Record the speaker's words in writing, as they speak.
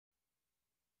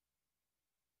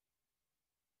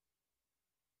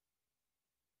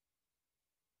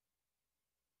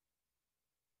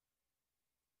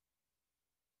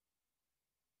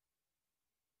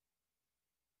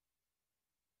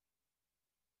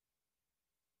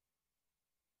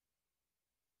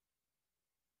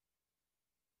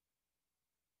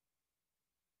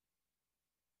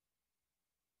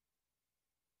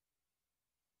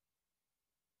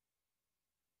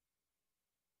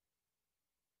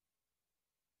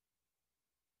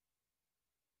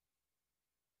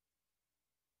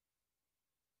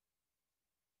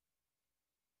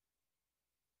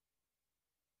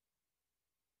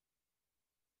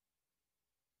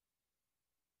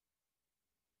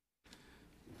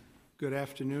Good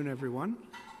afternoon, everyone.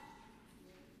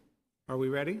 Are we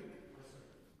ready? Yes,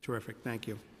 terrific, thank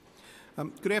you.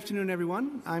 Good afternoon,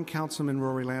 everyone. I'm Councilman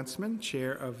Rory Lantzman,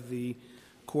 Chair of the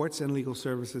Courts and Legal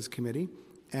Services Committee,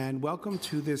 and welcome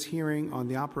to this hearing on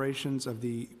the operations of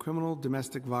the Criminal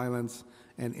Domestic Violence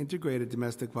and Integrated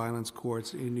Domestic Violence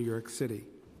Courts in New York City.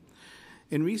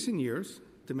 In recent years,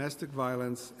 domestic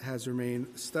violence has remained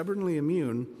stubbornly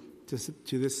immune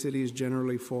to this city's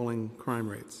generally falling crime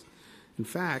rates. In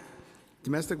fact,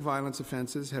 domestic violence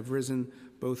offenses have risen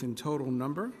both in total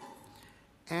number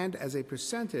and as a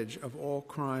percentage of all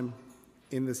crime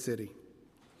in the city.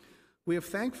 We have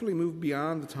thankfully moved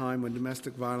beyond the time when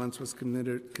domestic violence was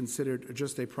considered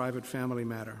just a private family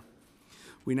matter.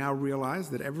 We now realize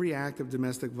that every act of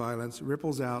domestic violence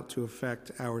ripples out to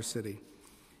affect our city.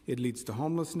 It leads to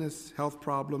homelessness, health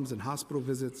problems and hospital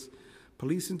visits,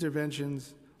 police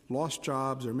interventions, lost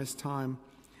jobs or missed time,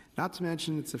 not to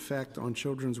mention its effect on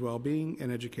children's well-being and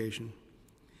education.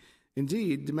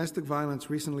 Indeed, domestic violence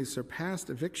recently surpassed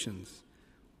evictions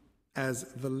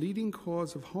as the leading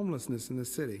cause of homelessness in the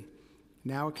city,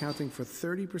 now accounting for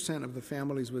 30% of the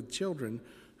families with children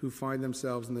who find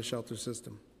themselves in the shelter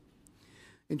system.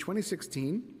 In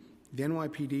 2016, the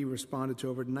NYPD responded to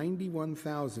over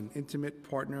 91,000 intimate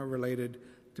partner-related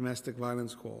domestic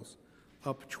violence calls,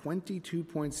 up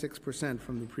 22.6%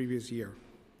 from the previous year.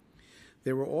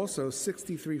 There were also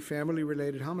 63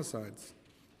 family-related homicides.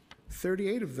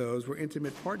 38 of those were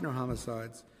intimate partner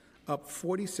homicides, up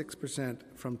 46%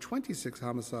 from 26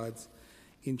 homicides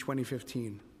in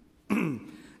 2015,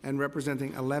 and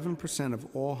representing 11% of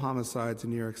all homicides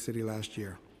in New York City last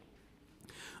year.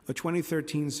 A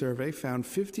 2013 survey found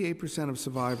 58% of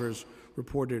survivors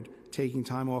reported taking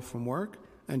time off from work,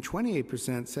 and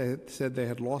 28% said they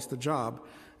had lost a job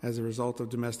as a result of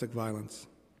domestic violence.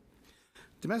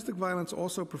 Domestic violence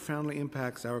also profoundly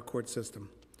impacts our court system.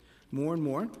 More and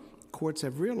more, courts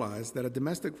have realized that a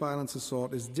domestic violence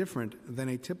assault is different than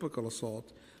a typical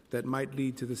assault that might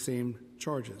lead to the same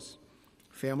charges.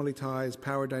 Family ties,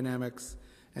 power dynamics,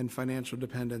 and financial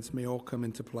dependence may all come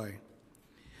into play.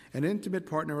 An intimate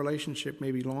partner relationship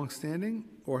may be long-standing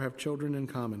or have children in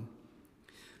common.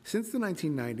 Since the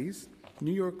 1990s,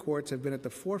 New York courts have been at the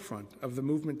forefront of the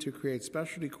movement to create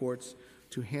specialty courts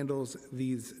to handle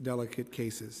these delicate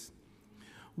cases.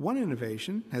 One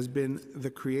innovation has been the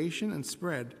creation and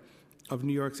spread of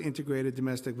New York's Integrated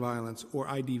Domestic Violence, or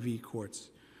IDV, courts,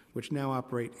 which now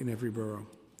operate in every borough.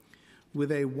 With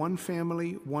a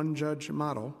one-family, one-judge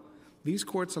model, these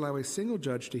courts allow a single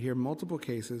judge to hear multiple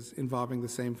cases involving the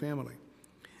same family,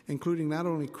 including not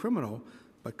only criminal,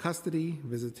 but custody,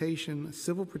 visitation,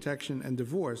 civil protection, and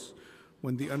divorce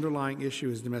when the underlying issue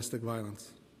is domestic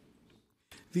violence.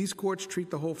 These courts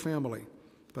treat the whole family,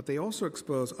 but they also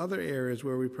expose other areas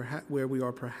where we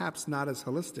are perhaps not as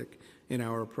holistic in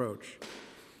our approach.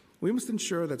 We must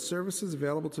ensure that services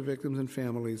available to victims and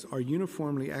families are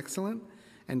uniformly excellent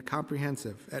and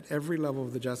comprehensive at every level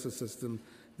of the justice system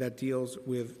that deals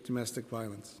with domestic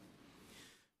violence.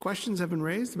 Questions have been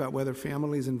raised about whether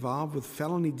families involved with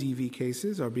felony DV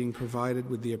cases are being provided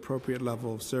with the appropriate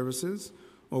level of services,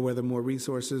 or whether more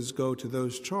resources go to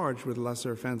those charged with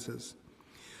lesser offenses.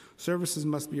 Services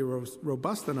must be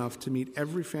robust enough to meet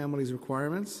every family's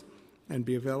requirements and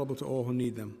be available to all who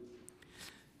need them.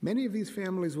 Many of these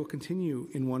families will continue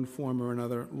in one form or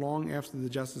another long after the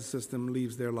justice system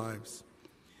leaves their lives.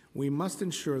 We must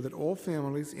ensure that all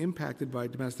families impacted by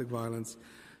domestic violence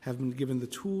have been given the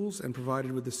tools and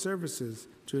provided with the services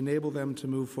to enable them to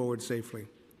move forward safely.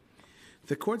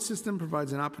 The court system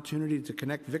provides an opportunity to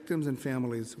connect victims and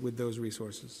families with those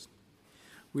resources.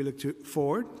 We look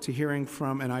forward to hearing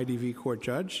from an IDV court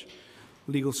judge,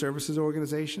 legal services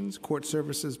organizations, court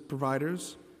services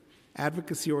providers,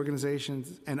 advocacy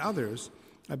organizations, and others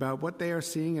about what they are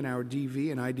seeing in our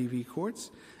DV and IDV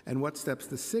courts and what steps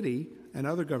the city and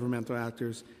other governmental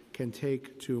actors can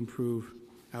take to improve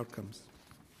outcomes.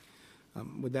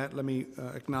 With that, let me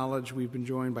acknowledge we've been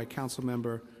joined by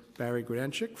Councilmember Barry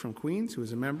Grodenchik from Queens, who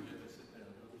is a member.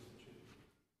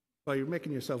 Well, you're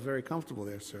making yourself very comfortable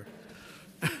there, sir.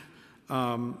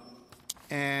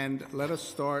 And let us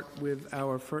start with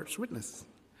our first witness.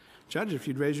 Judge, if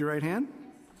you'd raise your right hand.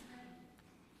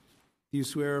 Do you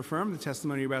swear or affirm the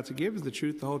testimony you're about to give is the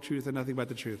truth, the whole truth, and nothing but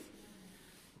the truth?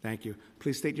 Thank you.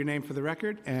 Please state your name for the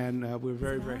record, and we're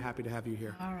very, very happy to have you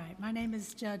here. All right. My name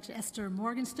is Judge Esther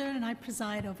Morgenstern, and I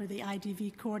preside over the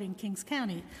IDV Court in Kings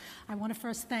County. I want to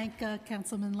first thank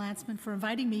Councilman Lantzman for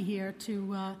inviting me here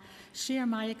to share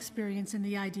my experience in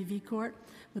the IDV Court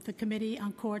with the Committee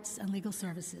on Courts and Legal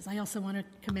Services. I also want to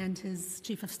commend his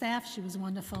Chief of Staff. She was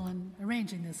wonderful in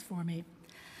arranging this for me.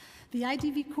 The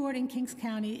IDV court in Kings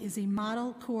County is a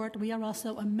model court. We are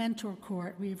also a mentor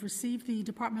court. We have received the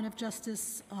Department of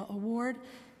Justice award,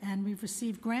 and we've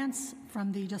received grants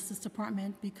from the Justice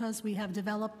Department because we have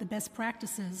developed the best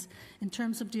practices in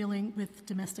terms of dealing with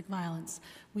domestic violence.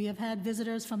 We have had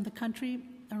visitors from the country,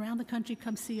 around the country,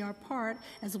 come see our part,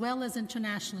 as well as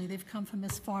internationally. They've come from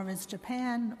as far as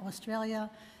Japan, Australia,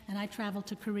 and I traveled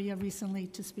to Korea recently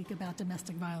to speak about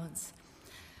domestic violence.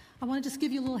 I want to just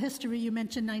give you a little history. You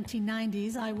mentioned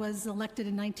 1990s. I was elected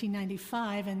in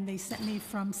 1995, and they sent me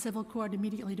from civil court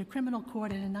immediately to criminal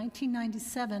court. And in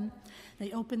 1997,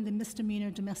 they opened the misdemeanor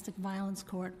domestic violence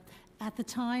court. At the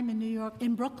time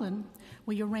in Brooklyn,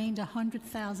 we arraigned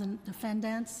 100,000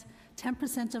 defendants.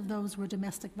 10% of those were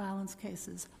domestic violence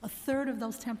cases. A third of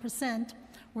those 10%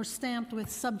 were stamped with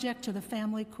subject to the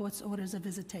family court's orders of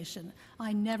visitation.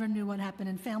 I never knew what happened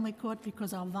in family court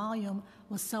because our volume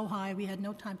was so high we had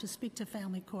no time to speak to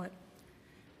family court.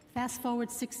 Fast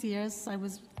forward 6 years, I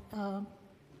was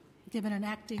given an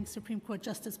acting Supreme Court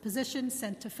justice position,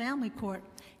 sent to family court.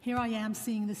 Here I am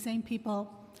seeing the same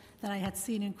people that I had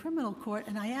seen in criminal court,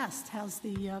 and I asked, how's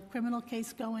the criminal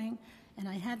case going? And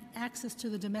I had access to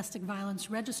the domestic violence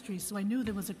registry, so I knew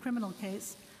there was a criminal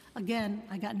case. Again,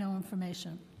 I got no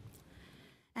information.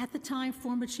 At the time,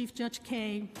 former Chief Judge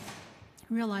Kaye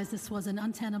realized this was an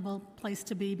untenable place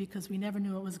to be because we never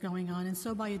knew what was going on, and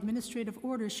so by administrative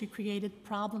order, she created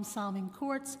problem-solving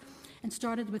courts and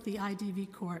started with the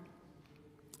IDV court.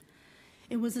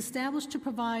 It was established to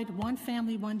provide one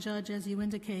family, one judge, as you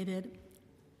indicated.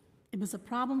 It was a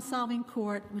problem-solving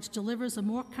court which delivers a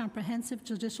more comprehensive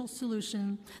judicial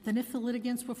solution than if the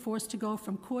litigants were forced to go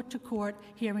from court to court,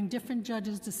 hearing different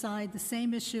judges decide the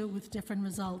same issue with different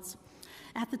results.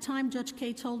 At the time, Judge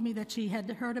Kaye told me that she had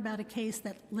heard about a case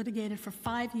that litigated for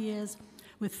 5 years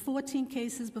with 14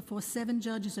 cases before 7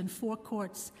 judges in 4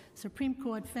 courts: Supreme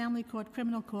Court, Family Court,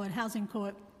 Criminal Court, Housing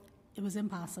Court. It was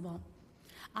impossible.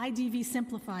 IDV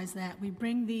simplifies that. We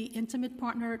bring the intimate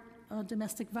partner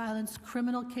domestic violence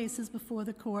criminal cases before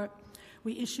the court.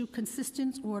 We issue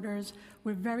consistent orders.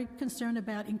 We're very concerned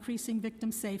about increasing victim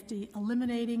safety,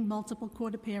 eliminating multiple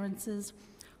court appearances,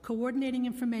 coordinating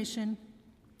information,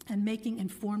 and making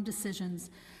informed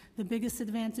decisions. The biggest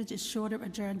advantage is shorter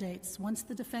adjourn dates. Once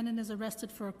the defendant is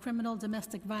arrested for a criminal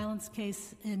domestic violence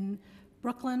case in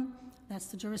Brooklyn, that's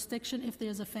the jurisdiction. If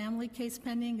there's a family case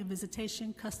pending, a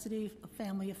visitation, custody, a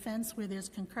family offense where there's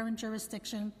concurrent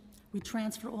jurisdiction, we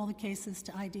transfer all the cases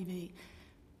to IDV.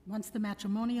 Once the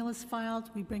matrimonial is filed,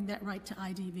 we bring that right to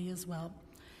IDV as well.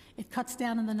 It cuts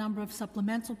down on the number of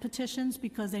supplemental petitions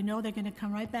because they know they're going to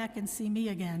come right back and see me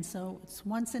again. So it's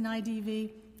once in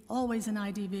IDV, always in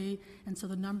IDV, and so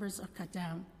the numbers are cut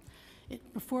down.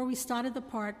 Before we started the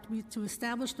part, to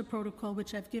establish the protocol,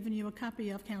 which I've given you a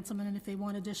copy of, Councilman, and if they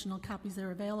want additional copies,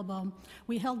 they're available,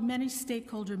 we held many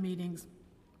stakeholder meetings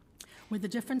where the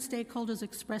different stakeholders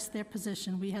expressed their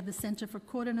position. We had the Center for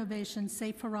Court Innovation,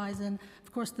 Safe Horizon,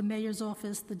 of course the Mayor's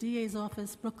Office, the DA's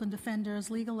Office, Brooklyn Defenders,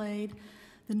 Legal Aid,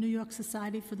 the New York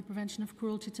Society for the Prevention of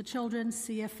Cruelty to Children,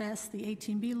 CFS, the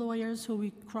 18B lawyers, who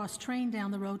we cross-trained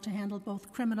down the road to handle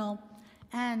both criminal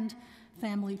and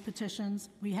family petitions.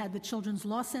 We had the Children's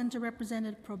Law Center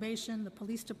represented, probation, the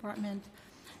police department,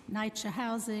 NYCC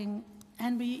Housing,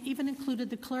 and we even included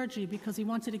the clergy because we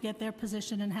wanted to get their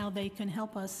position and how they can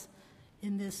help us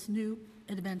in this new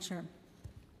adventure.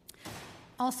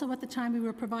 Also, at the time, we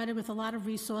were provided with a lot of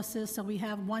resources, so we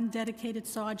have 1 dedicated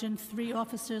sergeant, 3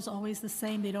 officers, always the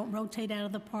same. They don't rotate out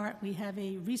of the part. We have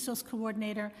a resource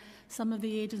coordinator. Some of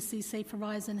the agencies, Safe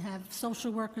Horizon, have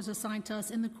social workers assigned to us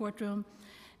in the courtroom,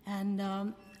 and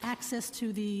access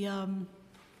to the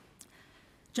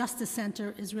Justice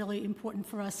Center is really important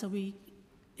for us, so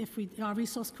our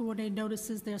resource coordinator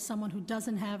notices there's someone who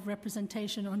doesn't have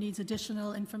representation or needs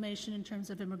additional information in terms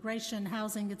of immigration,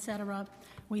 housing, etc.,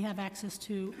 we have access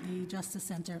to the Justice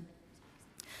Center.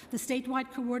 The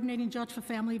statewide coordinating judge for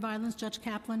family violence, Judge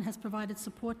Kaplan, has provided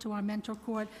support to our mentor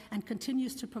court and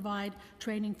continues to provide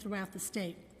training throughout the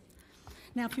state.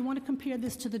 Now, if you want to compare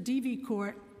this to the DV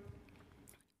court,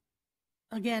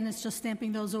 again, it's just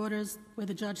stamping those orders where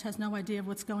the judge has no idea of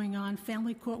what's going on.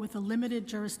 Family court with a limited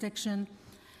jurisdiction.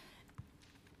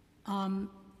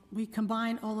 We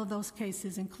combine all of those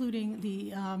cases, including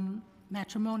the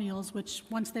matrimonials, which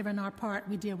once they're in our part,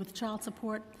 we deal with child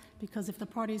support, because if the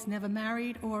party's never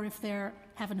married or if they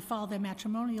haven't filed their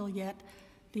matrimonial yet,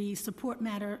 the support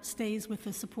matter stays with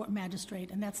the support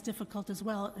magistrate, and that's difficult as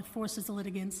well. It forces the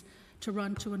litigants to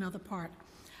run to another part.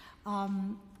 Our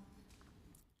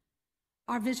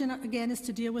vision, again, is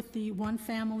to deal with the one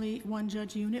family, one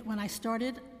judge unit. When I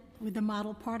started with the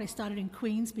model part. I started in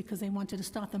Queens because they wanted to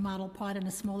start the model part in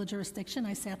a smaller jurisdiction.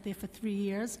 I sat there for 3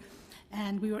 years,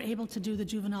 and we were able to do the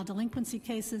juvenile delinquency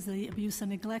cases, the abuse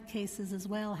and neglect cases as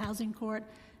well, housing court.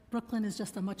 Brooklyn is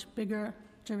just a much bigger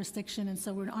jurisdiction, and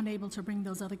so we're unable to bring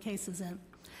those other cases in.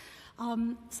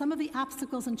 Some of the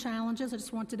obstacles and challenges, I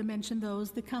just wanted to mention those,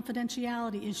 the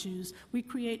confidentiality issues. We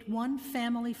create one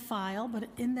family file, but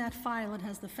in that file it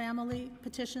has the family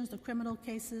petitions, the criminal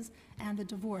cases, and the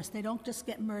divorce. They don't just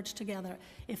get merged together.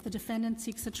 If the defendant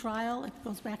seeks a trial, it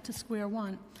goes back to square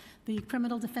one. The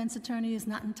criminal defense attorney is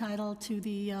not entitled to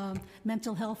the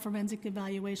mental health forensic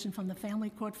evaluation from the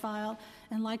family court file,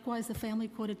 and likewise the family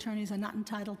court attorneys are not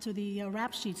entitled to the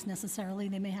rap sheets necessarily.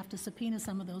 They may have to subpoena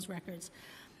some of those records.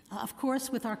 Of course,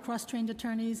 with our cross-trained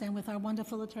attorneys and with our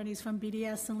wonderful attorneys from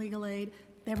BDS and Legal Aid,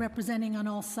 they're representing on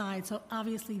all sides, so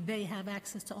obviously they have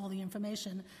access to all the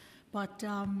information. But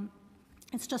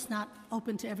it's just not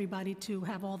open to everybody to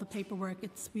have all the paperwork.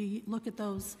 We look at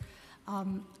those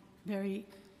very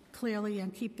clearly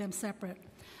and keep them separate.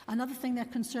 Another thing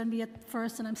that concerned me at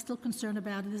first, and I'm still concerned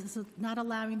about it, is not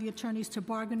allowing the attorneys to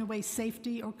bargain away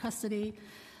safety or custody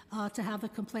to have the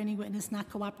complaining witness not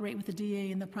cooperate with the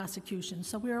DA in the prosecution.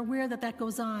 So we're aware that that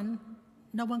goes on.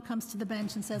 No one comes to the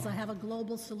bench and says, I have a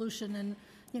global solution,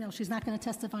 and she's not going to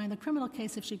testify in the criminal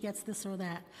case if she gets this or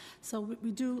that. So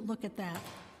we do look at that.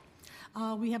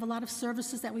 We have a lot of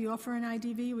services that we offer in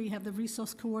IDV. We have the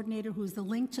resource coordinator, who is the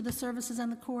link to the services in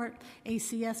the court.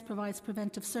 ACS provides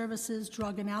preventive services,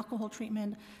 drug and alcohol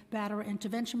treatment, batterer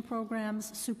intervention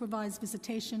programs, supervised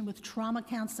visitation with trauma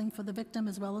counseling for the victim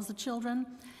as well as the children,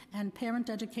 and parent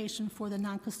education for the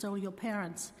non-custodial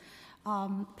parents.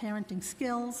 Parenting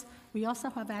skills. We also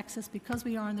have access, because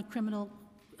we are in the criminal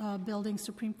building,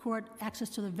 Supreme Court, access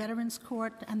to the Veterans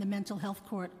Court and the Mental Health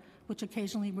Court, which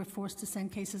occasionally we're forced to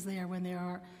send cases there when there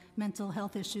are mental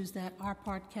health issues that our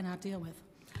part cannot deal with.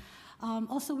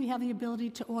 Also, we have the ability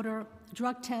to order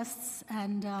drug tests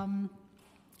and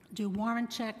do warrant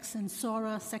checks and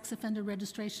SORA, sex offender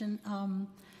registration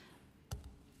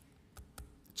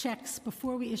checks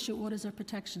before we issue orders of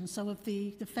protection. So if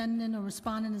the defendant or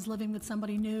respondent is living with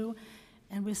somebody new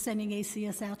and we're sending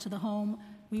ACS out to the home,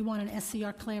 we want an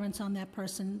SCR clearance on that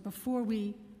person before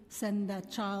we send that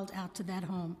child out to that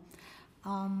home.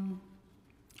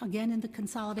 Again, in the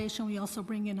consolidation, we also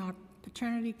bring in our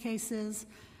paternity cases,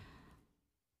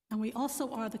 and we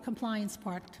also are the compliance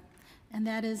part, and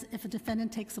that is if a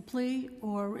defendant takes a plea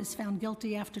or is found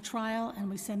guilty after trial and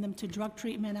we send them to drug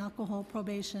treatment, alcohol,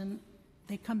 probation,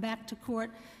 they come back to court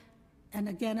and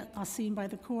again are seen by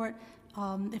the court.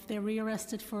 If they're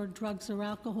rearrested for drugs or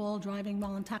alcohol, driving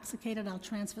while intoxicated, I'll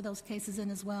transfer those cases in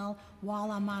as well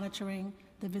while I'm monitoring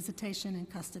the visitation and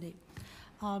custody.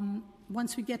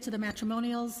 Once we get to the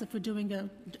matrimonials, if we're doing a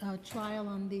trial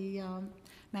on the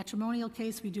matrimonial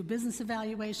case, we do business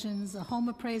evaluations,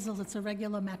 home appraisals. It's a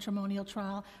regular matrimonial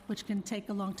trial, which can take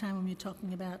a long time when you're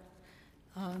talking about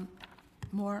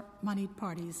more moneyed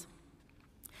parties.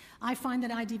 I find that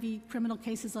IDV criminal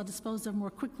cases are disposed of more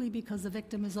quickly because the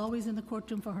victim is always in the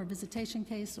courtroom for her visitation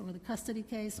case or the custody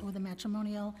case or the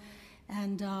matrimonial,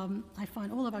 and I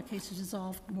find all of our cases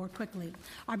resolved more quickly.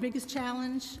 Our biggest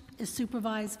challenge is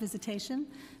supervised visitation,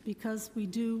 because we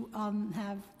do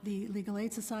have the Legal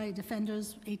Aid Society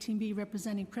defenders, 18B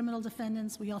representing criminal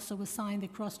defendants. We also assign the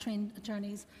cross-trained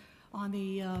attorneys on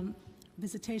the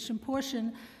visitation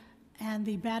portion, and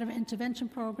the batterer intervention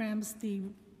programs, the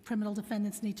criminal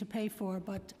defendants need to pay for,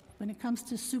 but when it comes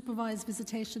to supervised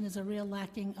visitation, there's a real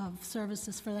lacking of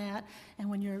services for that. And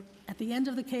when you're at the end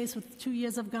of the case with 2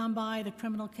 years have gone by, the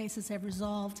criminal cases have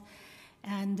resolved,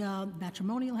 and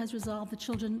matrimonial has resolved, the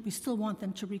children, we still want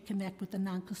them to reconnect with the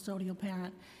non-custodial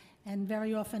parent. And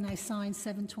very often I sign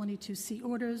 722C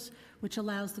orders, which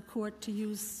allows the court to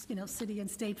use, city and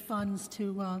state funds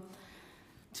to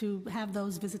have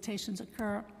those visitations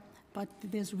occur. But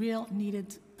there's a real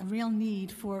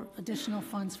need for additional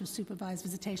funds for supervised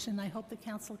visitation. I hope the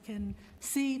council can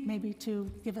see maybe to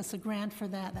give us a grant for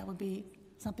that. That would be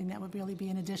something that would really be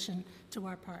in addition to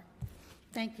our part.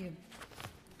 Thank you.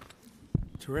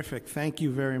 Terrific. Thank you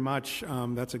very much.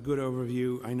 That's a good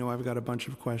overview. I know I've got a bunch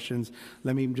of questions.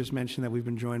 Let me just mention that we've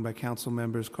been joined by council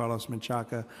members Carlos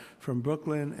Menchaca from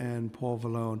Brooklyn and Paul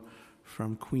Vallone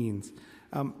from Queens.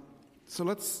 So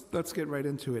let's get right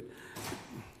into it.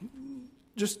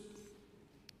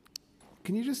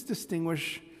 Can you just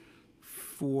distinguish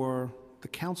for the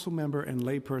council member and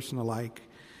layperson alike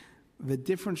the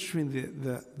difference between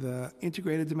the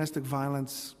integrated domestic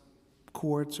violence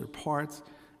courts or parts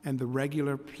and the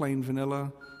regular plain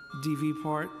vanilla DV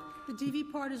part? The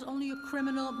DV part is only a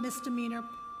criminal misdemeanor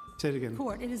Say it again.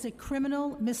 court. It is a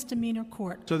criminal misdemeanor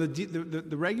court. So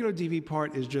the regular DV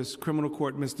part is just criminal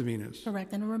court misdemeanors?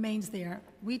 Correct, and it remains there.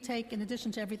 We take, in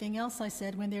addition to everything else I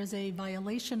said, when there's a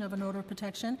violation of an order of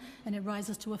protection and it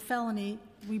rises to a felony,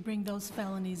 we bring those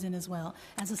felonies in as well.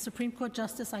 As a Supreme Court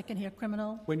justice, I can hear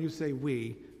criminal. When you say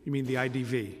we, you mean the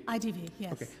IDV? IDV,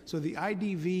 yes. Okay, so the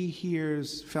IDV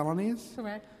hears felonies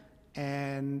Correct.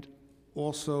 and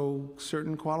also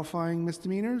certain qualifying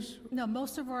misdemeanors? No,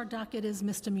 most of our docket is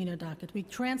misdemeanor docket. We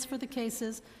transfer the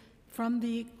cases from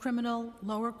the criminal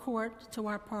lower court to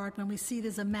our part when we see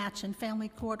there's a match in family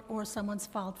court or someone's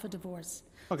filed for divorce.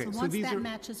 Okay, So so once these that are,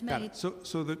 match is got made, it.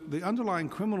 So the underlying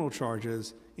criminal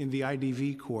charges in the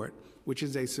IDV court, which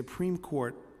is a Supreme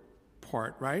Court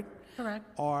part, right? correct,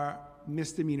 Are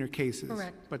misdemeanor cases.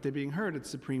 Correct. But they're being heard at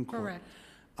Supreme Court.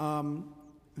 correct.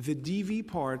 The DV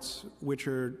parts, which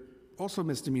are also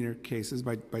misdemeanor cases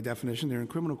by definition, they're in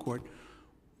criminal court.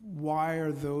 Why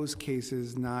are those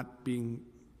cases not being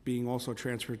also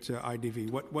transferred to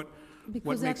IDV? What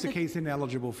Because makes at a the- case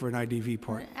ineligible for an IDV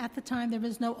part? At the time, there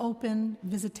is no open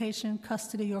visitation,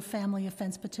 custody, or family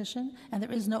offense petition, and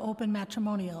there is no open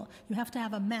matrimonial. You have to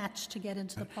have a match to get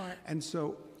into the part. And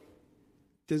so,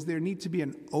 does there need to be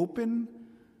an open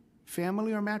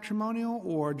family or matrimonial,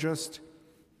 or just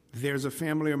there's a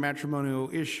family or matrimonial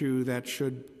issue that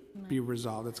should be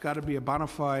resolved? It's got to be a bona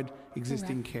fide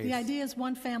existing Correct. case. The idea is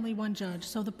one family, one judge.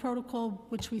 So the protocol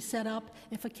which we set up,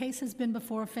 if a case has been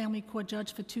before a family court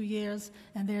judge for 2 years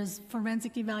and there's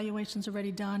forensic evaluations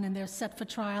already done and they're set for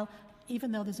trial,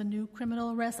 even though there's a new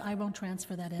criminal arrest, I won't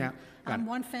transfer that in. Yeah, got I'm it.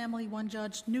 one family, one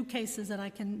judge, new cases that I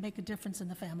can make a difference in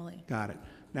the family. Got it.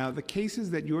 Now, the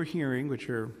cases that you're hearing, which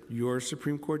are your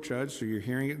Supreme Court judge, so you're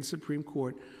hearing it in Supreme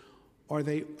Court,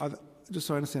 just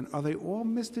so I understand, are they all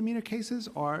misdemeanor cases?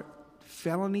 Are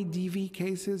felony DV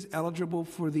cases eligible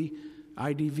for the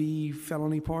IDV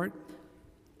felony part?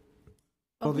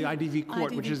 Oh, the IDV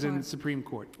court, which IDV is in part. Supreme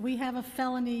Court. We have a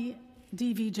felony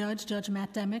DV judge, Judge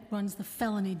Matt Demick, runs the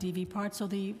felony DV part, so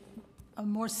the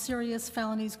more serious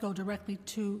felonies go directly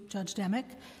to Judge Demick.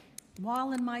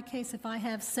 While in my case, if I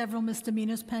have several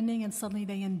misdemeanors pending and suddenly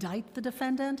they indict the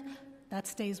defendant, that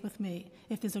stays with me.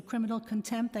 If there's a criminal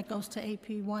contempt that goes to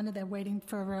AP1 and they're waiting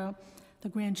for the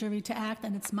grand jury to act,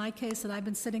 and it's my case that I've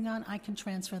been sitting on, I can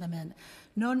transfer them in.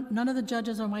 None of the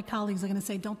judges or my colleagues are going to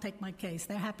say, don't take my case.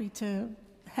 They're happy to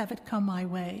have it come my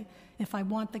way. If I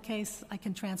want the case, I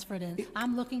can transfer it in.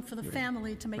 I'm looking for the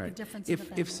family to make a Right. difference in the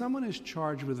family. If someone is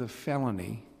charged with a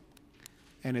felony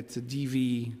and it's a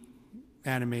DV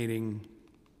animating,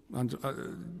 there's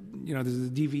a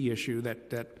DV issue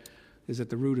that is at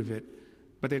the root of it,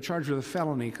 but they're charged with a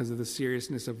felony because of the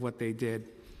seriousness of what they did,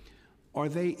 are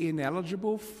they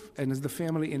ineligible, and is the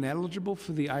family ineligible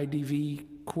for the IDV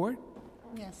court?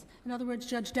 Yes. In other words,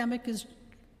 Judge Demick is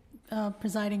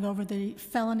presiding over the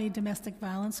felony domestic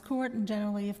violence court, and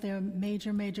generally, if there are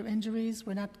major injuries,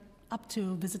 we're not up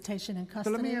to visitation and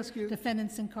custody. let me ask you-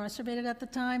 Defendant's incarcerated at the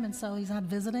time, and so he's not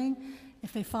visiting.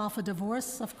 If they file for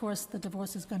divorce, of course, the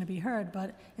divorce is going to be heard,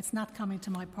 but it's not coming to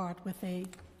my part with a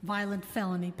violent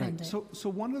felony pending. So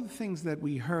one of the things that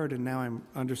we heard, and now I'm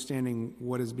understanding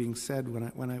what is being said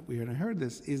when I heard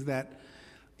this, is that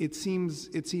it seems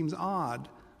odd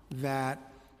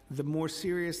that the more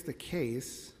serious the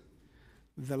case,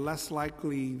 the less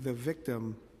likely the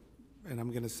victim, and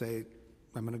I'm going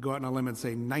to go out on a limb and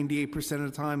say 98%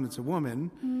 of the time it's a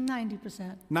woman.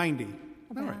 90%. 90. All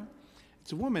Yeah. right.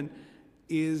 It's a woman,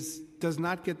 does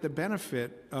not get the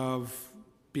benefit of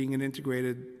being an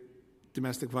integrated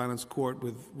domestic violence court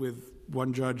with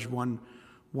one judge, one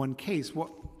case.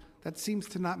 That seems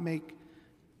to not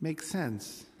make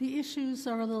sense. The issues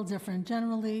are a little different.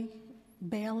 Generally,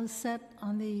 bail is set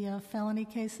on the felony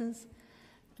cases.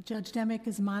 Judge Demick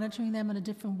is monitoring them in a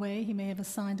different way. He may have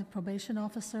assigned a probation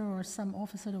officer or some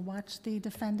officer to watch the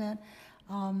defendant.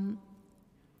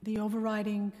 The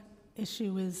overriding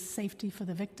issue is safety for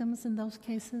the victims in those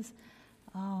cases.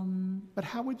 But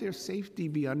how would their safety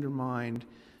be undermined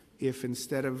if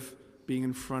instead of being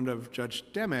in front of Judge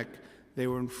Demick, they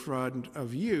were in front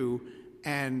of you,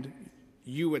 and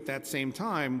you at that same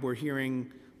time were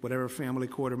hearing whatever family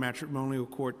court or matrimonial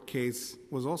court case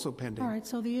was also pending? All right,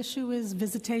 so the issue is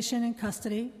visitation and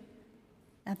custody.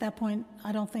 At that point,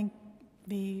 I don't think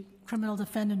the criminal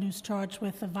defendant who's charged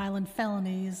with a violent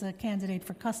felony is a candidate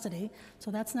for custody, so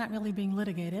that's not really being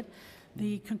litigated.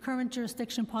 The concurrent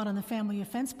jurisdiction part on the family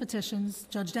offense petitions,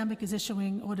 Judge Demick is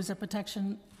issuing orders of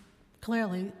protection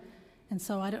clearly, and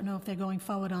so I don't know if they're going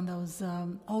forward on those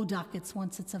O dockets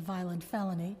once it's a violent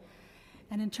felony.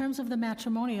 And in terms of the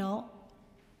matrimonial,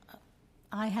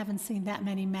 I haven't seen that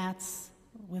many mats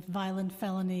with violent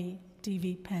felony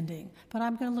DV pending. But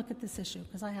I'm going to look at this issue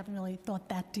because I haven't really thought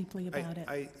that deeply about it.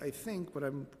 I think, but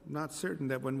I'm not certain,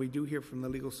 that when we do hear from the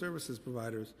legal services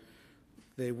providers,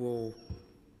 they will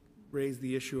raise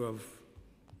the issue of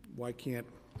why can't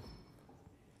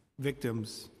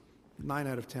victims, 9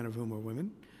 out of 10 of whom are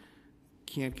women,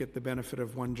 can't get the benefit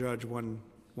of one judge,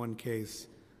 one case,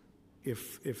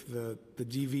 if the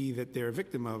DV that they're a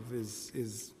victim of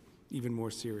is even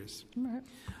more serious. Right.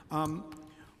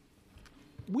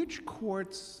 Which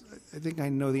courts, I think I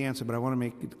know the answer, but I want to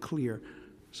make it clear.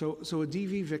 So a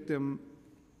DV victim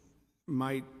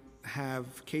might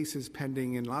have cases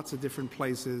pending in lots of different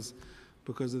places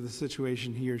because of the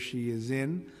situation he or she is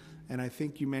in. And I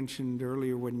think you mentioned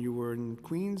earlier when you were in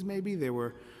Queens, maybe, there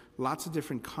were lots of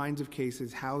different kinds of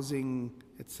cases, housing,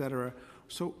 et cetera.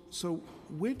 So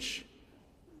which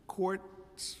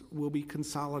courts will be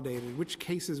consolidated? Which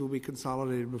cases will be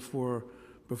consolidated before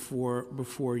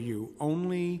you?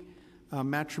 Only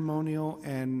matrimonial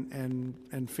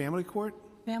and family court?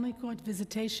 Family court,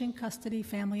 visitation, custody,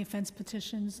 family offense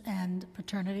petitions, and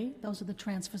paternity. Those are the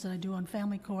transfers that I do on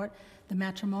family court. The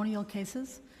matrimonial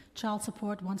cases, child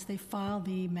support once they file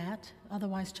the MAT.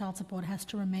 Otherwise, child support has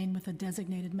to remain with a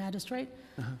designated magistrate.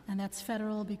 And that's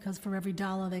federal because for every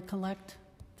dollar they collect,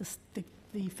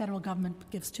 the federal government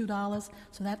gives $2,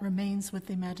 so that remains with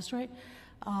the magistrate.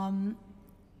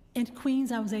 In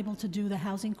Queens, I was able to do the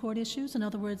housing court issues. In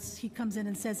other words, he comes in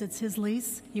and says it's his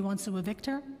lease, he wants to evict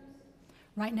her.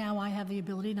 Right now, I have the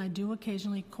ability, and I do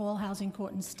occasionally call housing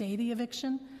court and stay the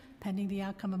eviction, pending the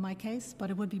outcome of my case, but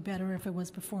it would be better if it was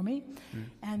before me.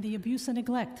 And the abuse and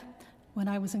neglect. When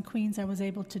I was in Queens, I was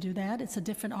able to do that. It's a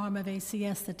different arm of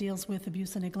ACS that deals with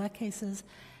abuse and neglect cases,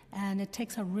 and it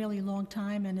takes a really long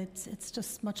time, and it's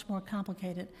just much more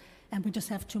complicated. And we just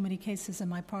have too many cases in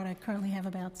my part. I currently have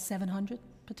about 700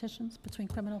 petitions between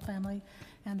criminal, family,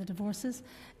 and the divorces.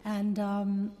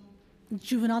 And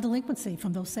juvenile delinquency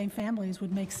from those same families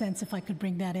would make sense if I could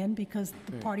bring that in, because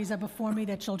the parties are before me,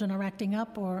 their children are acting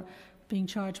up or being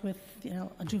charged with,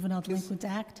 a juvenile delinquent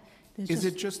act. Is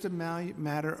it just a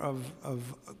matter of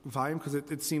volume? Because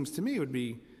it seems to me it would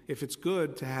be, if it's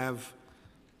good to have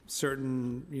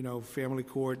certain, family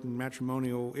court and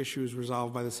matrimonial issues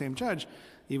resolved by the same judge,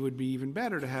 it would be even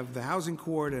better to have the housing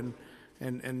court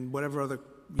and whatever other,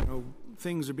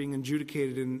 things are being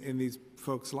adjudicated in these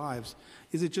folks' lives.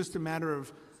 Is it just a matter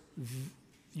of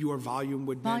your volume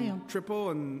would then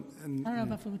triple? And I don't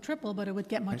know if it would triple, but it would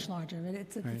get much larger.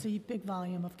 It's a big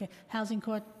volume of housing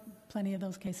court. Plenty of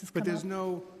those cases come up. But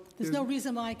there's no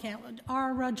reason why I can't.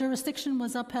 Our jurisdiction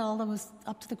was upheld. It was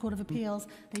up to the Court of Appeals.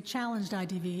 They challenged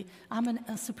IDV. I'm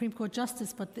a Supreme Court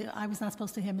justice, but I was not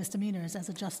supposed to hear misdemeanors as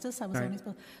a justice. I was only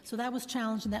supposed. So that was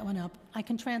challenged, and that went up. I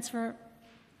can transfer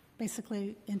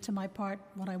basically into my part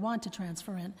what I want to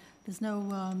transfer in. There's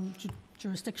no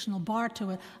jurisdictional bar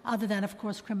to it, other than, of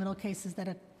course, criminal cases that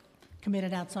are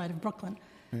committed outside of Brooklyn.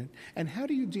 Right. And how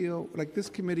do you deal, like this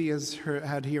committee has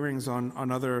had hearings on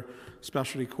other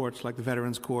specialty courts like the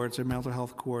veterans courts or mental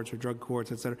health courts or drug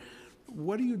courts, et cetera.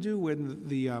 What do you do when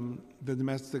the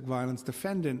domestic violence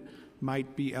defendant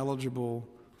might be eligible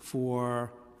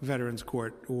for veterans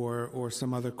court or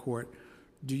some other court?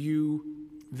 Do you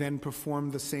then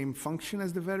perform the same function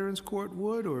as the veterans court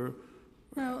would, or?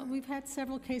 Well, we've had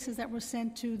several cases that were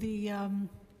sent to the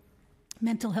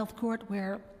mental health court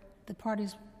where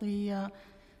the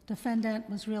defendant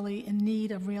was really in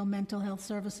need of real mental health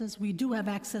services. We do have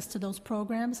access to those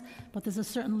programs, but there's a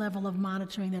certain level of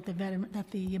monitoring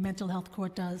that the mental health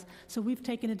court does. So we've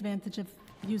taken advantage of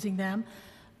using them.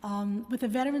 With the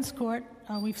Veterans Court,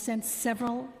 we've sent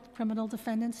several criminal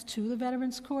defendants to the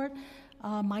Veterans Court.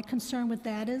 My concern with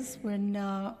that is when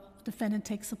a defendant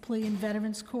takes a plea in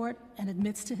Veterans Court and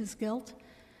admits to his guilt,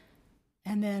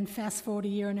 and then fast forward a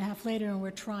year and a half later and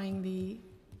we're trying the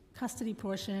custody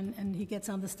portion and he gets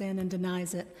on the stand and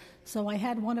denies it. So I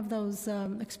had one of those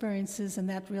experiences, and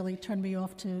that really turned me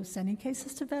off to sending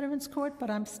cases to Veterans Court, but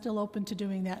I'm still open to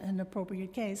doing that in an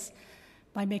appropriate case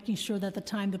by making sure that the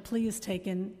time the plea is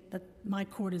taken, that my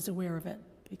court is aware of it,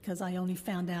 because I only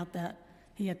found out that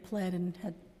he had pled and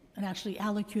had actually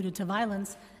allocated to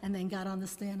violence and then got on the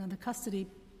stand on the custody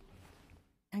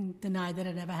and denied that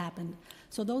it ever happened.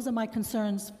 So those are my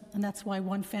concerns, and that's why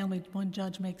one family, one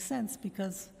judge makes sense,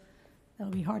 because that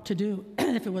would be hard to do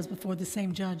if it was before the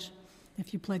same judge,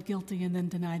 if you pled guilty and then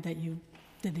denied that you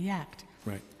did the act.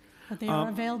 Right. But they are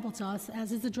available to us,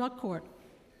 as is the drug court.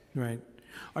 Right.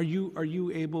 Are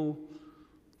you able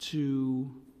to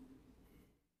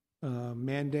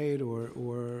mandate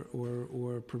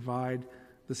or provide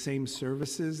the same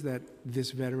services that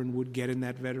this veteran would get in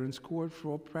that Veterans Court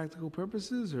for all practical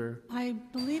purposes, or? I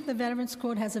believe the Veterans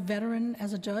Court has a veteran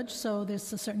as a judge, so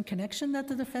there's a certain connection that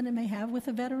the defendant may have with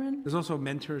a veteran. There's also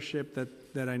mentorship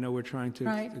that I know we're trying to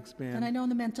Right. expand. And I know in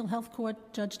the mental health court,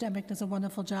 Judge Demick does a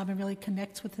wonderful job and really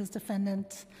connects with his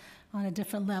defendant on a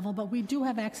different level. But we do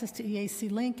have access to EAC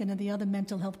Link and the other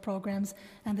mental health programs,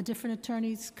 and the different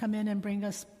attorneys come in and bring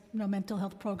us, mental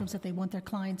health programs that they want their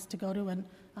clients to go to, and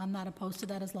I'm not opposed to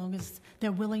that as long as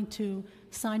they're willing to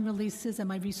sign releases and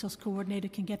my resource coordinator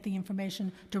can get the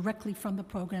information directly from the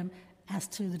program as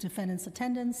to the defendant's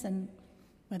attendance and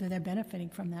whether they're benefiting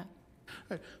from that.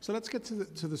 All right, so let's get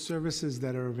to the services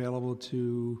that are available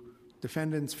to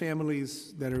defendants,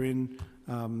 families that are in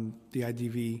the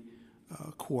IDV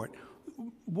court.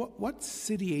 What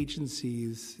city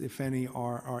agencies, if any,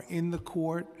 are in the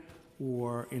court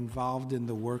or involved in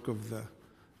the work of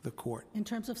the court? In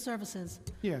terms of services,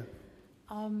 Yeah.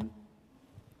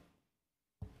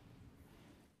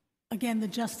 Again, the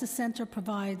Justice Center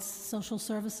provides social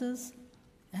services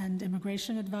and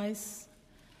immigration advice.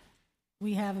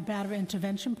 We have battery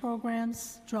intervention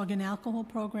programs, drug and alcohol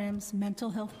programs, mental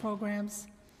health programs,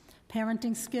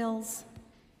 parenting skills.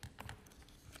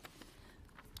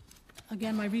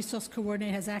 Again, my resource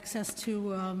coordinator has access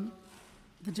to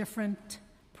the different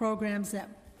programs that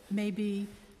may be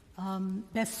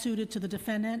best suited to the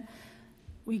defendant.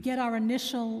 We get our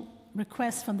initial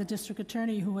request from the district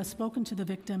attorney who has spoken to the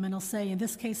victim, and he'll say, in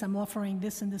this case, I'm offering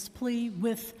this and this plea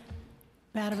with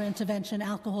battery intervention,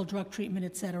 alcohol, drug treatment,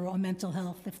 et cetera, or mental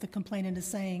health. If the complainant is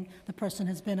saying the person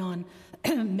has been on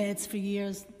meds for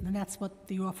years, then that's what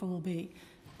the offer will be.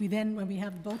 We then, when we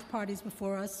have both parties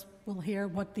before us, we'll hear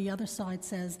what the other side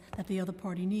says that the other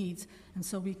party needs. And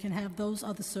so we can have those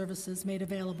other services made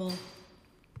available.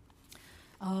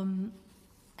 And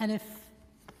if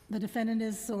the defendant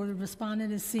is, or the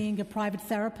respondent is seeing a private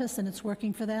therapist and it's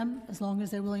working for them, as long as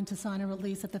they're willing to sign a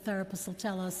release, that the therapist will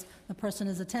tell us the person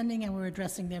is attending and we're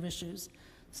addressing their issues.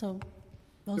 So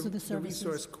those are the services. The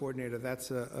resource coordinator, that's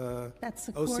a That's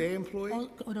OCA employee?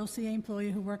 An OCA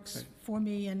employee who works for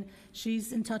me, and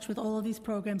she's in touch with all of these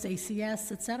programs,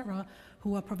 ACS, et cetera,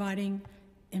 who are providing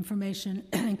information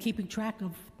and keeping track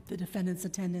of the defendant's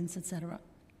attendance, et cetera.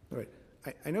 All right.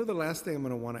 I know the last thing I'm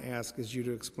going to want to ask is you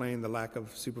to explain the lack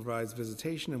of supervised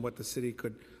visitation and what the city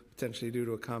could potentially do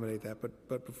to accommodate that. But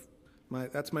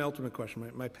that's my ultimate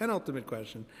question. My penultimate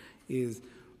question is,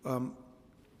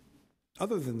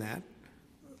 other than that,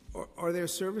 are there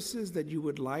services that you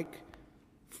would like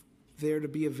there to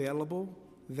be available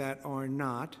that are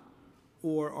not,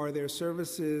 or are there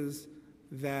services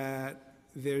that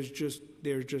there's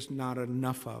just not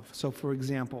enough of? So, for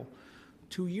example,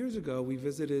 2 years ago, we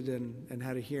visited and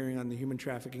had a hearing on the Human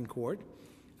Trafficking Court,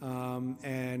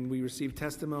 and we received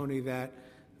testimony that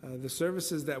the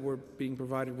services that were being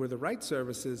provided were the right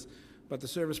services, but the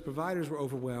service providers were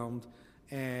overwhelmed,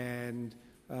 and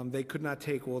they could not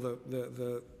take all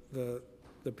the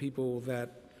people that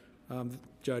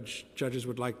judges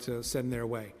would like to send their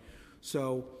way.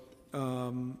 So,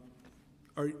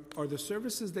 are the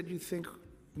services that you think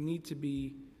need to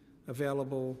be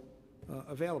available,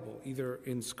 either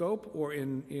in scope or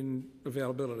in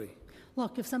availability?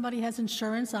 Look, if somebody has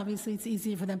insurance, obviously it's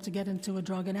easier for them to get into a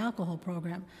drug and alcohol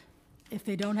program. If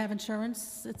they don't have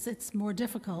insurance, it's more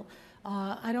difficult.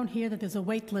 I don't hear that there's a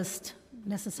wait list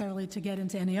necessarily to get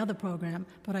into any other program,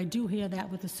 but I do hear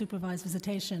that with the supervised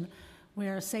visitation,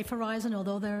 where Safe Horizon,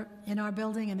 although they're in our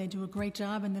building and they do a great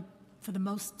job, and for the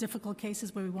most difficult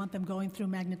cases where we want them going through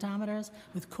magnetometers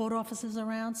with court officers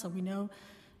around, so we know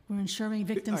we're ensuring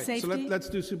victim safety. So let's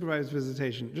do supervised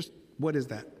visitation. Just what is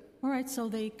that? All right, so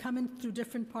they come in through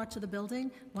different parts of the building,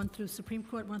 one through Supreme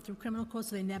Court, one through criminal court,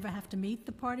 so they never have to meet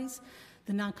the parties.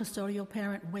 The non-custodial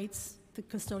parent waits. The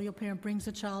custodial parent brings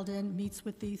the child in, meets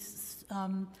with the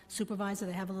supervisor.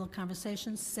 They have a little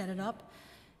conversation, set it up,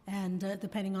 and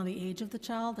depending on the age of the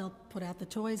child, they'll put out the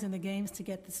toys and the games to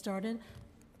get this started.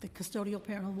 The custodial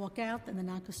parent will walk out, and the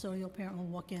non-custodial parent will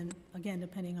walk in, again,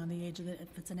 depending on the age of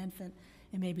if it's an infant.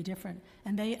 It may be different.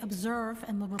 And they observe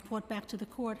and will report back to the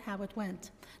court how it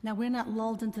went. Now, we're not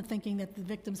lulled into thinking that the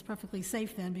victim's perfectly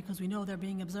safe then, because we know they're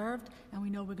being observed and we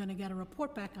know we're going to get a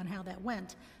report back on how that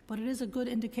went. But it is a good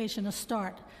indication, a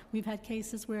start. We've had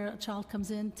cases where a child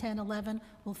comes in, 10, 11,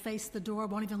 will face the door,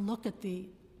 won't even look at the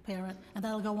parent, and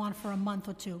that'll go on for a month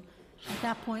or two. At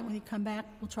that point, when you come back,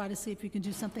 we'll try to see if we can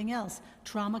do something else.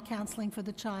 Trauma counseling for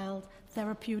the child,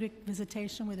 therapeutic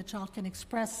visitation where the child can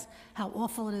express how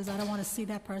awful it is, I don't want to see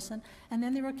that person. And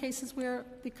then there are cases where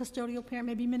the custodial parent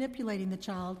may be manipulating the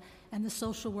child, and the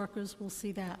social workers will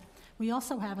see that. We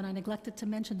also have, and I neglected to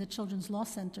mention, the Children's Law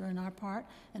Center in our part,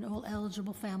 and all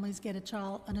eligible families get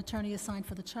an attorney assigned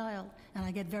for the child, and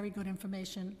I get very good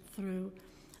information through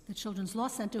the Children's Law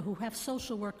Center, who have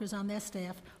social workers on their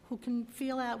staff who can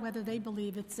feel out whether they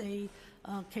believe it's a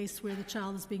case where the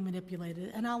child is being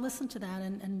manipulated. And I'll listen to that.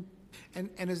 And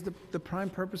is the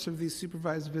prime purpose of these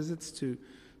supervised visits to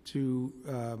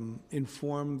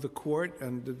inform the court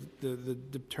and the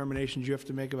determinations you have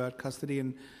to make about custody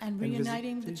and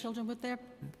reuniting the children with their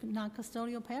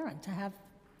non-custodial parent?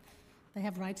 They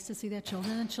have rights to see their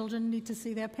children, and children need to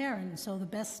see their parent. So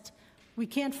we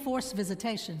can't force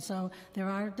visitation. So there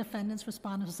are defendants,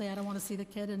 respondents who say, I don't want to see the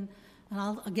kid, and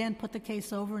I'll again put the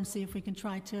case over and see if we can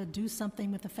try to do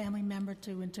something with the family member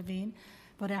to intervene.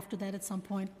 But after that, at some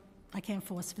point, I can't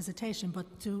force visitation.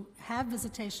 But to have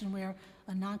visitation where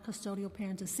a non-custodial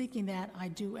parent is seeking that, I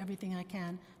do everything I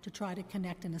can to try to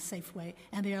connect in a safe way.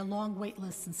 And there are long wait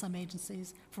lists in some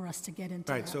agencies for us to get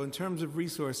into Right, that. so in terms of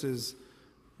resources,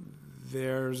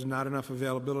 there's not enough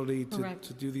availability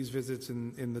to do these visits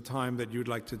in the time that you'd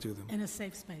like to do them. In a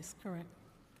safe space, correct.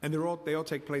 And they all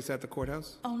take place at the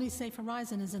courthouse? Only Safe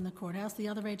Horizon is in the courthouse. The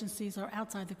other agencies are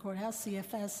outside the courthouse,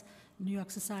 CFS, New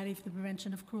York Society for the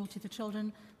Prevention of Cruelty to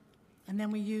Children. And then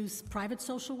we use private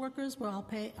social workers where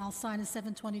I'll sign a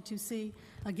 722C,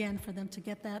 again, for them to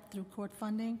get that through court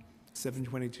funding.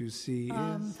 722C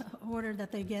is? Order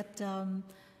that they get,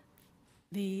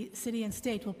 the city and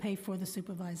state will pay for the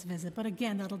supervised visit. But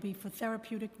again, that'll be for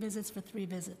therapeutic visits for 3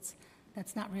 visits.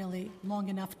 That's not really long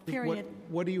enough, period.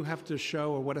 What do you have to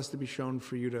show, or what has to be shown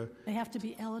for you to? They have to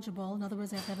be eligible. In other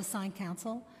words, they have to have assigned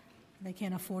counsel. They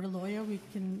can't afford a lawyer. We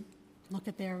can look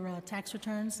at their tax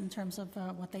returns in terms of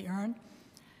what they earn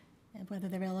and whether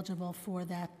they're eligible for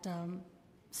that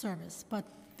service. But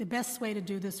the best way to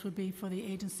do this would be for the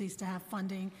agencies to have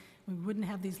funding. We wouldn't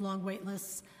have these long wait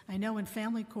lists. I know in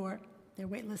family court, their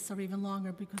wait lists are even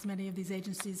longer because many of these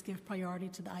agencies give priority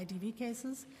to the IDV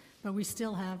cases, but we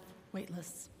still have wait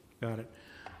lists. Got it.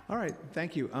 All right,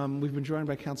 thank you. We've been joined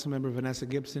by Councilmember Vanessa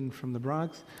Gibson from the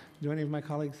Bronx. Do any of my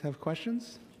colleagues have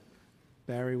questions?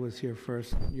 Barry was here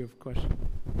first. You have a question?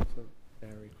 So,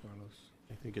 Barry, Carlos.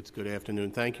 I think it's good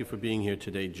afternoon. Thank you for being here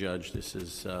today, Judge. This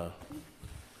is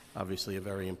obviously a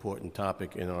very important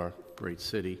topic in our great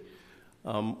city.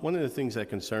 One of the things that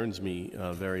concerns me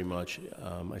very much,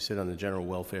 I sit on the General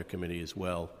Welfare Committee as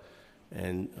well,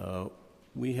 and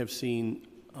we have seen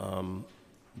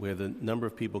where the number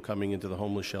of people coming into the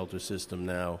homeless shelter system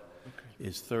now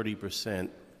is 30%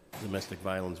 domestic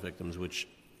violence victims, which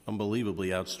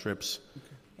unbelievably outstrips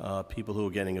people who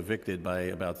are getting evicted by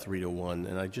about 3 to 1.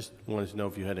 And I just wanted to know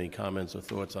if you had any comments or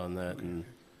thoughts on that. And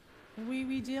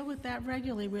we deal with that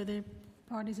regularly, where the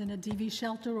party's in a DV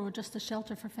shelter or just a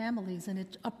shelter for families, and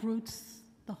it uproots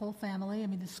the whole family. I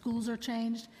mean, the schools are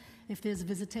changed. If there's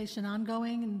visitation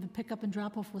ongoing and the pickup and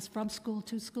drop-off was from school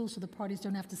to school, so the parties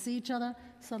don't have to see each other,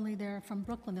 suddenly they're from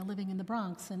Brooklyn, they're living in the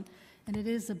Bronx, and it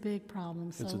is a big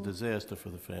problem. So it's a disaster for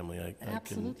the family.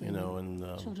 Absolutely. And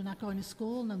children not going to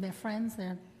school, and their friends,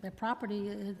 their property,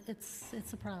 it's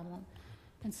a problem.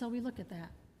 And so we look at that.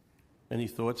 any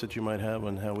thoughts that you might have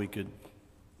on how we could?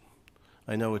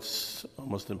 I know it's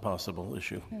almost impossible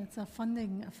issue. It's a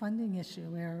funding issue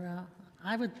where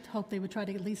I would hope they would try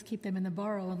to at least keep them in the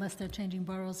borough, unless they're changing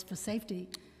boroughs for safety.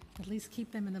 At least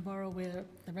keep them in the borough where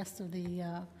the rest of the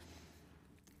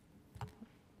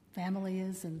family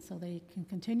is, and so they can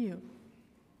continue.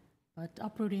 But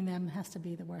uprooting them has to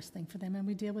be the worst thing for them, and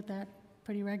we deal with that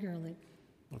pretty regularly.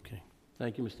 Okay.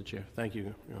 Thank you, Mr. Chair. Thank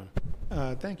you, Your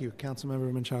Honor. Thank you.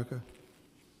 Councilmember Menchaca.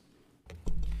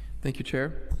 Thank you,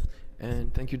 Chair.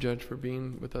 And thank you, Judge, for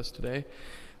being with us today.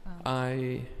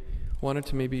 I wanted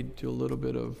to maybe do a little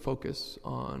bit of focus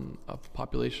on a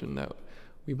population that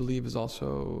we believe is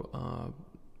also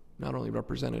not only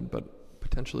represented, but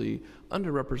potentially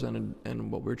underrepresented.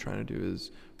 And what we're trying to do is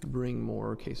bring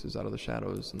more cases out of the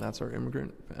shadows, and that's our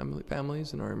immigrant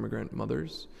families and our immigrant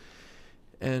mothers.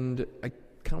 And I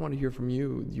kind of want to hear from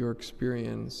you, your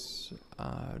experience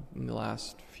in the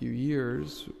last few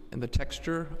years and the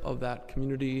texture of that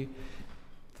community,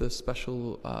 the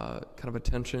special kind of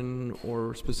attention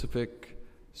or specific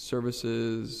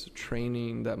services,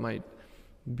 training that might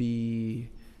be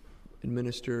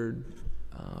administered,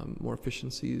 more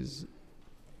efficiencies.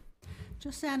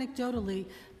 Just anecdotally,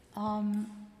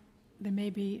 there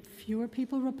may be fewer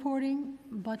people reporting,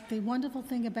 but the wonderful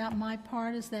thing about my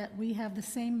part is that we have the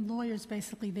same lawyers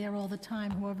basically there all the time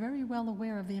who are very well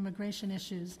aware of the immigration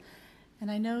issues.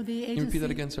 And I know the agency... Can you repeat that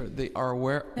again, sir? They are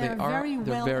aware? They're very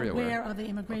well aware of the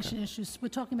immigration issues. We're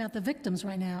talking about the victims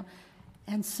right now.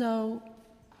 And so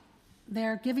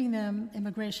they're giving them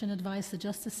immigration advice, the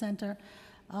Justice Center.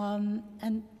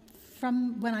 And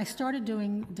from when I started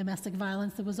doing domestic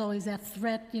violence, there was always that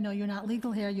threat, you know, you're not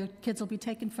legal here, your kids will be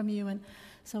taken from you. And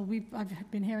so I've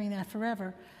been hearing that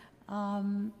forever.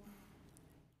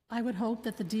 I would hope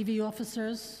that the DV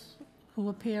officers who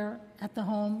appear at the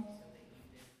home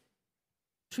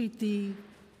treat the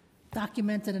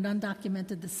documented and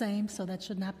undocumented the same, so that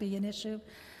should not be an issue.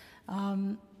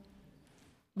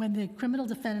 When the criminal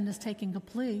defendant is taking a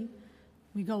plea,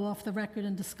 we go off the record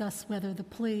and discuss whether the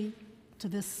plea to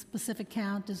this specific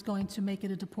count is going to make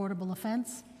it a deportable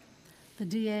offense. The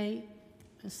DA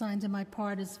assigned to my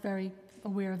part is very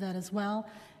aware of that as well,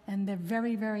 and they're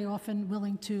very, very often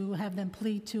willing to have them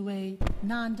plead to a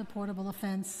non-deportable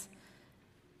offense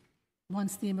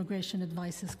once the immigration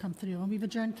advice has come through. And we've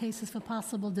adjourned cases for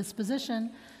possible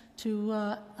disposition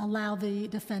to allow the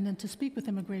defendant to speak with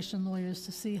immigration lawyers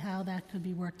to see how that could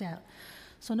be worked out.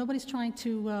 So nobody's trying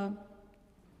to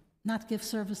not give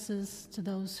services to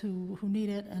those who need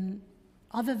it, and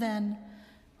other than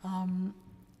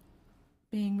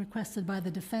being requested by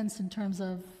the defense in terms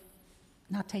of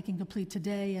not taking a plea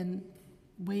today and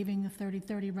waiving the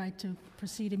 30-30 right to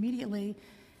proceed immediately,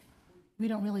 we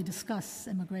don't really discuss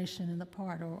immigration in the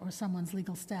part or someone's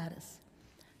legal status.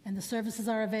 And the services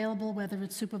are available, whether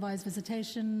it's supervised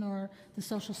visitation or the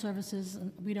social services.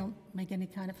 We don't make any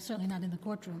kind of, certainly not in the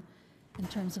courtroom, in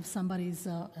terms of somebody's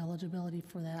eligibility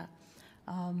for that.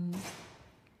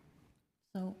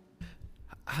 So,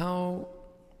 how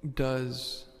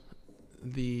does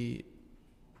the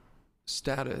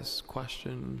status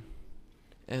question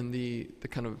and the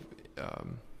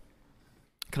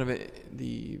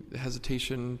the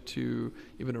hesitation to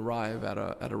even arrive at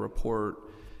a report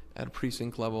at a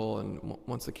precinct level, and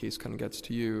once the case kind of gets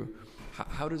to you,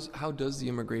 how does the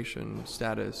immigration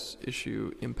status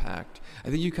issue impact? I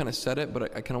think you kind of said it,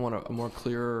 but I kind of want a more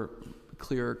clear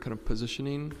kind of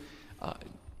positioning.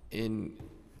 In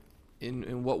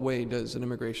what way does an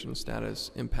immigration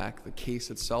status impact the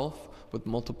case itself with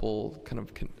multiple kind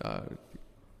of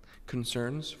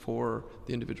concerns for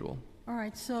the individual? all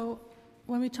right, so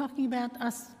when we're talking about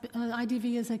us,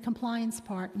 IDV is a compliance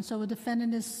part, and so a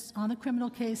defendant is on a criminal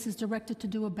case is directed to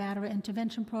do a batterer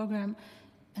intervention program,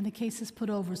 and the case is put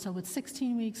over. So it's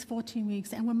 16 weeks, 14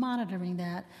 weeks, and we're monitoring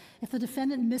that. If the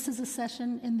defendant misses a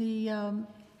session in the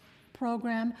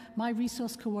program, my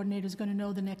resource coordinator is going to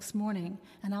know the next morning,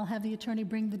 and I'll have the attorney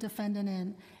bring the defendant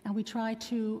in, and we try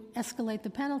to escalate the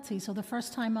penalty. So the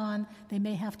first time on, they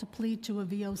may have to plead to a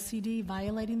VOCD,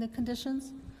 violating the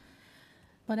conditions.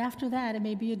 But after that, it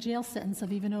may be a jail sentence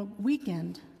of even a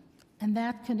weekend, and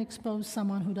that can expose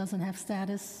someone who doesn't have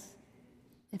status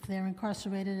if they're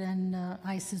incarcerated and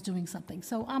ICE is doing something.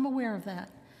 So I'm aware of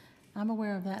that.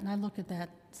 And I look at that.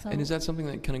 So, and is that something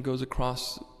that kind of goes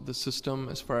across the system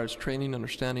as far as training,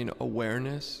 understanding,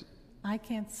 awareness? I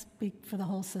can't speak for the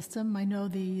whole system. I know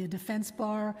the defense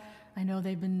bar, I know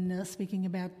they've been speaking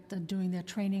about doing their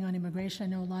training on immigration.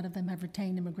 I know a lot of them have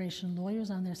retained immigration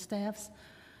lawyers on their staffs.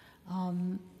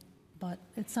 But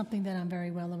it's something that I'm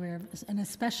very well aware of, and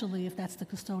especially if that's the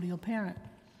custodial parent,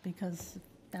 because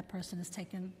that person is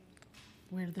taken,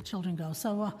 where do the children go?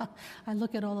 So I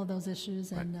look at all of those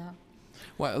issues, and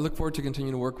well, I look forward to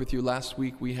continuing to work with you. Last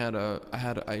week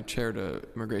I chaired a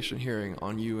immigration hearing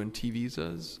on U&T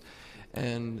visas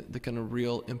and the kind of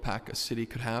real impact a city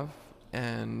could have,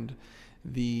 and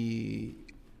the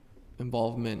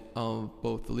involvement of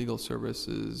both the legal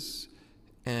services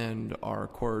and our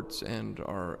courts and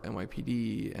our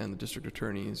NYPD and the district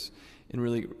attorneys in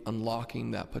really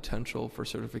unlocking that potential for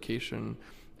certification.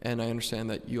 And I understand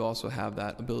that you also have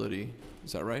that ability.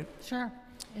 Is that right? Sure.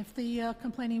 If the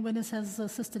complaining witness has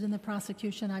assisted in the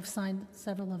prosecution, I've signed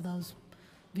several of those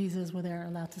visas where they're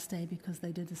allowed to stay because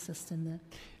they did assist in the...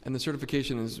 And the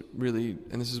certification is really,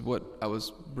 and this is what I was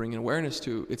bringing awareness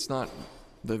to, it's not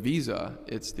the visa,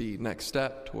 it's the next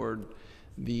step toward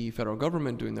the federal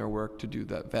government doing their work to do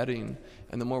that vetting.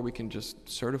 And the more we can just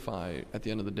certify at the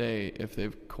end of the day, if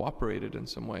they've cooperated in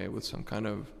some way with some kind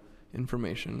of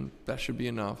information, that should be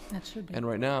enough. That should be. And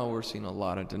right now we're seeing a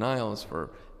lot of denials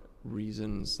for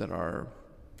reasons that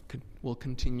will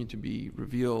continue to be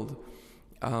revealed.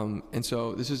 And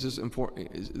so this is just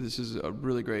important. This is a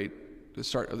really great the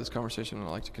start of this conversation, and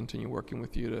I'd like to continue working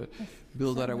with you to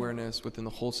build that awareness within the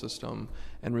whole system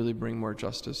and really bring more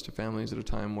justice to families at a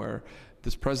time where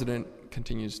this president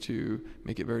continues to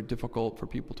make it very difficult for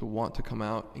people to want to come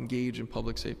out, engage in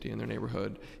public safety in their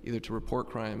neighborhood, either to report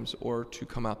crimes or to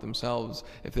come out themselves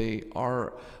if they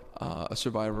are a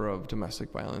survivor of domestic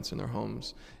violence in their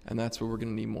homes. And that's what we're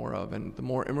going to need more of. And the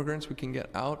more immigrants we can get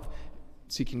out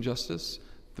seeking justice,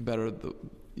 the better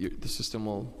the system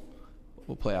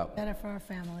will play out. Better for our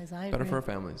families, I agree. Better for our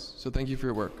families. So thank you for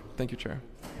your work. Thank you, Chair.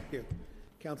 Thank you.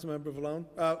 Councilmember Vallone.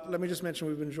 Let me just mention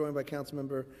we've been joined by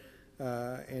Councilmember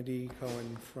Andy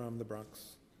Cohen from the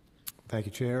Bronx. Thank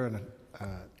you, Chair, and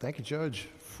thank you, Judge,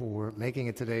 for making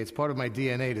it today. It's part of my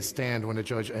DNA to stand when a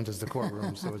judge enters the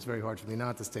courtroom, so it's very hard for me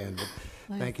not to stand,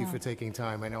 but thank you for taking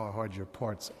time. I know how hard your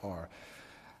parts are.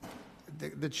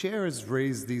 The Chair has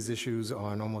raised these issues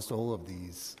on almost all of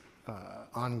these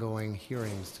ongoing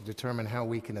hearings to determine how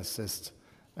we can assist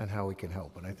and how we can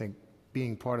help. And I think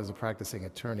being part as a practicing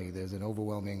attorney, there's an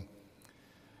overwhelming,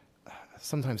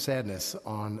 sometimes sadness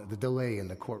on the delay in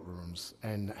the courtrooms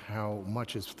and how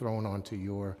much is thrown onto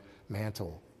your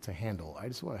mantle to handle. I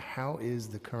just wonder, how is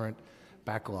the current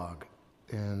backlog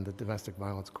in the domestic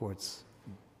violence courts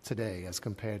today as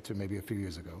compared to maybe a few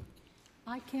years ago?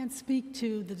 I can't speak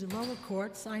to the lower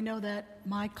courts. I know that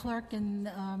my clerk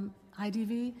in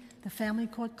IDV, the family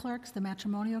court clerks, the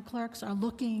matrimonial clerks are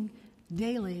looking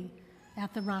daily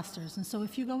at the rosters. And so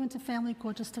if you go into family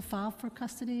court just to file for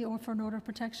custody or for an order of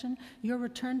protection, your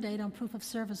return date on proof of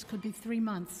service could be 3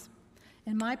 months.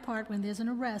 In my part, when there's an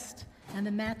arrest and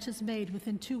the match is made,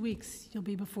 within 2 weeks, you'll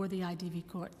be before the IDV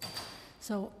court.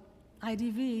 So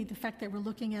IDV, the fact that we're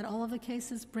looking at all of the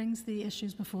cases brings the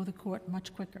issues before the court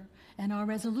much quicker. And our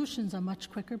resolutions are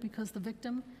much quicker because the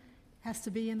victim has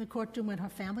to be in the courtroom when her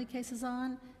family case is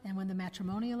on and when the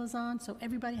matrimonial is on. So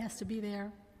everybody has to be there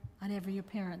on every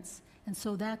appearance. And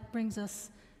so that brings us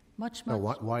much. No,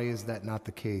 why is that not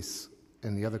the case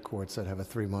in the other courts that have a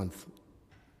 3-month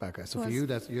backup? So for you,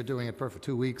 you're doing it perfect.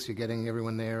 2 weeks, you're getting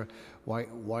everyone there.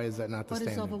 Why is that not the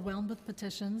standard? But it's overwhelmed with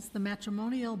petitions. The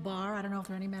matrimonial bar, I don't know if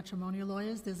there are any matrimonial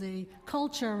lawyers, there's a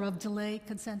culture of delay,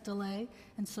 consent delay,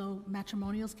 and so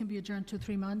matrimonials can be adjourned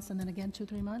 2-3 months and then again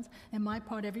 2-3 months. In my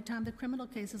part, every time the criminal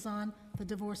case is on, the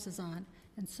divorce is on.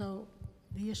 And so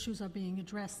the issues are being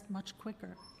addressed much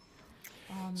quicker.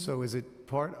 So is it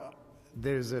part,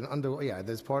 there's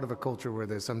part of a culture where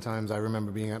there's sometimes, I remember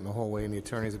being out in the hallway and the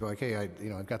attorneys would be like, hey,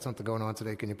 I've got something going on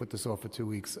today, can you put this off for 2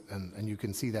 weeks? And you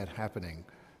can see that happening.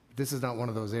 This is not one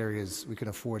of those areas we can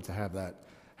afford to have that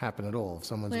happen at all. If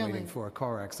someone's waiting for a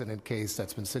car accident case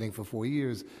that's been sitting for 4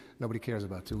 years, nobody cares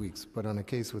about 2 weeks. But on a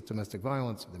case with domestic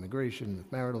violence, with immigration,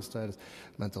 with marital status,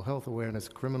 mental health awareness,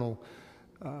 criminal,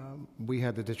 we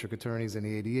had the district attorneys and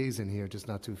the ADAs in here just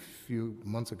not too few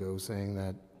months ago saying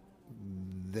that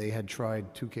they had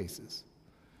tried 2 cases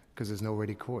because there's no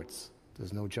ready courts,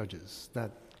 there's no judges, that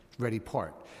ready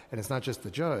part. And it's not just the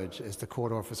judge, it's the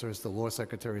court officer, it's the law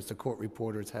secretary, it's the court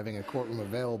reporter, it's having a courtroom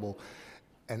available.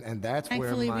 And that's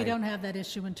Thankfully, where we don't have that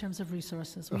issue in terms of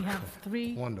resources. We have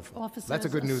 3 Wonderful. officers, That's a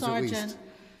good news, at least. sergeant,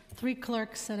 3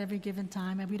 clerks at every given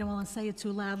time. And we don't want to say it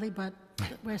too loudly, but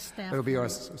we're staffed. It'll be our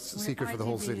We're secret for the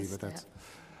whole ITV city, is but that's... staffed.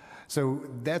 So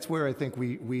that's where I think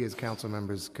we as council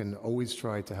members can always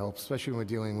try to help, especially when we're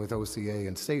dealing with OCA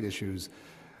and state issues,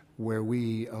 where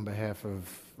we, on behalf of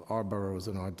our boroughs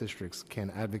and our districts, can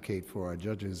advocate for our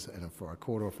judges and for our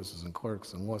court officers and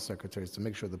clerks and law secretaries to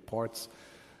make sure the parts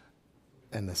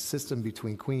and the system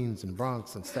between Queens and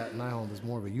Bronx and Staten Island is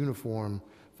more of a uniform,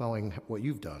 following what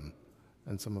you've done.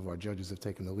 And some of our judges have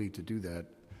taken the lead to do that,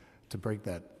 to break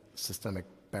that systemic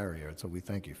barrier. And so we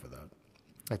thank you for that.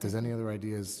 If there's any other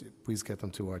ideas, please get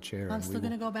them to our chair. I'm still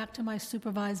going to go back to my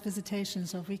supervised visitation,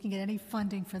 so if we can get any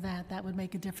funding for that, that would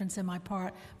make a difference in my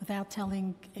part without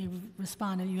telling a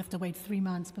respondent you have to wait 3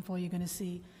 months before you're going to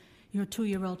see your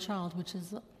 2-year-old child, which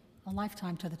is a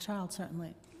lifetime to the child,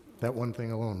 certainly. That one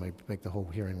thing alone may make the whole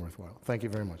hearing worthwhile. Thank you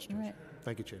very much, Judge. All right.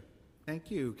 Thank you, Chair.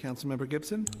 Thank you. Councilmember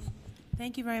Gibson.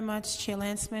 Thank you very much, Chair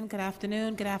Landsman. Good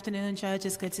afternoon. Good afternoon, Judge.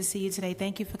 It's good to see you today.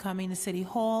 Thank you for coming to City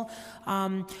Hall.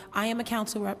 I am a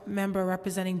council member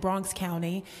representing Bronx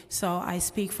County, so I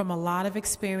speak from a lot of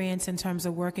experience in terms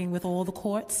of working with all the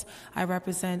courts. I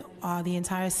represent the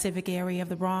entire civic area of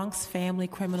the Bronx, family,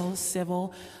 criminal,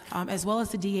 civil, as well as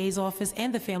the DA's office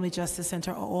and the Family Justice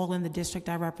Center are all in the district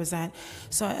I represent.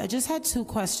 So I just had 2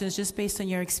 questions just based on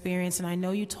your experience, and I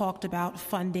know you talked about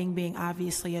funding being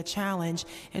obviously a challenge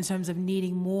in terms of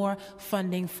needing more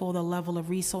funding for the level of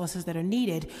resources that are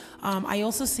needed. I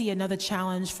also see another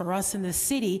challenge for us in the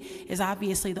city is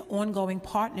obviously the ongoing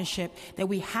partnership that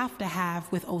we have to have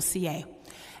with OCA.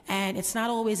 And it's not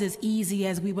always as easy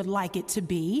as we would like it to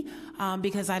be,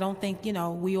 because I don't think,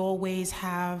 we always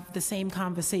have the same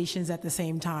conversations at the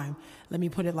same time. Let me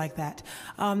put it like that.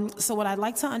 So what I'd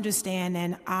like to understand,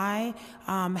 and I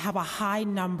have a high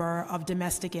number of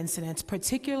domestic incidents,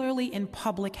 particularly in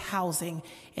public housing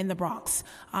in the Bronx.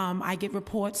 I get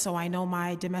reports, so I know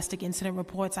my domestic incident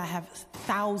reports. I have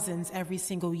thousands every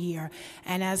single year.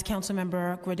 And as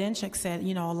Councilmember Grodenchik said,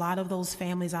 a lot of those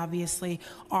families obviously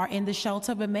are in the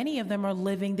shelter, but many of them are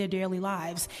living their daily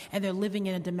lives, and they're living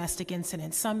in a domestic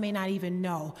incident. Some may not even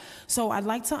know. So I'd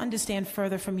like to understand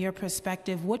further from your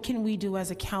perspective, what can we do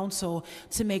as a council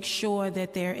to make sure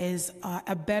that there is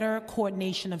a better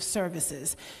coordination of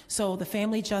services? So the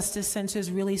Family Justice Centers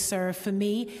really serve, for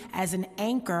me, as an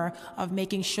anchor of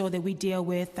making sure that we deal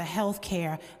with the health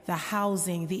care, the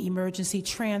housing, the emergency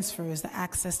transfers, the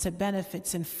access to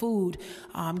benefits and food,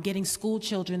 getting school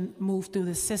children moved through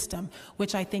the system,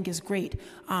 which I think is great.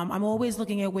 I'm always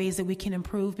looking at ways that we can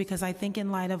improve, because I think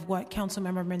in light of what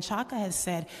Councilmember Menchaca has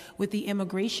said with the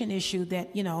immigration issue that,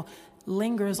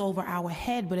 lingers over our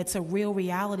head, but it's a real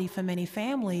reality for many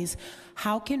families.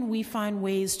 How can we find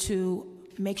ways to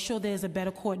make sure there's a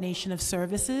better coordination of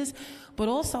services, but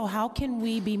also how can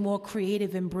we be more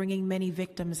creative in bringing many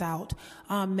victims out?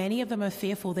 Many of them are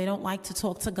fearful. They don't like to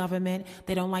talk to government.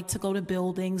 They don't like to go to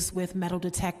buildings with metal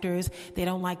detectors. They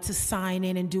don't like to sign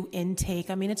in and do intake.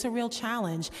 I mean, it's a real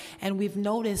challenge. And we've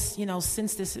noticed,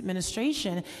 since this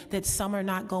administration, that some are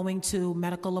not going to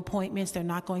medical appointments. They're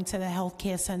not going to the health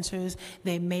care centers.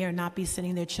 They may or not be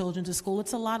sending their children to school.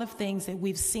 It's a lot of things that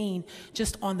we've seen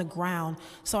just on the ground.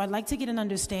 So I'd like to get an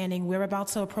understanding. We're about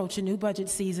to approach a new budget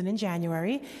season in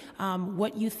January.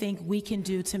 What you think we can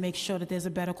do to make sure that there's a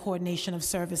better coordination of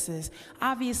services.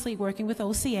 Obviously, working with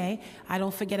OCA, I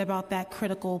don't forget about that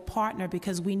critical partner,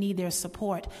 because we need their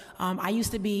support. I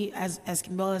used to be, as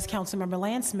well as Councilmember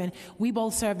Landsman, we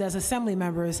both served as assembly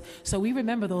members, so we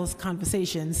remember those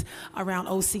conversations around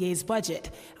OCA's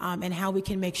budget, and how we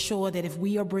can make sure that if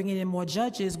we are bringing in more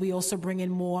judges, we also bring in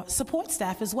more support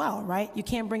staff as well, right? You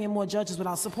can't bring in more judges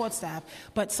without support staff,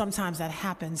 but sometimes that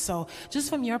happens. So just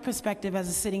from your perspective as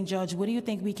a sitting judge, what do you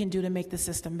think we can do to make the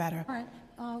system better? All right.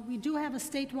 We do have a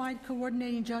statewide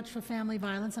coordinating judge for family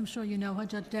violence. I'm sure you know her,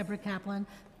 Judge Deborah Kaplan,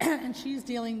 and she's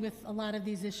dealing with a lot of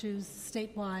these issues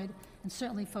statewide, and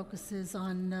certainly focuses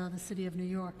on the city of New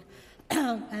York.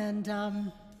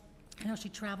 And she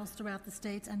travels throughout the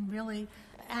states and really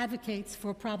advocates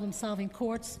for problem-solving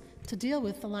courts to deal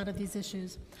with a lot of these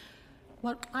issues.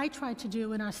 What I try to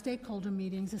do in our stakeholder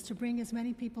meetings is to bring as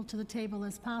many people to the table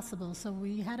as possible. So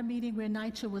we had a meeting where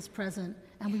NYCC was present,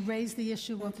 and we raised the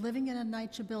issue of living in a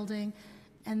NYCC building,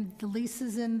 and the lease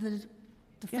is in the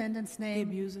defendant's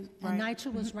name, and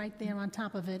NYCC was right there on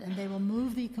top of it, and they will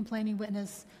move the complaining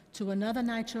witness to another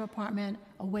NYCC apartment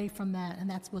away from that, and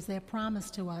that was their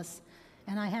promise to us.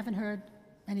 And I haven't heard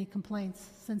any complaints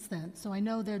since then. So I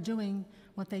know they're doing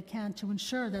what they can to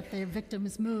ensure that their victim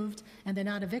is moved and they're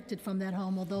not evicted from that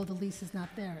home, although the lease is not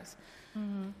theirs.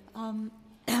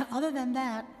 Other than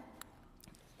that,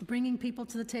 bringing people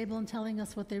to the table and telling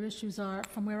us what their issues are.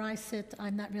 From where I sit,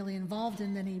 I'm not really involved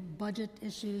in any budget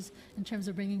issues in terms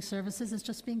of bringing services. It's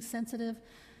just being sensitive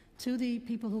to the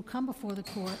people who come before the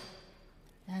court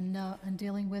and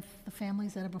dealing with the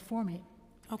families that are before me.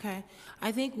 Okay.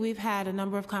 I think we've had a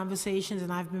number of conversations,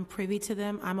 and I've been privy to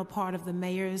them. I'm a part of the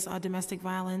mayor's domestic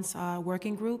violence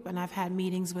working group, and I've had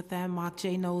meetings with them. Mark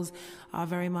J. knows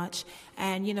very much.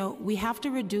 And, we have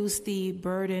to reduce the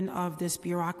burden of this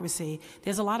bureaucracy.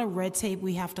 There's a lot of red tape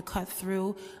we have to cut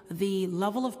through. The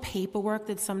level of paperwork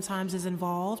that sometimes is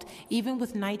involved, even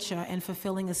with NYCHA and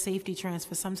fulfilling a safety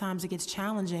transfer, sometimes it gets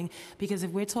challenging, because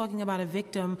if we're talking about a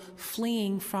victim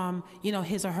fleeing from,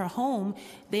 his or her home,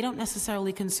 they don't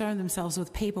necessarily concern themselves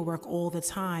with paperwork all the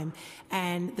time.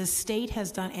 And the state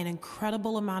has done an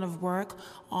incredible amount of work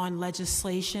on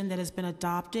legislation that has been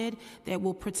adopted that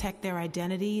will protect their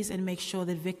identities and make sure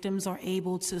that victims are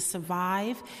able to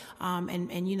survive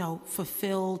and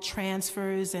fulfill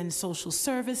transfers and social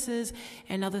services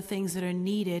and other things that are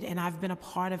needed. And I've been a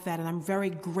part of that, and I'm very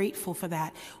grateful for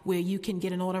that, where you can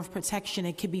get an order of protection.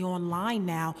 It can be online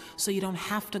now, so you don't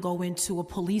have to go into a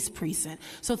police precinct.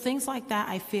 So things like that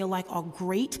I feel like are great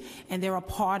great, and they're a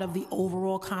part of the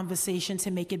overall conversation to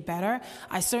make it better.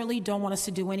 I certainly don't want us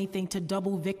to do anything to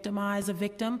double victimize a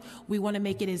victim. We want to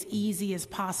make it as easy as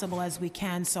possible as we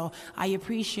can. So I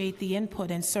appreciate the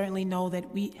input and certainly know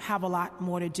that we have a lot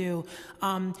more to do.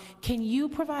 Can you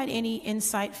provide any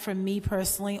insight from me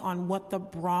personally on what the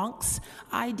Bronx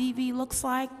IDV looks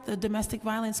like, the domestic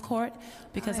violence court?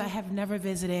 Because I have never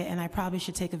visited and I probably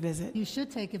should take a visit. You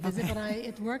should take a visit, but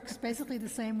it works basically the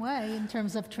same way in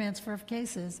terms of transfer of cases.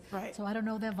 Right. So I don't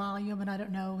know their volume, and I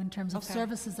don't know in terms of Okay.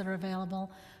 services that are available,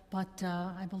 but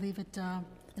I believe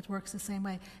it works the same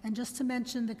way. And just to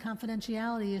mention the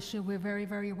confidentiality issue, we're very,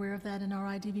 very aware of that in our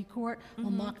IDV court. We'll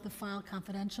mark the file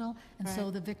confidential, and so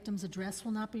Right. the victim's address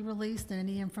will not be released, and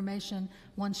any information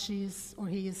once she's or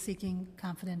he is seeking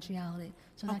confidentiality.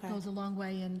 So that Okay. goes a long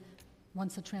way in,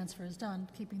 once the transfer is done,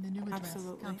 keeping the new address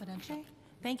Absolutely. confidential. Okay.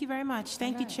 Thank you very much.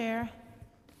 Thank you, right. Chair.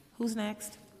 Who's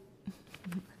next?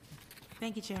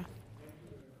 Thank you,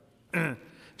 Chair.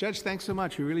 Judge, thanks so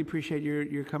much. We really appreciate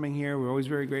your coming here. We're always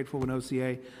very grateful when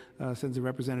OCA sends a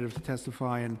representative to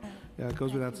testify, and it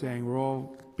goes without saying, we're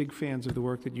all big fans of the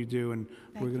work that you do, and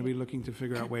we're going to be looking to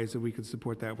figure out ways that we could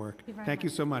support that work. Thank you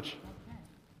so much.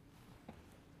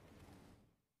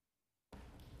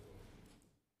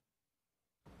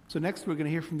 So next, we're going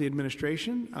to hear from the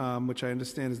administration, which I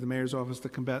understand is the Mayor's Office to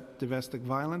Combat Domestic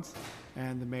Violence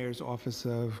and the Mayor's Office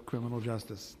of Criminal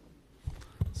Justice.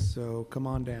 So come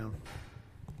on down.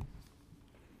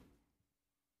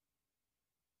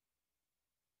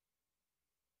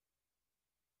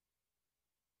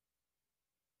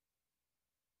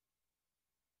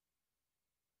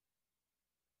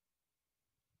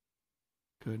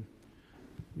 Good.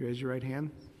 You raise your right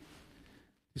hand.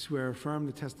 You swear or affirm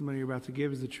the testimony you're about to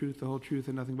give is the truth, the whole truth,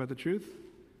 and nothing but the truth?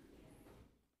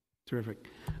 Terrific.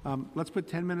 Let's put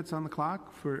 10 minutes on the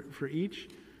clock for each.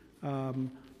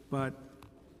 But,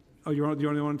 oh, you're the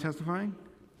only one testifying?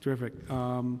 Terrific.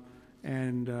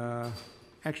 And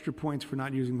extra points for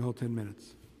not using the whole 10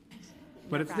 minutes.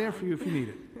 But No it's there for you if you need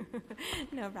it.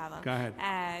 No problem. Go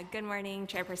ahead. Good morning,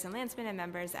 Chairperson Landsman and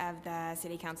members of the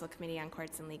City Council Committee on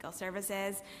Courts and Legal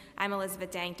Services. I'm Elizabeth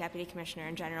Dank, Deputy Commissioner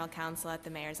and General Counsel at the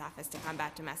Mayor's Office to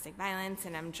Combat Domestic Violence,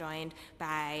 and I'm joined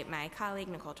by my colleague,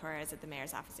 Nicole Torres, at the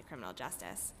Mayor's Office of Criminal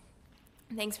Justice.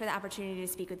 Thanks for the opportunity to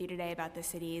speak with you today about the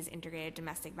city's integrated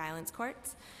domestic violence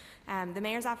courts. The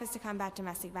Mayor's Office to Combat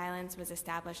Domestic Violence was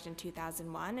established in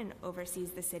 2001 and oversees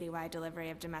the citywide delivery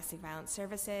of domestic violence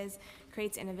services,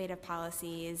 creates innovative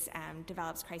policies,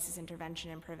 develops crisis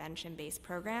intervention and prevention-based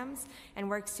programs, and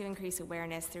works to increase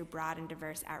awareness through broad and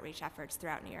diverse outreach efforts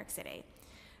throughout New York City.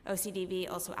 OCDV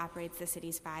also operates the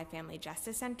city's 5 family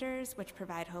justice centers, which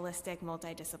provide holistic,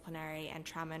 multidisciplinary, and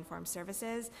trauma-informed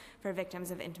services for victims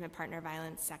of intimate partner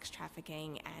violence, sex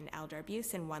trafficking, and elder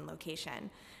abuse in one location.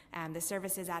 The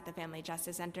services at the family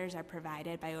justice centers are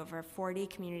provided by over 40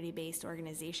 community-based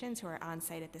organizations who are on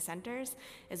site at the centers,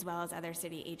 as well as other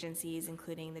city agencies,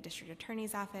 including the District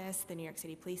Attorney's Office, the New York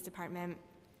City Police Department,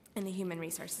 and the Human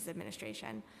Resources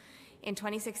Administration. In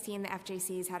 2016, the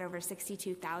FJCs had over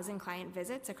 62,000 client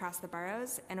visits across the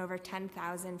boroughs, and over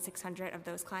 10,600 of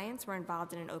those clients were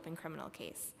involved in an open criminal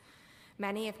case.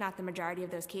 Many, if not the majority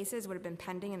of those cases, would have been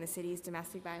pending in the city's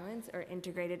domestic violence or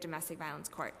integrated domestic violence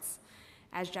courts.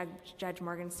 As Judge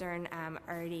Morgenstern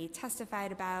already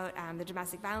testified about, the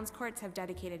domestic violence courts have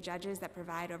dedicated judges that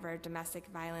provide over a domestic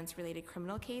violence-related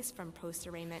criminal case from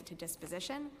post-arraignment to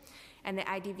disposition, and the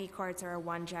IDV courts are a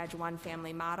one-judge,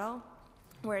 one-family model,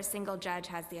 where a single judge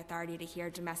has the authority to hear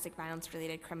domestic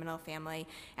violence-related criminal, family,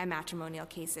 and matrimonial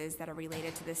cases that are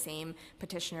related to the same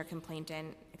petitioner,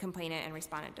 complainant, and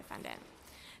respondent defendant.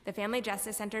 The family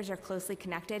justice centers are closely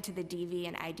connected to the DV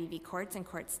and IDV courts, and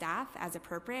court staff, as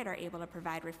appropriate, are able to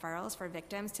provide referrals for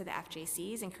victims to the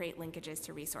FJCs and create linkages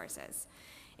to resources.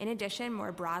 In addition,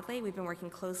 more broadly, we've been working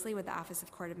closely with the Office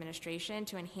of Court Administration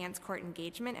to enhance court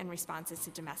engagement and responses to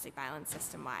domestic violence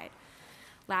system-wide.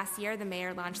 Last year, the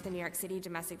mayor launched the New York City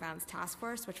Domestic Violence Task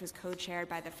Force, which was co-chaired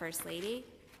by the First Lady,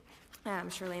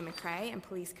 Shirley McCrae, and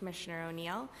Police Commissioner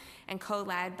O'Neill, and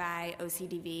co-led by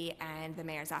OCDV and the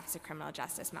Mayor's Office of Criminal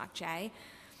Justice, Mark J.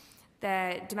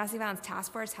 The Domestic Violence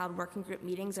Task Force held working group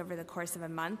meetings over the course of a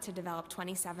month to develop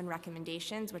 27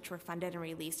 recommendations, which were funded and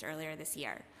released earlier this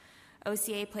year.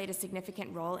 OCA played a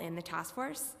significant role in the task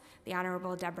force. The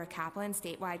Honorable Deborah Kaplan,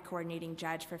 statewide coordinating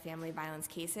judge for family violence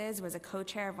cases, was a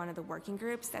co-chair of one of the working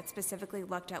groups that specifically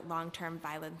looked at long-term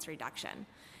violence reduction.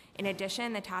 In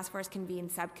addition, the task force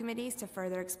convened subcommittees to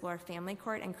further explore family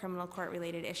court and criminal court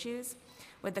related issues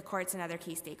with the courts and other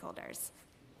key stakeholders.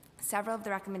 Several of the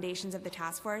recommendations of the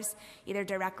task force either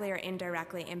directly or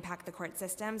indirectly impact the court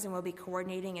systems and will be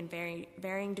coordinating in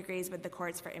varying degrees with the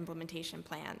courts for implementation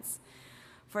plans.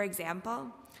 For example,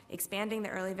 expanding the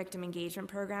early victim engagement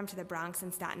program to the Bronx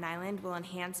and Staten Island will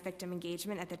enhance victim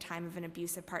engagement at the time of an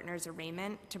abusive partner's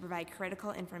arraignment to provide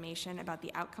critical information about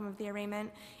the outcome of the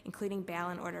arraignment, including bail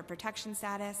and order of protection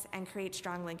status, and create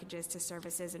strong linkages to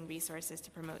services and resources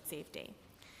to promote safety.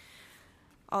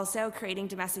 Also, creating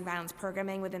domestic violence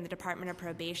programming within the Department of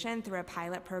Probation through a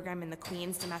pilot program in the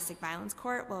Queens Domestic Violence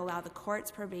Court will allow the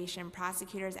courts, probation,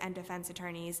 prosecutors, and defense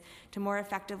attorneys to more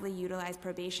effectively utilize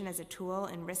probation as a tool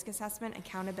in risk assessment,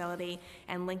 accountability,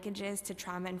 and linkages to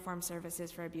trauma-informed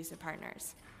services for abusive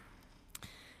partners.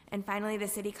 And finally, the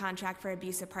city contract for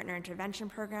abusive partner intervention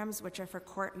programs, which are for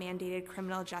court-mandated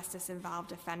criminal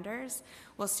justice-involved offenders,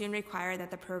 will soon require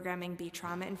that the programming be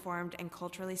trauma-informed and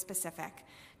culturally specific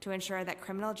to ensure that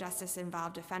criminal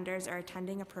justice-involved offenders are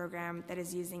attending a program that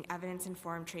is using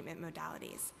evidence-informed treatment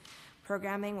modalities.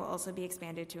 Programming will also be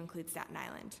expanded to include Staten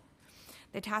Island.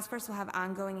 The task force will have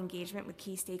ongoing engagement with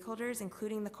key stakeholders,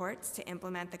 including the courts, to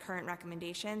implement the current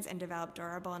recommendations and develop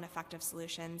durable and effective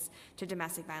solutions to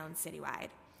domestic violence citywide.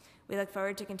 We look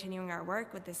forward to continuing our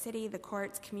work with the city, the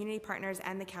courts, community partners,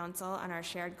 and the council on our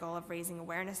shared goal of raising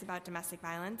awareness about domestic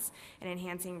violence and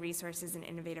enhancing resources and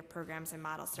innovative programs and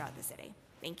models throughout the city.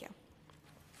 Thank you.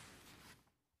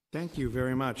 Thank you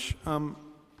very much.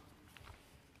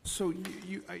 So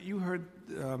you heard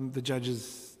the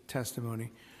judge's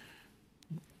testimony.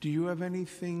 Do you have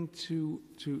anything to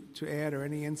add or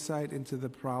any insight into the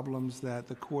problems that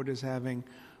the court is having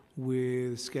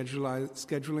with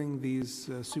scheduling these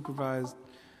supervised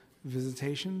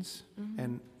visitations?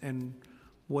 Mm-hmm. And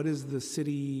what is the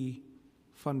city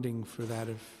funding for that,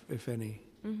 if any?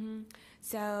 Mm-hmm.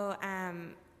 So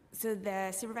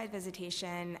the supervised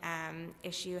visitation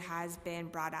issue has been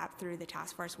brought up through the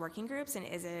task force working groups and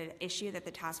is an issue that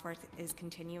the task force is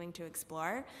continuing to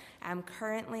explore.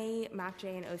 Currently,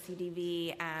 MACJ and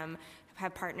OCDV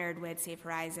have partnered with Safe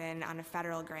Horizon on a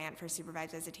federal grant for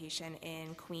supervised visitation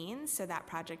in Queens, so that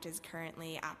project is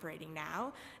currently operating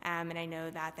now. And I know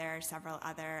that there are several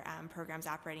other programs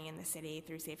operating in the city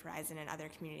through Safe Horizon and other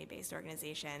community-based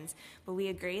organizations. But we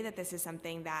agree that this is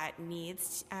something that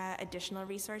needs additional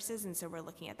resources, and so we're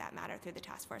looking at that matter through the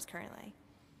task force currently.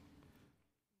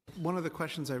 One of the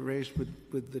questions I raised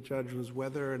with the judge was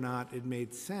whether or not it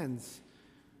made sense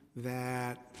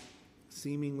that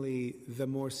seemingly the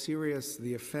more serious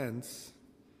the offense,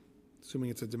 assuming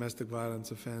it's a domestic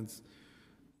violence offense,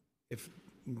 if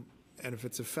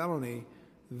it's a felony,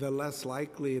 the less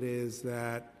likely it is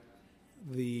that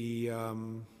the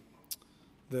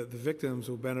victims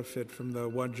will benefit from the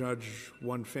one judge,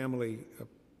 one family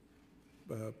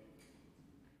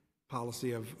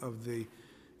policy of the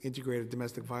integrated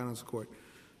domestic violence court.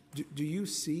 Do you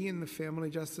see in the family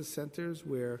justice centers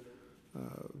where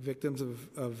victims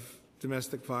of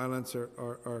domestic violence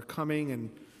are coming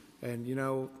and you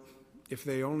know, if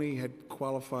they only had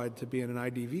qualified to be in an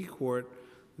IDV court,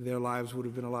 their lives would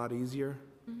have been a lot easier?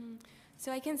 Mm-hmm.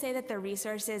 So I can say that the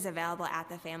resources available at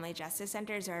the family justice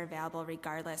centers are available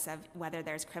regardless of whether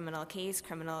there's criminal case,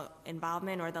 criminal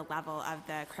involvement, or the level of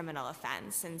the criminal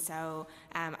offense. And so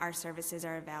our services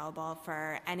are available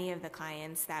for any of the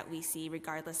clients that we see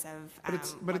regardless of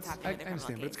what's happening with the criminal I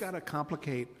understand, case. but it's got to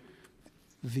complicate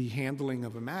the handling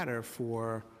of a matter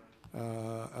for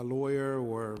a lawyer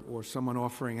or someone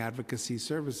offering advocacy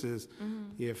services. Mm-hmm.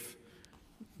 If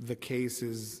the case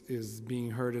is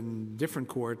being heard in different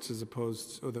courts as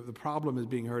opposed, or the problem is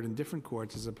being heard in different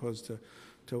courts as opposed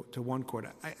to one court.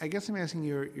 I guess I'm asking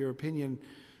your opinion,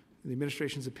 the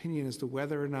administration's opinion, as to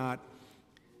whether or not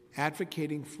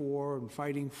advocating for and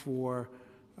fighting for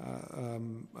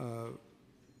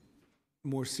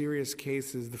more serious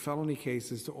cases, the felony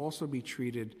cases, to also be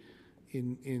treated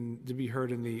to be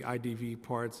heard in the IDV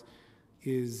parts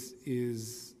is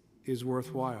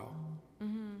worthwhile.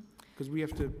 Because we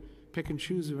have to pick and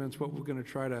choose against what we're going to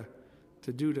try to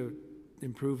do to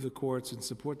improve the courts and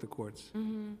support the courts.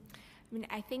 Mm-hmm. I mean,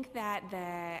 I think that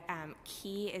the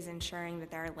key is ensuring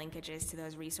that there are linkages to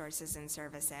those resources and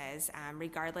services,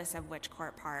 regardless of which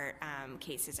court part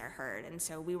cases are heard. And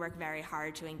so we work very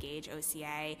hard to engage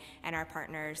OCA and our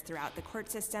partners throughout the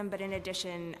court system, but in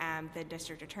addition, the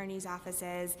district attorney's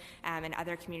offices and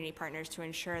other community partners to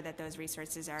ensure that those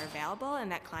resources are available and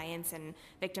that clients and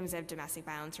victims of domestic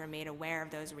violence are made aware of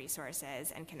those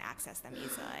resources and can access them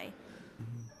easily.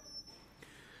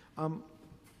 Mm-hmm.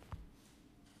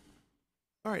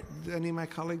 All right, do any of my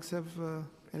colleagues have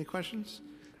any questions?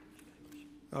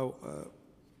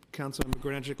 Councilmember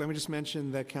Grodenchik, let me just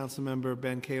mention that Councilmember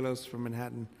Ben Kalos from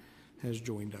Manhattan has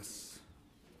joined us.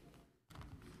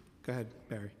 Go ahead,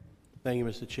 Barry. Thank you,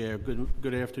 Mr. Chair.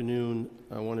 Good afternoon.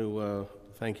 I want to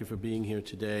thank you for being here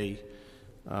today.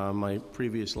 My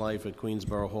previous life at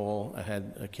Queensborough Hall, I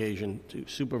had occasion to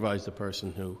supervise the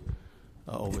person who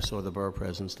oversaw the borough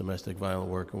president's domestic violence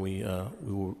work, and we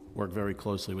work very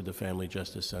closely with the Family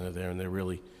Justice Center there, and they're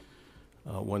really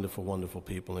wonderful, wonderful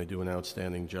people, and they do an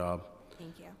outstanding job.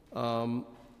 Thank you. I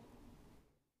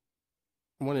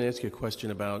want to ask you a question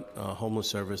about homeless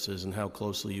services and how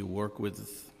closely you work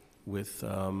with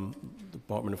the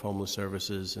Department of Homeless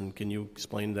Services, and can you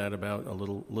explain that about a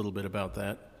little bit about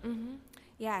that? Mm-hmm.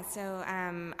 Yeah, so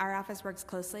our office works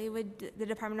closely with the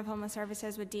Department of Homeless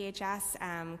Services, with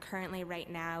DHS. Currently, right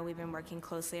now, we've been working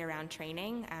closely around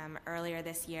training. Earlier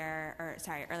last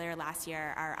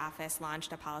year, our office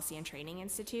launched a policy and training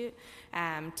institute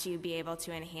to be able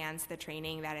to enhance the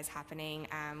training that is happening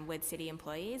with city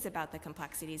employees about the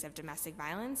complexities of domestic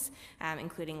violence,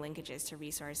 including linkages to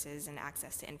resources and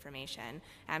access to information.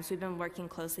 So we've been working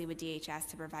closely with DHS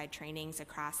to provide trainings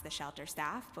across the shelter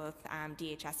staff, both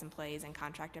DHS employees and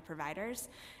contracted providers.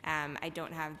 I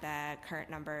don't have the current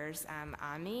numbers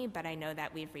on me, but I know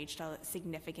that we've reached a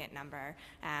significant number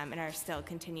and are still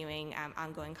continuing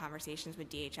ongoing conversations with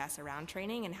DHS around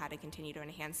training and how to continue to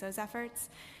enhance those efforts.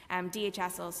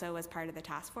 DHS also was part of the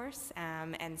task force,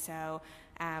 and so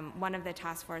one of the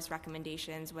task force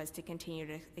recommendations was to continue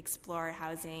to explore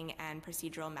housing and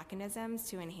procedural mechanisms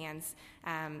to enhance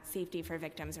safety for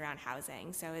victims around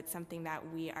housing. So it's something that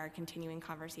we are continuing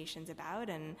conversations about,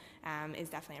 and is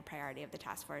definitely a priority of the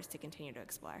task force to continue to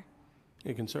explore.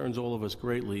 It concerns all of us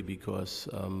greatly because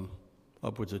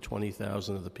upwards of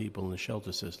 20,000 of the people in the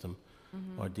shelter system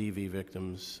are DV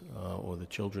victims or the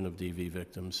children of DV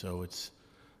victims, so it's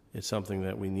something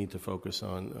that we need to focus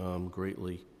on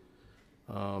greatly.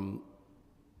 Can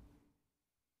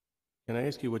I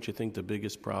ask you what you think the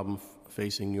biggest problem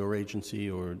facing your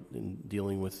agency or in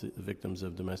dealing with the victims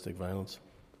of domestic violence?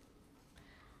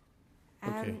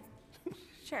 Okay.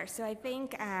 Sure. So I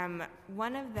think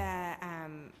one of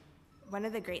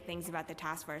the great things about the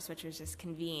task force, which was just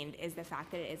convened, is the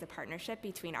fact that it is a partnership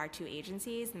between our two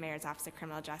agencies, the Mayor's Office of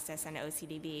Criminal Justice and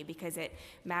OCDB, because it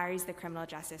marries the criminal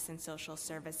justice and social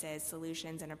services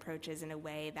solutions and approaches in a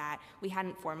way that we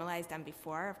hadn't formalized them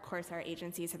before. Of course, our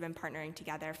agencies have been partnering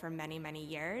together for many, many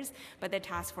years, but the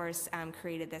task force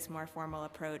created this more formal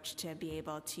approach to be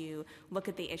able to look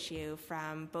at the issue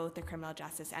from both the criminal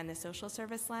justice and the social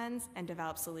service lens and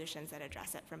develop solutions that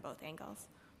address it from both angles.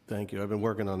 Thank you. I've been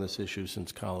working on this issue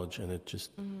since college, and it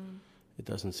just it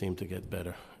doesn't seem to get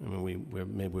better. I mean,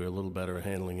 maybe we're a little better at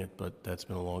handling it, but that's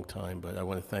been a long time. But I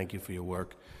want to thank you for your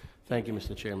work. Thank you,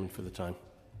 Mr. Chairman, for the time.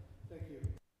 Thank you.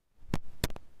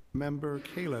 Member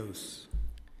Kalos.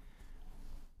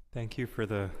 Thank you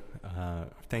to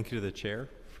the chair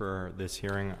for this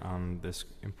hearing on this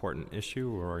important issue,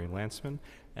 Rory Lantzman,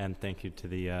 and thank you to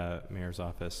the Mayor's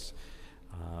Office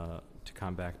to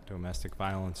combat domestic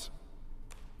violence.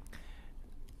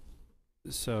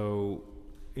 So,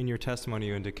 in your testimony,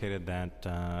 you indicated that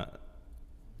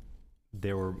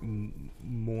there were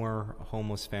more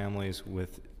homeless families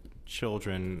with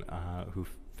children who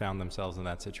found themselves in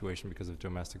that situation because of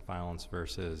domestic violence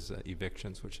versus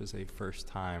evictions, which is a first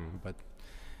time, but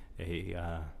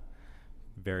a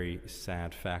very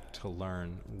sad fact to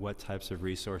learn. What types of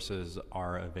resources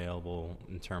are available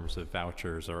in terms of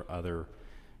vouchers or other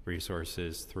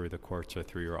resources through the courts or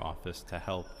through your office to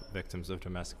help victims of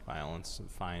domestic violence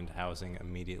find housing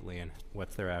immediately, and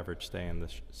what's their average stay in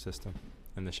the system,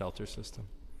 in the shelter system?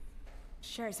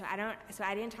 Sure. So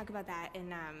I didn't talk about that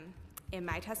in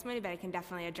my testimony, but I can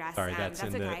definitely address. Sorry, that's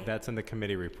in the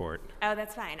committee report. Oh,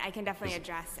 that's fine. I can definitely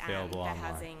address the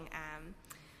housing.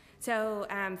 So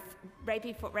right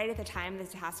at the time the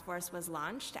task force was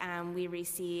launched, we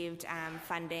received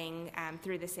funding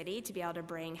through the city to be able to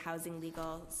bring housing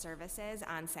legal services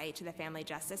on site to the family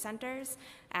justice centers.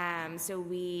 So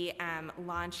we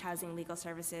launched housing legal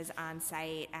services on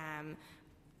site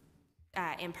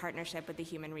in partnership with the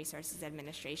Human Resources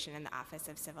Administration and the Office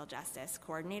of Civil Justice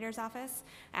Coordinator's Office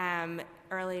at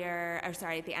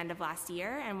the end of last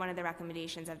year. And one of the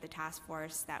recommendations of the task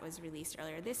force that was released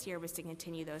earlier this year was to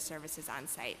continue those services on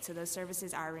site. So those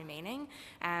services are remaining.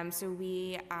 So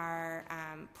we are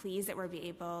pleased that we'll be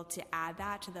able to add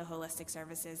that to the holistic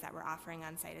services that we're offering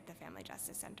on site at the Family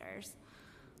Justice Centers.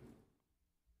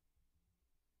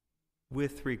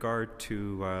 With regard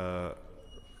to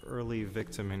early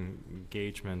victim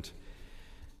engagement,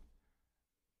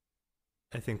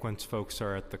 I think once folks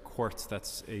are at the courts,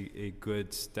 that's a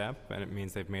good step, and it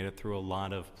means they've made it through a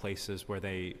lot of places where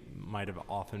they might have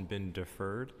often been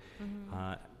deferred.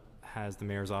 has the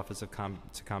Mayor's Office to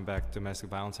Combat Domestic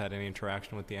Violence had any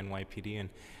interaction with the NYPD and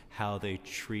how they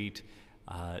treat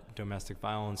domestic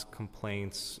violence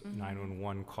complaints,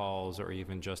 911 calls, or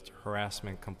even just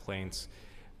harassment complaints,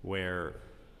 where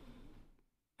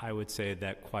I would say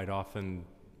that quite often,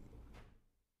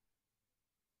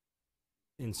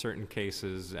 in certain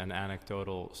cases and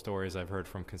anecdotal stories I've heard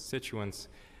from constituents,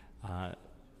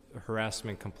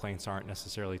 harassment complaints aren't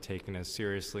necessarily taken as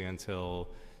seriously until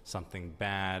something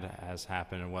bad has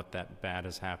happened, and what that bad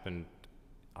has happened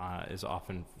is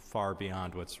often far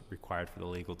beyond what's required for the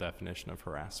legal definition of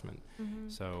harassment.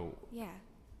 So, Yeah.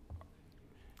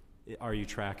 are you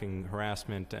tracking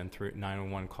harassment and through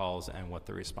 911 calls and what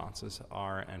the responses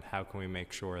are, and how can we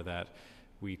make sure that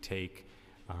we take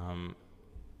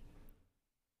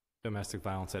domestic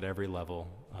violence at every level,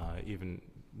 even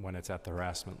when it's at the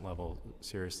harassment level,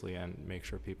 seriously, and make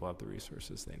sure people have the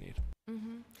resources they need?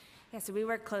 Yeah, so we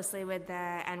work closely with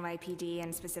the NYPD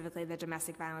and specifically the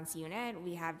Domestic Violence Unit.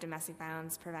 We have domestic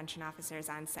violence prevention officers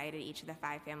on site at each of the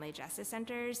 5 family justice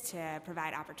centers to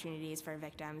provide opportunities for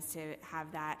victims to have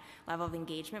that level of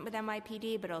engagement with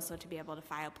NYPD, but also to be able to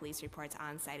file police reports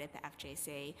on site at the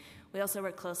FJC. We also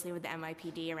work closely with the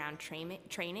NYPD around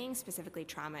training, specifically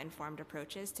trauma-informed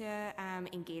approaches to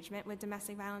engagement with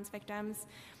domestic violence victims.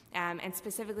 And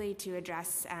specifically to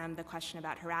address the question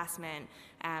about harassment,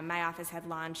 my office had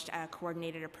launched a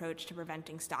coordinated approach to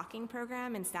preventing stalking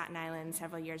program in Staten Island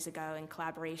several years ago in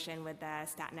collaboration with the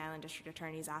Staten Island District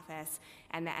Attorney's Office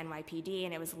and the NYPD,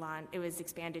 and it was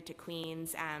expanded to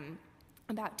Queens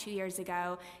about 2 years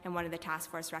ago, and one of the task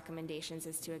force recommendations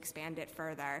is to expand it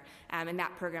further. And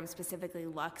that program specifically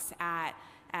looks at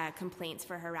complaints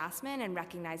for harassment and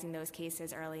recognizing those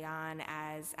cases early on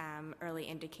as early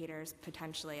indicators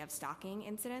potentially of stalking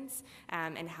incidents,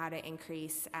 and how to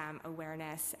increase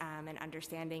awareness and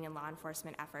understanding in law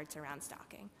enforcement efforts around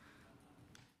stalking.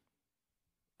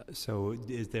 So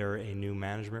is there a new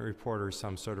management report or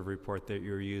some sort of report that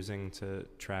you're using to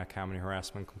track how many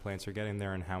harassment complaints are getting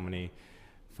there and how many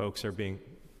folks are being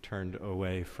turned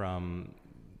away from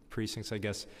precincts? I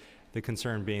guess the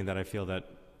concern being that I feel that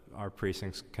our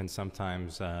precincts can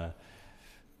sometimes,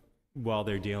 while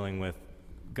they're dealing with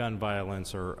gun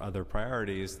violence or other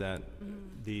priorities, that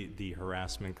the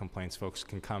harassment complaints, folks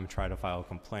can come try to file a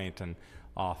complaint, and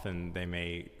often they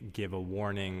may give a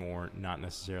warning or not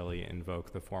necessarily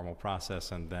invoke the formal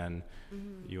process, and then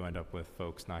you end up with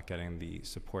folks not getting the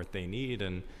support they need.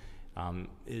 And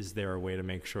is there a way to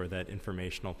make sure that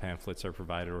informational pamphlets are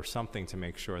provided or something to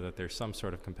make sure that there's some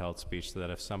sort of compelled speech, so that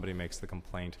if somebody makes the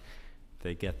complaint,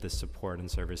 they get the support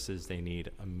and services they need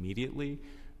immediately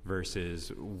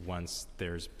versus once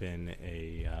there's been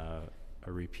a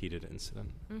repeated incident?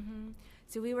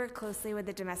 So we work closely with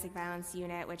the Domestic Violence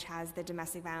Unit, which has the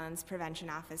domestic violence prevention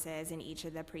offices in each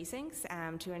of the precincts,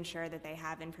 to ensure that they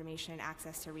have information and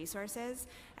access to resources.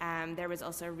 There was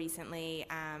also recently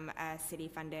a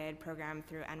city-funded program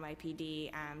through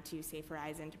NYPD to Safe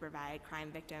Horizon to provide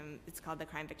it's called the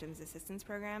Crime Victims Assistance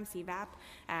Program, CVAP,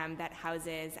 that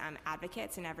houses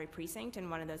advocates in every precinct,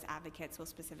 and one of those advocates will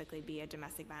specifically be a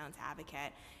domestic violence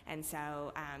advocate. And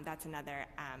so that's another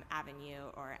avenue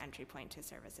or entry point to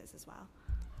services as well.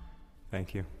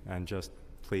 Thank you. And just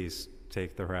please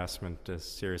take the harassment as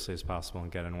seriously as possible and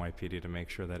get NYPD to make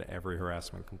sure that every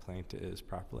harassment complaint is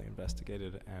properly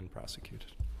investigated and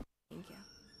prosecuted. Thank you.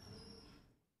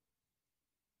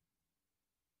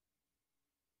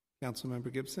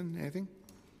 Councilmember Gibson, anything?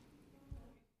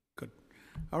 Good.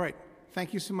 All right.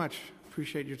 Thank you so much.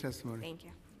 Appreciate your testimony. Thank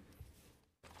you.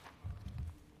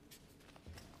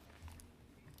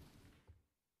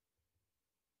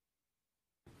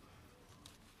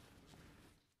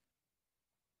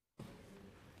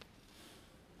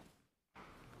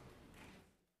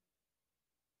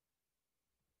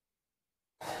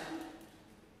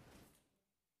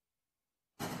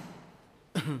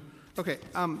 Okay,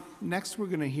 next we're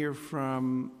going to hear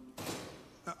from,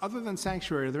 other than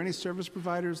Sanctuary, are there any service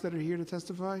providers that are here to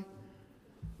testify?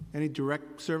 Any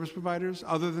direct service providers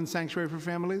other than Sanctuary for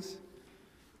Families?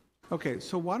 Okay,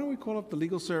 so why don't we call up the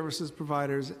legal services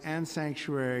providers and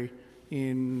Sanctuary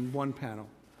in one panel?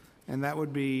 And that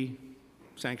would be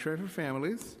Sanctuary for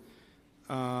Families,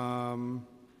 New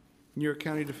York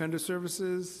County Defender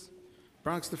Services,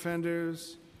 Bronx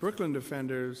Defenders, Brooklyn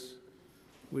Defenders.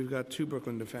 We've got 2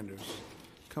 Brooklyn Defenders.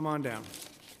 Come on down.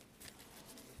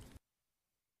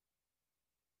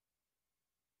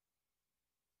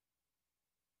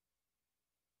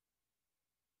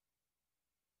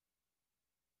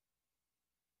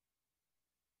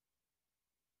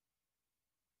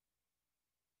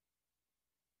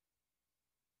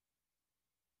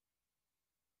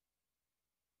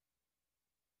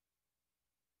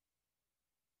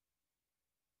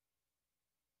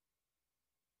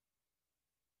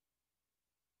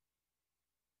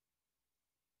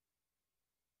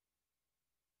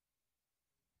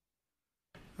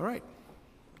 All right.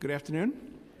 Good afternoon.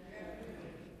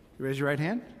 You raise your right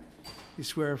hand. You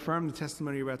swear or affirm the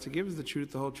testimony you're about to give is the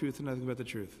truth, the whole truth, and nothing but the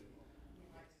truth.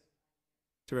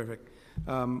 Terrific.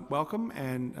 Welcome,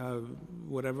 and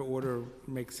whatever order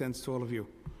makes sense to all of you.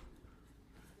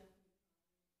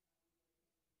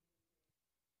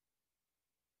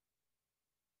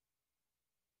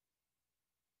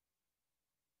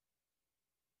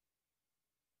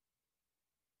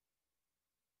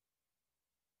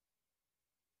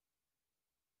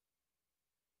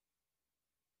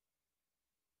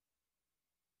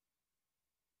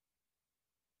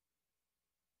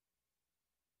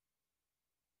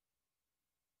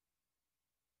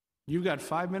 You've got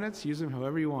 5 minutes. Use them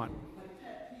however you want.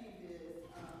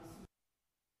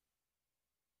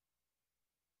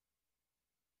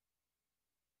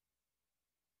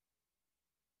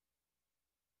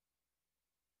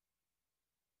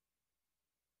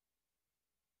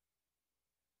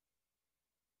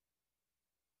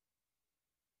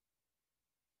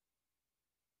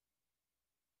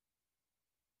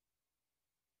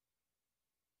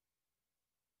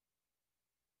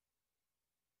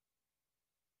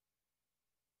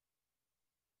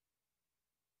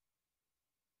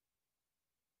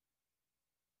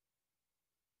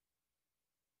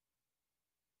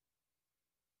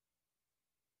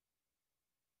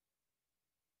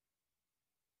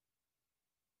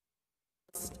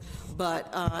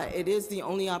 But it is the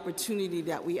only opportunity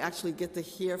that we actually get to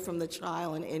hear from the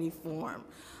child in any form.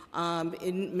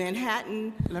 In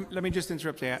Manhattan... Let me just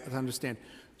interrupt to understand.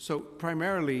 So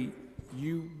primarily,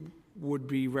 you would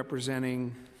be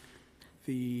representing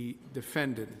the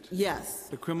defendant. Yes.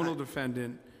 The criminal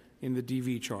defendant in the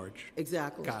DV charge.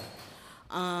 Exactly. Got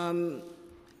it.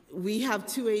 We have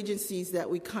two agencies that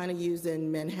we kind of use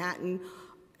in Manhattan.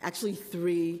 Actually,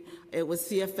 three. It was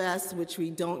CFS, which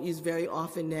we don't use very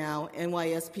often now,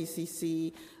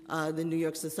 NYCC, the New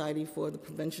York Society for the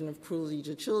Prevention of Cruelty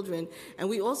to Children, and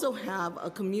we also have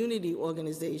a community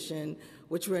organization,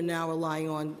 which we're now relying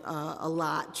on a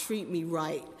lot, Treat Me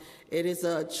Right. It is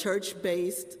a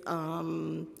church-based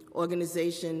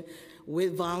organization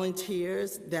with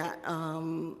volunteers that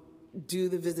do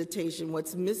the visitation.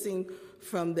 What's missing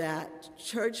from that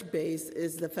church base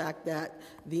is the fact that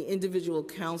the individual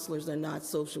counselors are not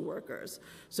social workers.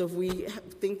 So if we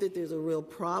think that there's a real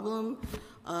problem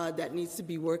that needs to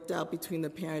be worked out between the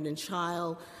parent and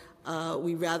child,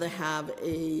 we rather have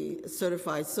a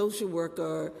certified social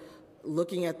worker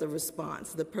looking at the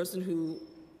response. The person who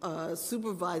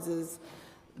supervises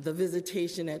the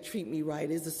visitation at Treat Me Right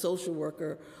is a social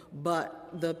worker, but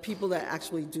the people that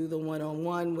actually do the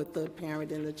one-on-one with the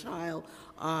parent and the child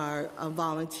are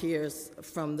volunteers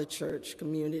from the church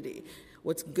community.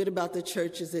 What's good about the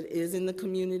church is it is in the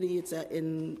community. It's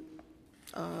in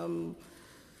the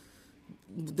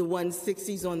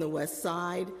 160s on the west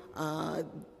side,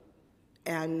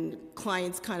 and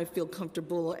clients kind of feel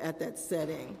comfortable at that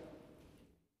setting.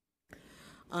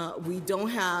 We don't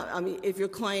have, I mean, if your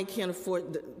client can't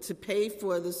afford to pay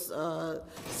for this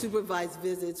supervised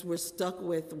visits, we're stuck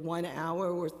with 1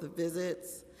 hour worth of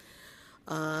visits.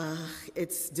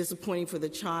 It's disappointing for the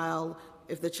child.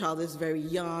 If the child is very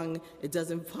young, it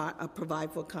doesn't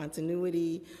provide for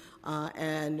continuity.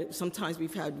 And sometimes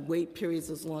we've had wait periods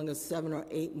as long as 7 or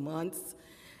 8 months.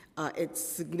 It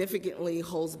significantly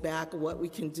holds back what we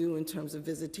can do in terms of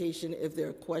visitation if there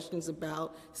are questions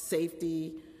about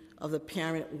safety of the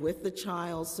parent with the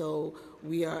child. So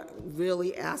we are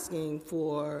really asking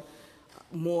for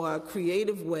more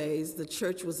creative ways. The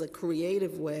church was a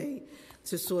creative way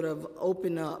to sort of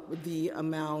open up the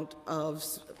amount of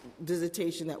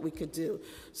visitation that we could do.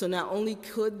 So not only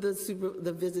could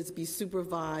the visits be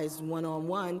supervised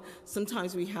one-on-one,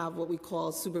 sometimes we have what we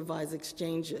call supervised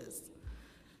exchanges.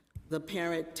 The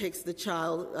parent takes the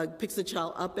child, picks the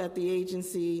child up at the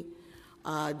agency.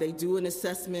 They do an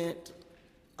assessment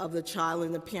of the child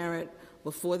and the parent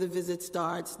before the visit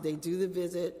starts. They do the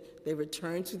visit, they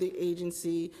return to the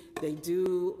agency, they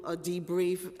do a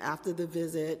debrief after the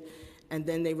visit, and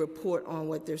then they report on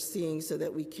what they're seeing so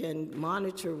that we can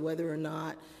monitor whether or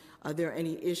not there are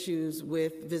any issues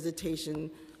with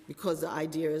visitation, because the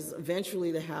idea is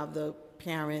eventually to have the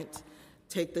parent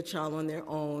take the child on their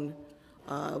own,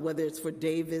 whether it's for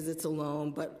day visits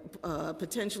alone, but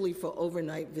potentially for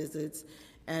overnight visits.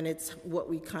 And it's what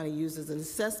we kind of use as an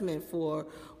assessment for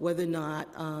whether or not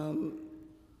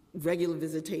regular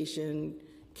visitation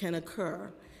can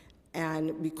occur.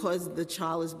 And because the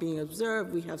child is being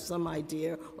observed, we have some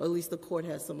idea, or at least the court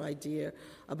has some idea,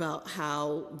 about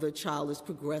how the child is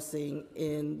progressing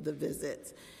in the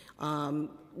visits.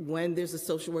 When there's a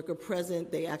social worker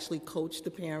present, they actually coach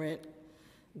the parent.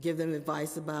 give them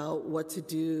advice about what to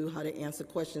do, how to answer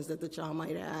questions that the child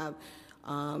might have,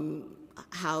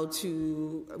 how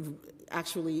to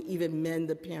actually even mend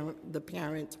the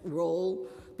parent role,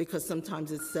 because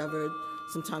sometimes it's severed.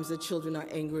 Sometimes the children are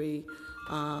angry.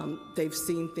 They've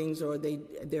seen things, or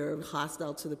they're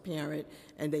hostile to the parent,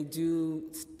 and they do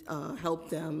help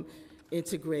them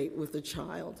integrate with the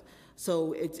child.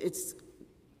 So it's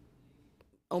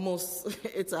almost,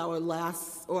 it's our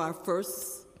last or our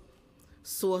first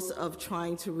source of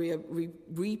trying to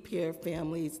repair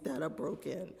families that are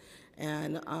broken.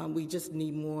 And we just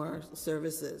need more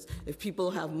services. If people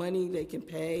have money, they can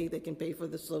pay for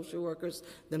the social workers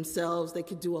themselves. They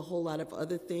could do a whole lot of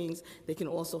other things. They can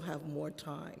also have more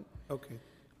time. Okay.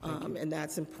 And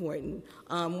that's important.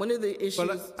 One of the issues...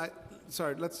 Well,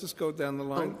 sorry, let's just go down the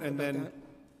line, and then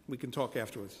we can talk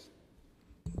afterwards.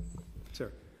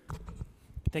 Sir.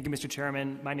 Thank you, Mr.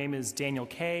 Chairman. My name is Daniel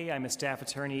Kay. I'm a staff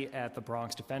attorney at the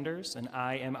Bronx Defenders, and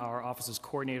I am our office's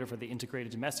coordinator for the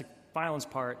integrated domestic violence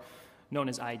part, known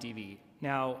as IDV.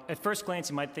 Now, at first glance,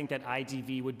 you might think that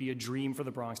IDV would be a dream for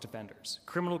the Bronx Defenders.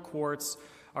 Criminal courts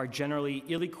are generally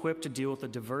ill-equipped to deal with the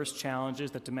diverse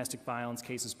challenges that domestic violence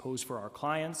cases pose for our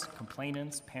clients,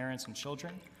 complainants, parents, and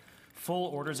children. Full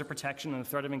orders of protection and the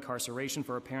threat of incarceration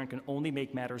for a parent can only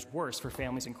make matters worse for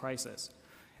families in crisis.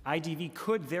 IDV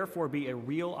could therefore be a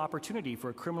real opportunity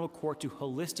for a criminal court to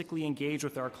holistically engage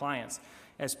with our clients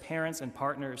as parents and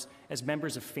partners, as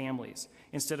members of families,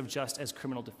 instead of just as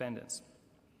criminal defendants.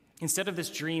 Instead of this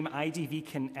dream, IDV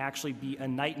can actually be a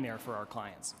nightmare for our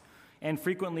clients. And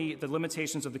frequently, the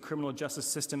limitations of the criminal justice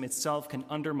system itself can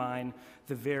undermine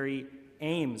the very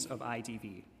aims of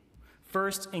IDV.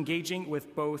 First, engaging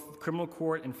with both criminal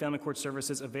court and family court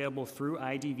services available through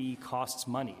IDV costs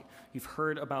money. You've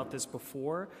heard about this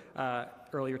before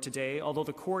earlier today. Although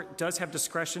the court does have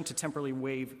discretion to temporarily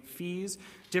waive fees,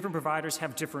 different providers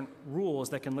have different rules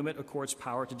that can limit a court's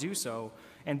power to do so.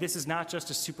 And this is not just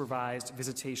a supervised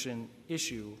visitation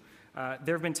issue.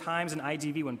 There have been times in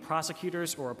IDV when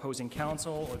prosecutors or opposing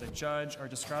counsel or the judge are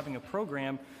describing a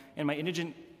program, and my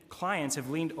indigent clients have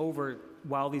leaned over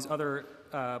while these other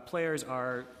players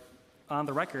are on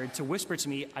the record to whisper to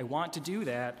me, I want to do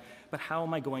that, but how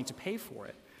am I going to pay for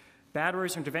it?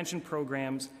 Batteries intervention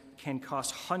programs can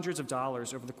cost hundreds of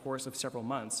dollars over the course of several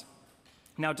months.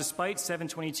 Now, despite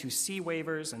 722C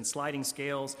waivers and sliding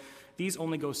scales, these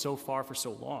only go so far for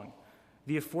so long.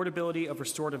 The affordability of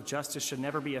restorative justice should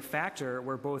never be a factor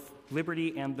where both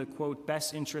liberty and the, quote,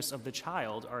 best interests of the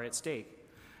child are at stake.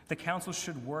 The council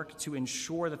should work to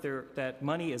ensure that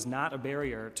money is not a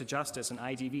barrier to justice in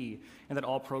IDV and that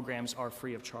all programs are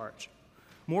free of charge.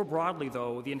 More broadly,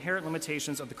 though, the inherent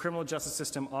limitations of the criminal justice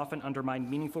system often undermine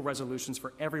meaningful resolutions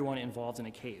for everyone involved in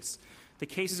a case. The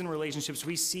cases and relationships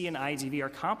we see in IDV are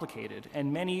complicated,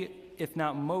 and many, if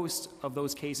not most, of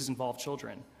those cases involve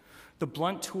children. The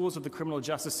blunt tools of the criminal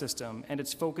justice system and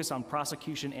its focus on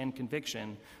prosecution and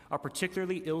conviction are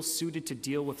particularly ill-suited to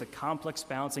deal with the complex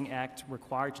balancing act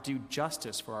required to do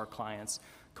justice for our clients,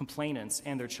 complainants,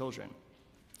 and their children.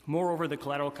 Moreover, the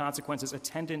collateral consequences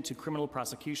attendant to criminal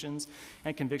prosecutions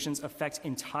and convictions affect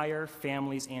entire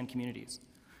families and communities.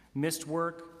 Missed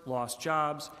work, lost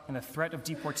jobs, and the threat of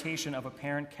deportation of a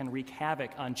parent can wreak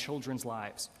havoc on children's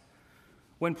lives.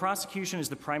 When prosecution is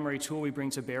the primary tool we bring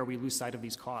to bear, we lose sight of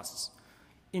these costs.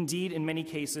 Indeed, in many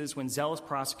cases, when zealous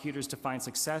prosecutors define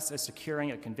success as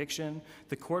securing a conviction,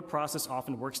 the court process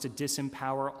often works to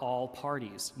disempower all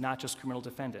parties, not just criminal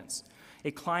defendants.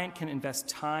 A client can invest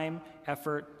time,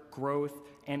 effort, growth,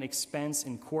 and expense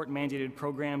in court-mandated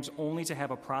programs only to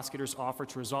have a prosecutor's offer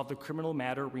to resolve the criminal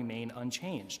matter remain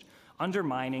unchanged,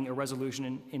 undermining a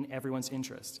resolution in everyone's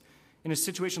interest. In a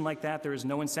situation like that, there is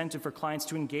no incentive for clients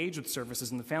to engage with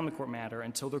services in the family court matter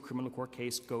until their criminal court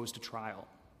case goes to trial.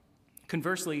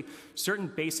 Conversely, certain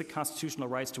basic constitutional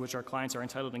rights to which our clients are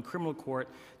entitled in criminal court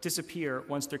disappear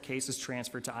once their case is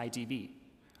transferred to IDV.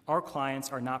 Our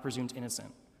clients are not presumed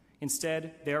innocent.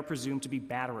 Instead, they are presumed to be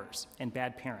batterers and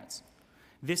bad parents.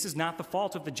 This is not the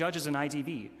fault of the judges in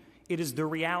IDV. It is the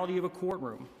reality of a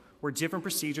courtroom where different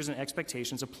procedures and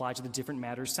expectations apply to the different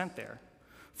matters sent there.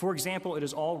 For example, it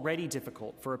is already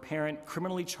difficult for a parent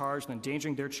criminally charged and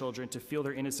endangering their children to feel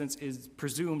their innocence is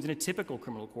presumed in a typical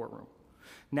criminal courtroom.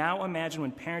 Now imagine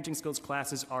when parenting skills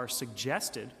classes are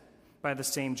suggested by the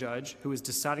same judge who is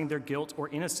deciding their guilt or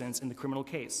innocence in the criminal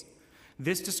case.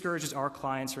 This discourages our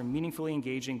clients from meaningfully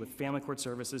engaging with family court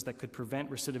services that could prevent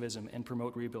recidivism and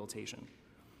promote rehabilitation.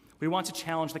 We want to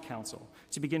challenge the council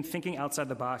to begin thinking outside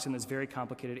the box in this very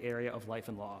complicated area of life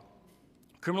and law.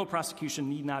 Criminal prosecution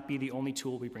need not be the only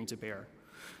tool we bring to bear.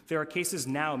 There are cases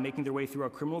now making their way through our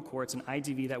criminal courts and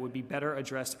IDV that would be better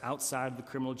addressed outside of the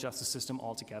criminal justice system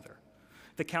altogether.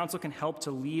 The Council can help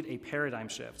to lead a paradigm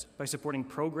shift by supporting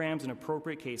programs in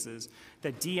appropriate cases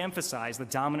that de-emphasize the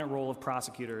dominant role of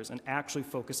prosecutors and actually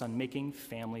focus on making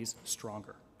families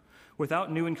stronger.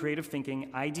 Without new and creative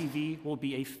thinking, IDV will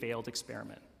be a failed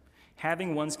experiment.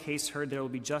 Having one's case heard there will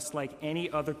be just like any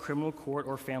other criminal court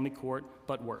or family court,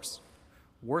 but worse.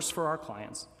 Worse for our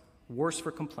clients, worse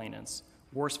for complainants,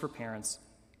 worse for parents,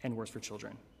 and worse for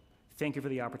children. Thank you for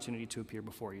the opportunity to appear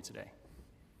before you today.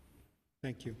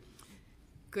 Thank you.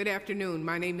 Good afternoon.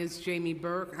 My name is Jamie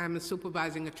Burke. I'm a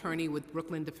supervising attorney with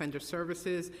Brooklyn Defender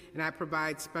Services, and I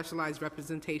provide specialized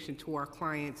representation to our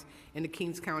clients in the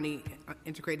Kings County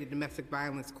Integrated Domestic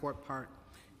Violence Court part.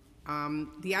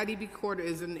 The IDV court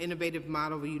is an innovative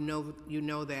model, you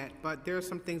know that, but there are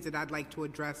some things that I'd like to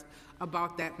address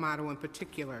about that model in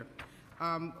particular.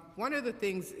 One of the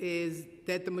things is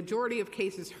that the majority of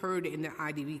cases heard in the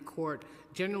IDV court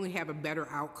generally have a better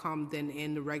outcome than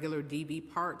in the regular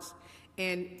DV parts.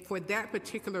 And for that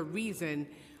particular reason,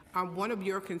 one of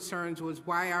your concerns was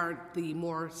why aren't the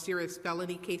more serious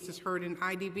felony cases heard in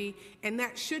IDV? And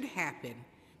that should happen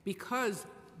because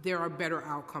there are better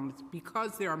outcomes,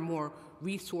 because there are more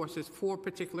resources for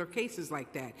particular cases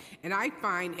like that. And I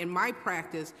find in my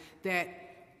practice that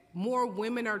more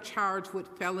women are charged with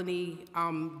felony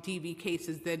DV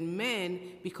cases than men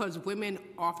because women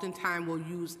oftentimes will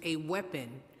use a weapon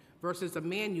versus a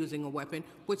man using a weapon,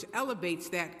 which elevates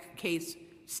that case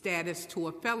status to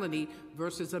a felony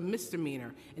versus a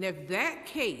misdemeanor. And if that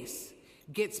case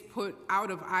gets put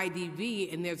out of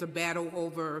IDV and there's a battle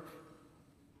over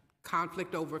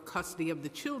conflict over custody of the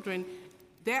children,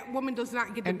 that woman does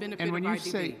not get the benefit of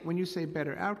IDV. When you say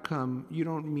better outcome, you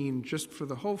don't mean just for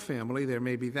the whole family, there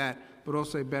may be that, but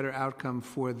also a better outcome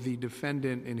for the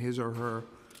defendant in his or her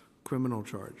criminal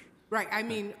charge. Right, I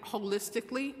mean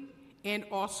holistically, and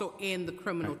also in the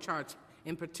criminal charge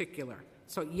in particular.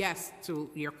 So yes,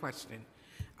 to your question.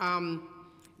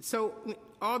 So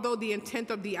although the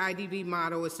intent of the IDV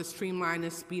model is to streamline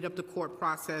and speed up the court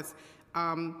process,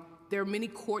 there are many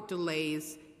court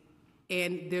delays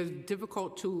and there's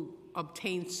difficult to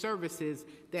obtain services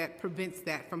that prevents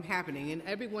that from happening. And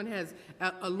everyone has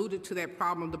alluded to that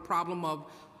problem, the problem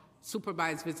of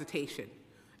supervised visitation.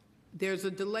 There's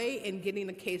a delay in getting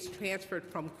a case transferred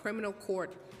from criminal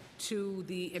court to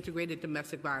the Integrated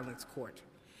Domestic Violence Court.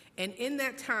 And in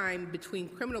that time between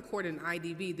criminal court and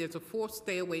IDV, there's a forced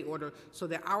stay-away order so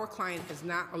that our client is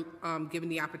not given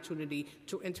the opportunity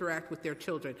to interact with their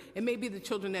children. It may be the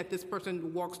children that this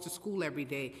person walks to school every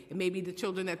day. It may be the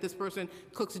children that this person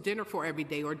cooks dinner for every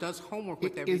day or does homework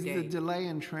with every day. Is the delay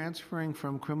in transferring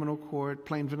from criminal court,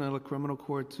 plain vanilla criminal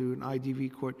court, to an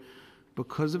IDV court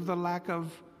because of the lack of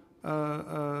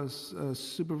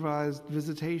supervised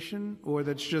visitation, or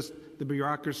that's just the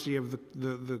bureaucracy of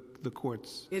the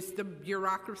courts? It's the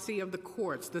bureaucracy of the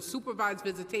courts. The supervised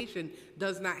visitation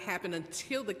does not happen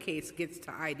until the case gets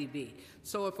to IDV.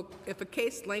 So if a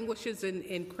case languishes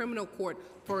in criminal court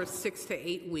for 6 to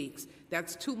 8 weeks,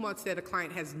 that's 2 months that a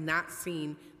client has not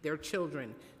seen their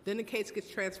children. Then the case gets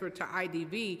transferred to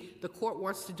IDV, the court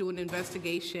wants to do an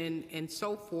investigation and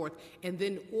so forth, and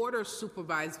then order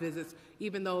supervised visits,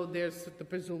 even though there's the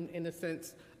presumed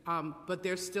innocence, but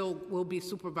there still will be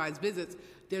supervised visits.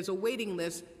 There's a waiting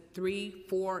list, 3,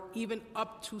 4, even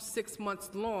up to 6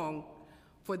 months long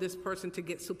for this person to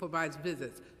get supervised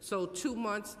visits. So 2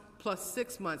 months plus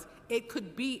 6 months, it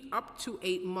could be up to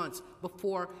 8 months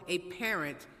before a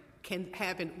parent can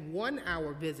have a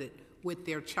 1-hour visit with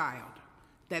their child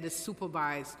that is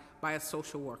supervised by a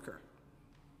social worker.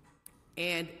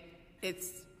 And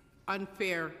it's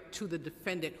unfair to the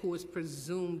defendant who is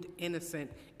presumed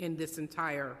innocent in this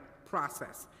entire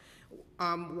process.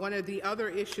 One of the other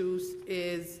issues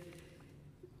is,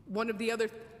 one of the other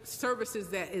services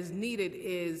that is needed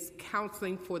is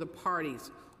counseling for the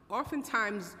parties.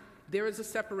 Oftentimes, there is a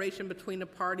separation between the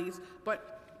parties,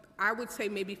 but I would say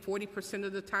maybe 40%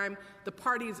 of the time, the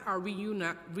parties are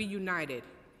reunited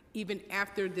even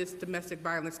after this domestic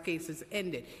violence case is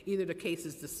ended. Either the case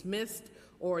is dismissed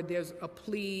or there's a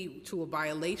plea to a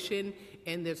violation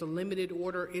and there's a limited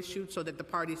order issued so that the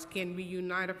parties can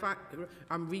reunite.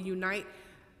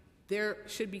 There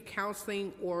should be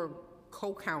counseling or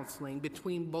co-counseling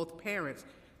between both parents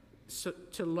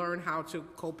to learn how to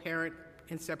co-parent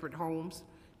in separate homes,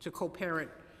 to co-parent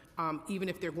even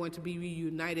if they're going to be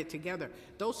reunited together.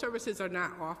 Those services are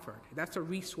not offered. That's a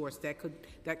resource that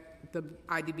the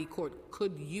IDB court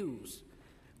could use.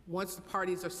 Once the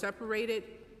parties are separated,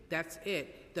 that's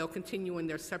it. They'll continue in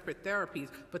their separate therapies,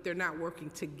 but they're not working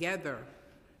together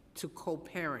to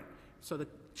co-parent. So the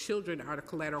children are the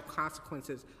collateral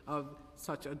consequences of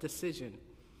such a decision.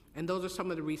 And those are some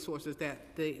of the resources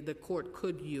that the court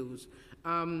could use.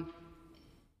 I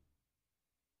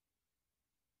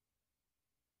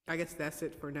guess that's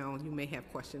it for now. You may have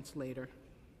questions later.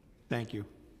 Thank you.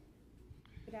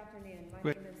 Good afternoon.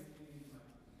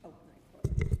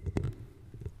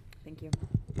 Thank you.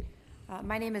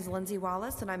 My name is Lindsay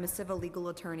Wallace, and I'm a civil legal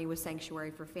attorney with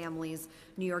Sanctuary for Families,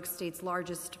 New York State's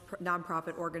largest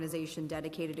nonprofit organization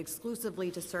dedicated exclusively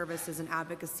to services and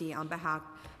advocacy on behalf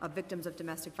of victims of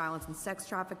domestic violence and sex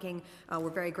trafficking. We're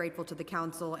very grateful to the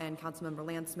Council and Councilmember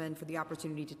Landsman for the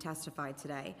opportunity to testify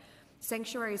today.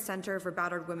 Sanctuary Center for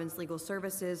Battered Women's Legal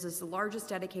Services is the largest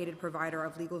dedicated provider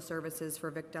of legal services for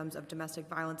victims of domestic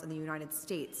violence in the United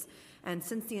States. And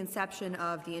since the inception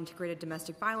of the Integrated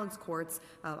Domestic Violence Courts,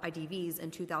 IDVs,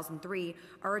 in 2003,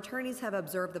 our attorneys have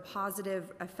observed the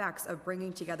positive effects of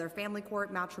bringing together family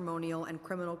court, matrimonial, and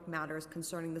criminal matters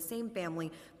concerning the same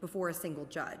family before a single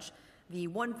judge. The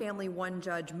one family, one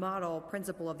judge model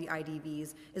principle of the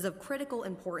IDVs is of critical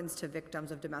importance to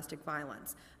victims of domestic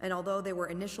violence. And although there were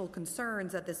initial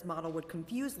concerns that this model would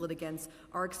confuse litigants,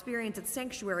 our experience at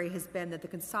Sanctuary has been that the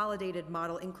consolidated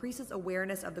model increases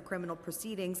awareness of the criminal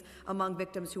proceedings among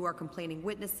victims who are complaining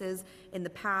witnesses. In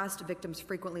the past, victims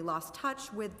frequently lost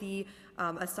touch with the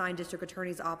assigned district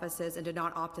attorney's offices and did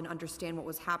not often understand what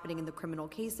was happening in the criminal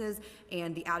cases,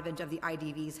 and the advent of the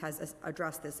IDVs has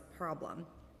addressed this problem.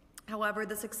 However,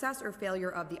 the success or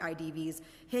failure of the IDVs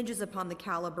hinges upon the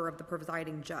caliber of the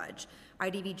presiding judge.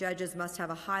 IDV judges must have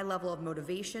a high level of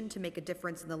motivation to make a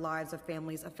difference in the lives of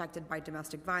families affected by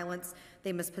domestic violence.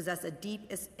 They must possess a deep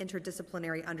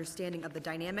interdisciplinary understanding of the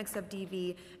dynamics of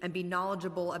DV and be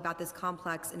knowledgeable about this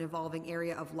complex and evolving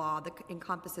area of law that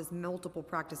encompasses multiple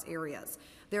practice areas.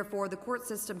 Therefore, the court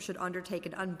system should undertake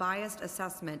an unbiased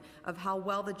assessment of how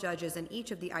well the judges in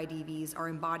each of the IDVs are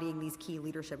embodying these key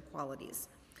leadership qualities.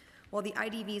 While the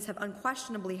IDVs have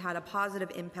unquestionably had a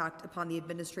positive impact upon the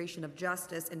administration of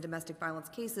justice in domestic violence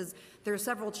cases, there are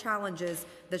several challenges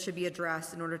that should be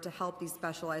addressed in order to help these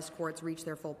specialized courts reach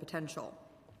their full potential.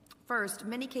 First,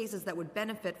 many cases that would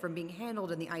benefit from being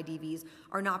handled in the IDVs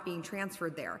are not being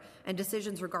transferred there, and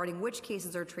decisions regarding which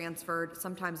cases are transferred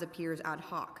sometimes appears ad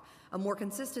hoc. A more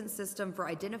consistent system for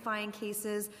identifying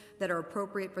cases that are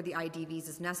appropriate for the IDVs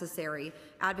is necessary.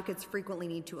 Advocates frequently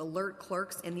need to alert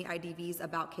clerks in the IDVs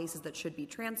about cases that should be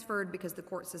transferred because the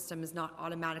court system is not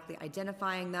automatically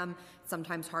identifying them. It's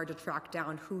sometimes hard to track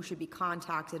down who should be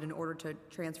contacted in order to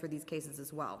transfer these cases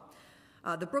as well.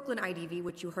 The Brooklyn IDV,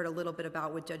 which you heard a little bit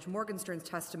about with Judge Morgenstern's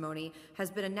testimony, has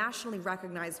been a nationally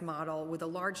recognized model with a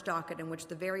large docket in which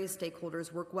the various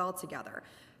stakeholders work well together.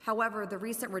 However, the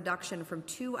recent reduction from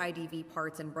 2 IDV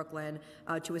parts in Brooklyn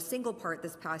to a single part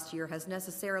this past year has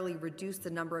necessarily reduced the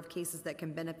number of cases that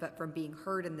can benefit from being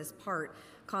heard in this part.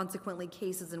 Consequently,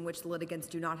 cases in which the litigants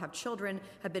do not have children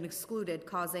have been excluded,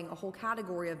 causing a whole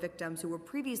category of victims who were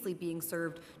previously being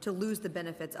served to lose the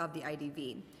benefits of the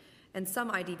IDV. And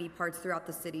some IDV parts throughout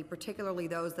the city, particularly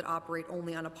those that operate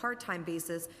only on a part-time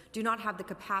basis, do not have the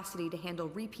capacity to handle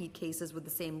repeat cases with the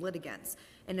same litigants.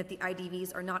 And if the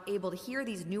IDVs are not able to hear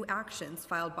these new actions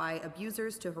filed by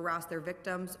abusers to harass their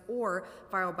victims or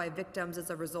filed by victims as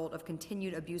a result of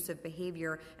continued abusive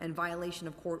behavior and violation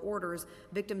of court orders,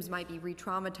 victims might be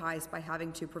re-traumatized by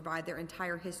having to provide their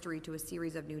entire history to a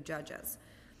series of new judges.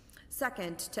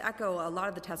 Second, to echo a lot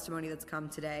of the testimony that's come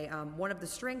today, one of the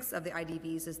strengths of the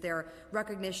IDVs is their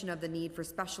recognition of the need for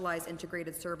specialized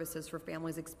integrated services for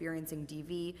families experiencing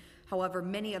DV. However,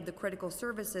 many of the critical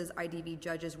services IDV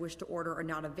judges wish to order are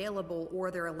not available,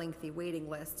 or there are lengthy waiting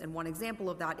lists. And one example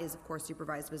of that is, of course,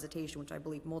 supervised visitation, which I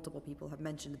believe multiple people have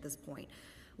mentioned at this point.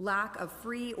 Lack of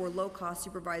free or low-cost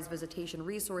supervised visitation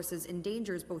resources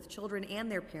endangers both children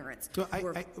and their parents. So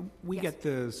we Yes. get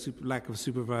the lack of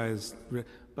supervised,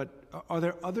 but are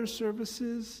there other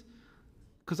services?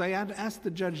 Because I had asked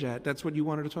the judge that. That's what you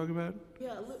wanted to talk about?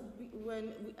 Yeah, look,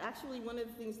 actually one of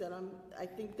the things that I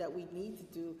think that we need to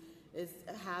do is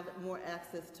have more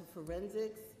access to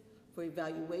forensics for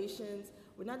evaluations.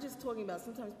 We're not just talking about,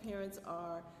 sometimes parents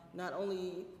are not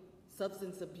only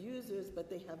substance abusers, but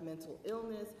they have mental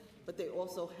illness, but they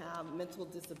also have mental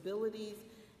disabilities.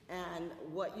 And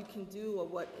what you can do, or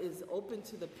what is open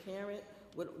to the parent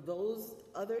with those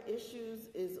other issues,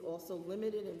 is also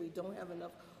limited, and we don't have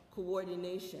enough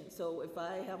coordination. So if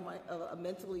I have a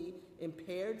mentally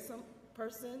impaired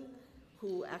person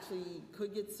who actually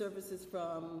could get services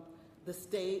from the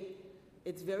state,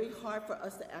 it's very hard for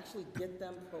us to actually get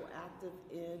them proactive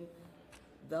in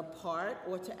the part,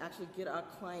 or to actually get our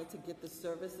client to get the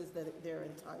services that they're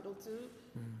entitled to,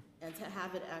 and to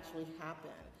have it actually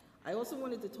happen. I also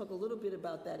wanted to talk a little bit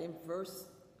about that inverse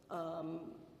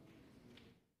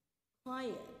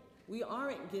client. We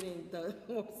aren't getting the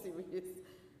more serious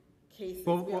cases.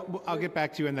 Well, I'll get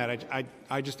back to you on that.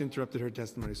 I just interrupted her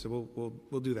testimony, so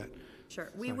we'll do that. Sure.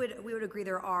 We would agree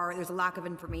there's a lack of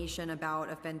information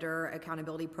about offender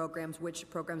accountability programs, which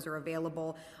programs are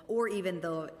available, or even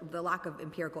the lack of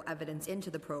empirical evidence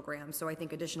into the program. So I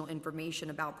think additional information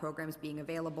about programs being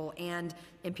available and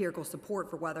empirical support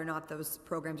for whether or not those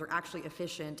programs are actually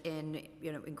efficient in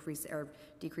increase or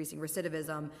decreasing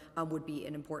recidivism would be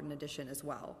an important addition as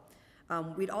well.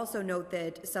 We'd also note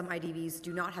that some IDVs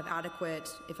do not have adequate,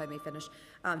 if I may finish,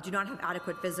 do not have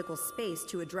adequate physical space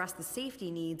to address the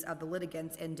safety needs of the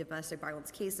litigants in domestic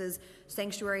violence cases.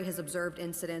 Sanctuary has observed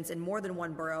incidents in more than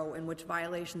one borough in which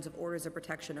violations of orders of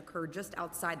protection occurred just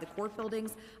outside the court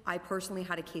buildings. I personally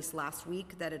had a case last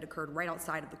week that had occurred right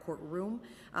outside of the courtroom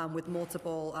with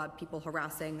multiple people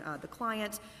harassing the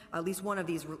client. At least one of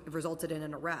these resulted in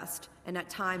an arrest. And at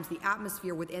times, the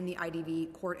atmosphere within the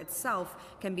IDV court itself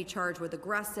can be charged with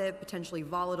aggressive, potentially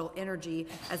volatile energy,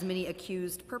 as many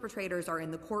accused perpetrators are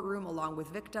in the courtroom along with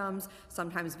victims.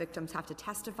 Sometimes victims have to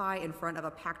testify in front of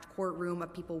a packed courtroom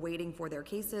of people waiting for their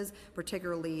cases,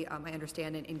 particularly, I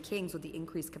understand, in Kings with the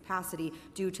increased capacity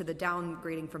due to the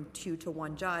downgrading from 2 to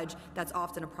 1 judge. That's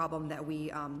often a problem that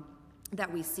we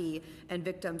see, and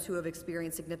victims who have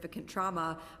experienced significant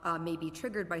trauma may be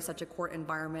triggered by such a court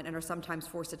environment and are sometimes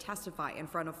forced to testify in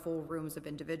front of full rooms of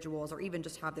individuals or even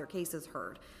just have their cases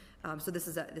heard. So this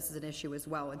is an issue as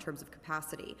well in terms of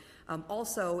capacity.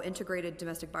 Also, integrated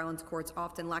domestic violence courts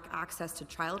often lack access to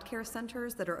child care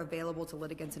centers that are available to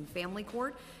litigants in family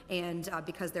court, and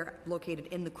because they're located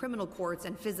in the criminal courts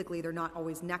and physically they're not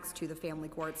always next to the family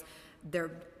courts,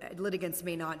 their litigants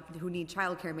who need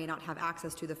child care may not have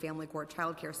access to the family court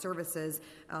child care services,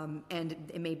 and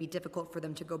it may be difficult for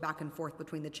them to go back and forth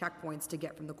between the checkpoints to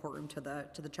get from the courtroom to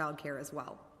the child care as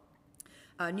well.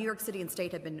 New York City and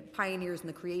state have been pioneers in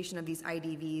the creation of these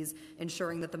IDVs,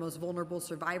 ensuring that the most vulnerable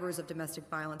survivors of domestic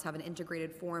violence have an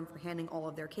integrated forum for handling all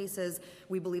of their cases.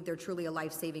 We believe they're truly a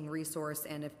life-saving resource,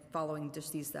 and if following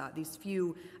just these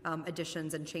few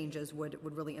additions and changes would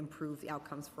really improve the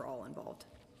outcomes for all involved.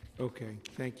 Okay,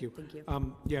 thank you. Thank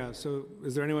you. Yeah, so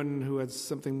is there anyone who has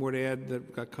something more to add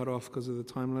that got cut off because of the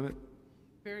time limit?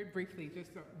 Very briefly,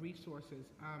 just the resources.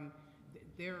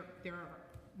 There are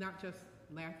not just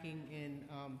lacking in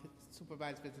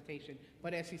supervised visitation,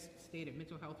 but as she stated,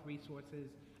 mental health resources.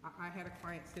 I had a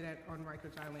client sit on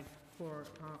Rikers Island for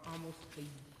almost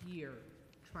a year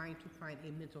trying to find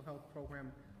a mental health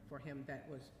program for him that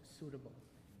was suitable.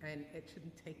 And it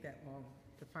shouldn't take that long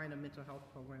to find a mental health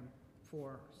program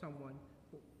for someone,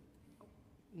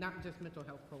 not just mental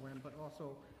health program, but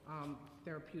also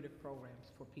therapeutic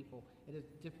programs for people. It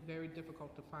is very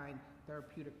difficult to find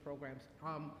therapeutic programs.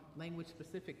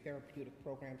 Language-specific therapeutic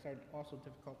programs are also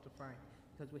difficult to find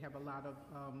because we have a lot of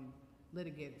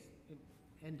litigants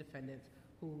and defendants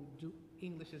who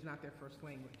English is not their first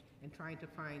language, and trying to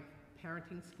find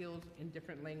parenting skills in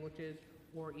different languages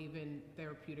or even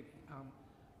therapeutic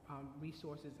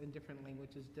resources in different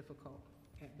languages difficult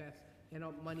at best.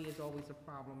 Money is always a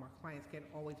problem. Our clients can't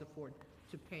always afford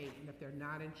to pay, and if they're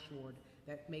not insured,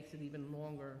 that makes it even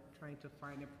longer trying to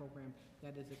find a program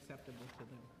that is acceptable to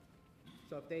them.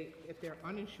 So if they're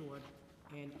uninsured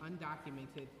and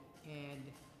undocumented and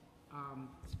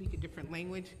speak a different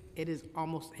language, it is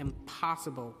almost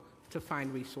impossible to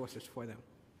find resources for them.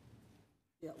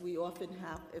 Yeah, we often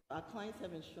have, if our clients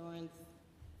have insurance,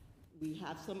 we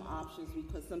have some options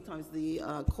because sometimes the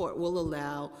court will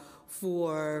allow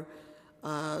for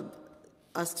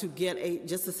us to get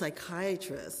just a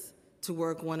psychiatrist to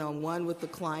work one-on-one with the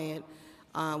client.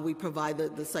 We provide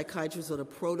the psychiatrist with a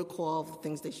protocol for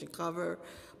things they should cover.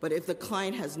 But if the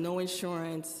client has no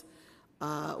insurance,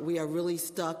 we are really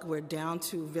stuck. We're down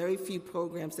to very few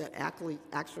programs that actually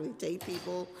take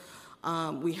people.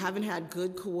 We haven't had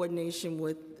good coordination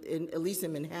at least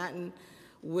in Manhattan,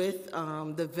 with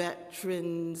the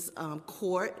Veterans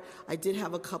Court. I did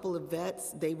have a couple of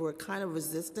vets. They were kind of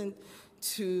resistant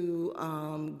to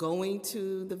going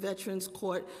to the Veterans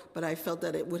Court, but I felt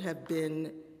that it would have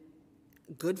been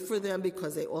good for them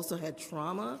because they also had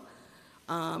trauma.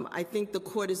 I think the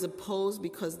court is opposed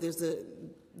because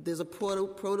there's a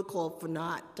protocol for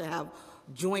not to have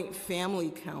joint family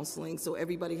counseling, so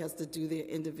everybody has to do their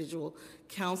individual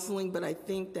counseling, but I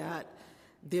think that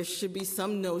there should be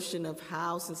some notion of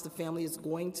how, since the family is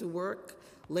going to work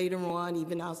later on,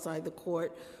 even outside the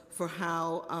court, for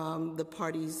how the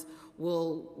parties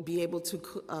will be able to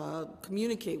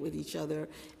communicate with each other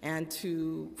and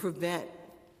to prevent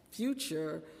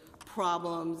future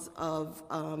problems of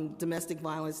domestic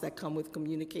violence that come with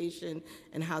communication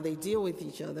and how they deal with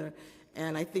each other.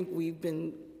 And I think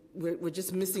we're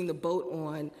just missing the boat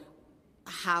on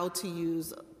how to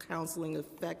use counseling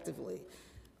effectively.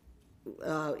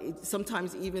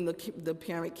 Sometimes even the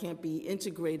parent can't be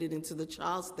integrated into the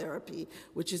child's therapy,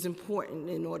 which is important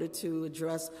in order to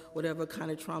address whatever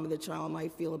kind of trauma the child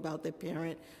might feel about their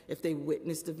parent if they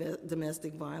witness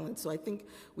domestic violence. So I think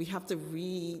we have to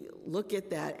re-look at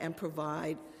that and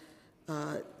provide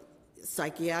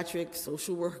psychiatric,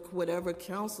 social work, whatever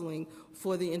counseling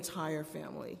for the entire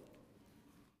family.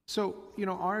 So,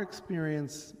 our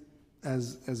experience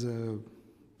as a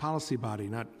policy body,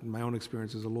 not my own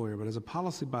experience as a lawyer, but as a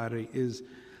policy body, is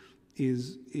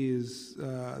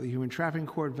the Human Trafficking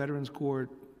Court, Veterans Court,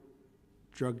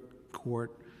 Drug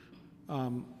Court,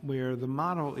 where the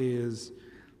model is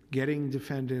getting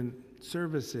defendant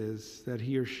services that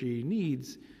he or she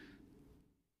needs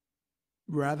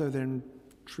rather than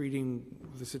treating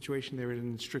the situation they're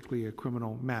in strictly a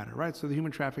criminal matter, right? So the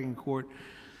Human Trafficking Court,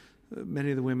 many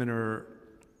of the women are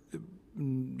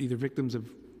either victims of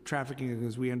trafficking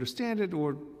as we understand it,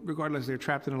 or regardless, they're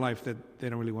trapped in a life that they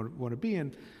don't really want to be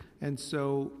in. And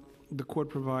so the court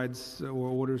provides or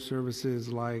orders services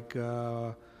like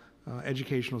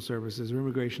educational services or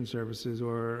immigration services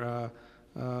or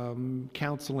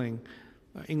counseling,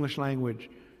 English language.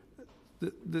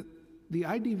 The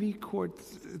IDV court,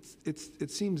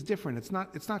 it seems different. It's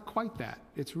not quite that.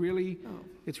 It's really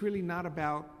not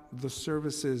about the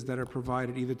services that are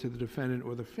provided either to the defendant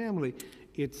or the family.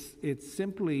 It's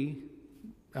simply,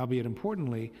 albeit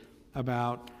importantly,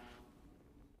 about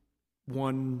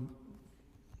one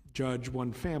judge,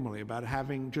 one family, about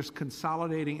having just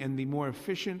consolidating and the more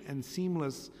efficient and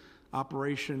seamless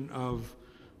operation of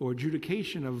or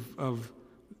adjudication of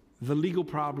the legal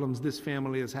problems this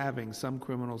family is having, some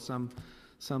criminal,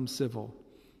 some civil.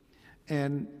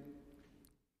 And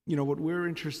what we're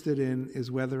interested in is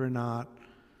whether or not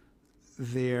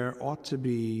there ought to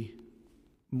be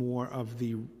more of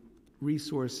the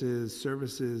resources,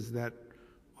 services that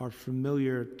are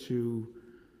familiar to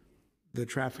the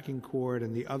trafficking court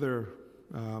and the other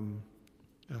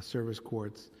service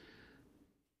courts.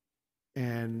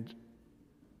 And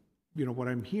what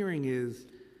I'm hearing is,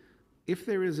 if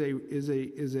there is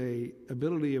a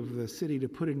ability of the city to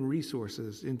put in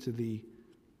resources into the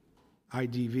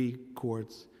IDV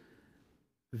courts,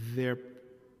 they're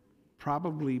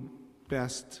probably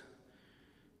best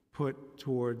put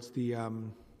towards the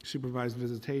supervised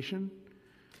visitation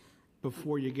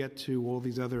before you get to all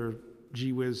these other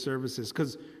gee whiz services,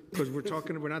 because we're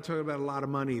not talking about a lot of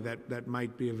money that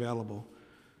might be available.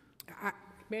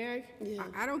 May I? Yeah.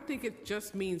 I don't think it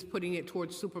just means putting it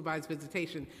towards supervised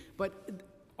visitation, but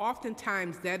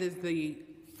oftentimes that is the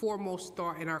foremost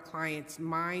thought in our clients'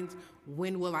 minds: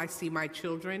 when will I see my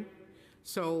children?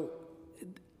 So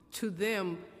to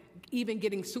them, even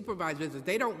getting supervised visits,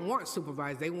 they don't want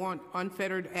supervised, they want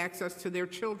unfettered access to their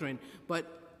children.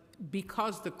 But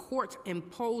because the courts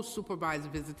impose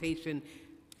supervised visitation,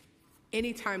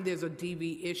 anytime there's a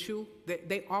DV issue,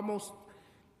 they almost,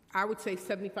 I would say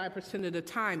 75% of the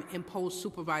time, impose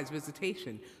supervised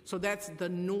visitation. So that's the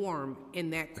norm in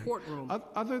that courtroom.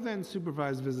 Other than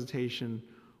supervised visitation,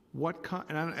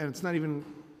 and it's not even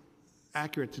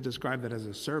accurate to describe that as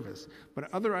a service,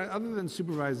 but other than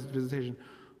supervised visitation,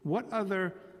 what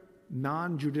other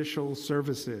non-judicial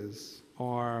services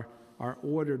are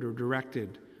ordered or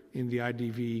directed in the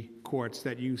IDV courts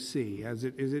that you see? Is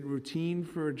it routine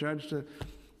for a judge to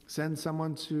send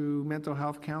someone to mental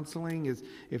health counseling?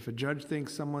 If a judge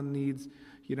thinks someone needs,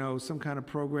 some kind of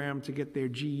program to get their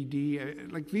GED,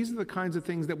 these are the kinds of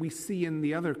things that we see in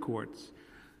the other courts.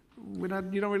 You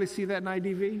don't really see that in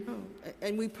IDV? Oh,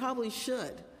 and we probably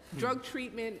should. Drug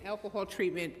treatment, alcohol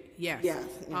treatment, yes. Yes.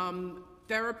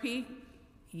 Therapy,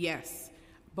 yes.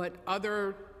 But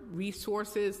other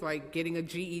resources like getting a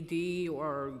GED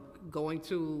or going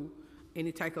to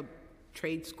any type of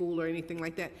trade school or anything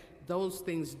like that, those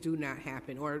things do not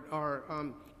happen. Or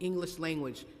English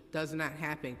language does not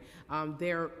happen.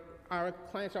 Our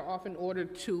clients are often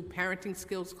ordered to parenting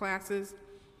skills classes.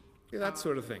 Yeah, that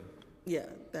sort of thing. Yeah,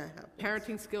 that happens.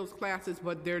 Parenting skills classes,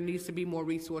 but there needs to be more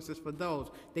resources for those.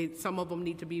 Some of them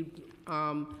need to be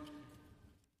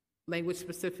language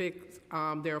specific.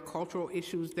 There are cultural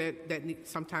issues that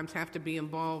sometimes have to be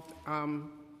involved.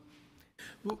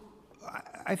 Well,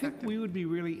 I think we would be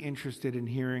really interested in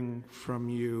hearing from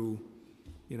you,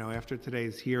 after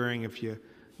today's hearing, if you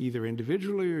either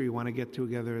individually or you want to get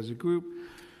together as a group,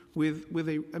 with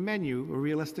a menu, a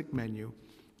realistic menu,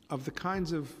 of the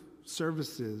kinds of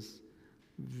services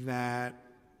that,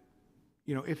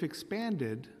 if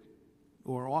expanded,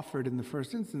 or offered in the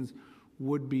first instance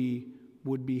would be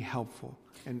helpful.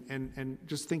 And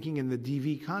just thinking in the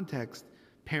DV context,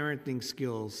 parenting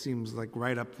skills seems like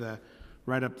right up that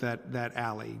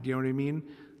alley. Do you know what I mean?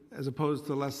 As opposed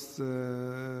to less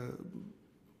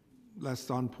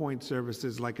on point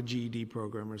services like a GED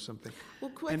program or something.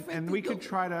 Well, quite and frankly, we could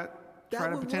try to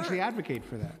potentially work. advocate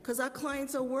for that. Because our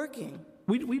clients are working.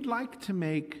 We'd like to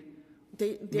make.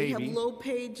 They have low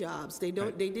paid jobs. They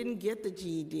didn't get the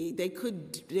GED. They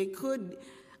could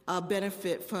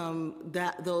benefit from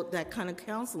that kind of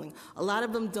counseling. A lot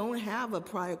of them don't have a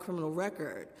prior criminal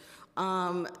record.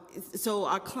 So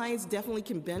our clients definitely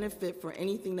can benefit for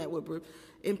anything that would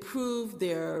improve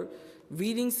their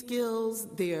reading skills,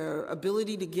 their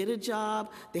ability to get a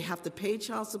job. They have to pay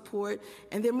child support,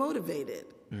 and they're motivated.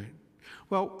 Right.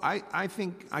 Well, I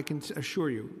think I can assure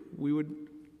you, we would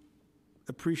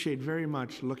appreciate very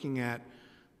much looking at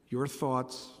your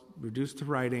thoughts, reduced to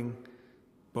writing,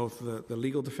 both the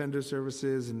legal defender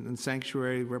services and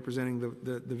sanctuary representing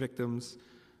the victims,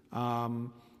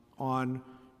 on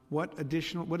what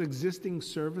existing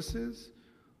services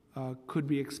could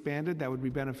be expanded that would be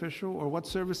beneficial, or what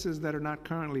services that are not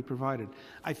currently provided.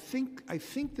 I think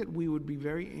that we would be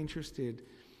very interested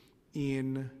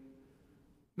in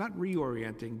not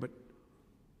reorienting,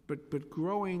 but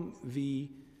growing the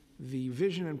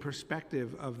vision and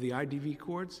perspective of the IDV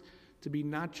courts to be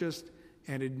not just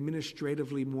an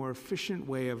administratively more efficient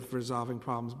way of resolving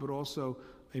problems, but also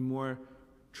a more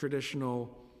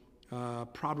traditional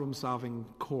problem-solving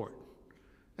court.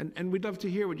 And we'd love to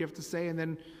hear what you have to say and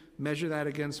then measure that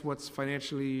against what's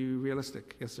financially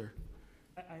realistic. Yes, sir.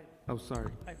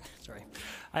 Sorry.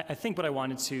 I think what I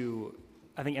wanted to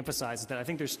emphasize is that I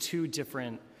think there's two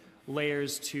different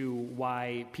layers to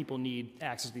why people need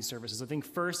access to these services. I think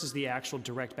first is the actual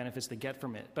direct benefits they get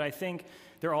from it, but I think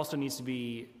there also needs to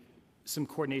be some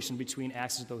coordination between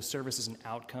access to those services and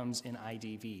outcomes in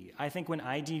IDV. I think when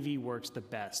IDV works the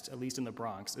best, at least in the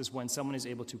Bronx, is when someone is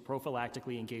able to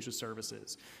prophylactically engage with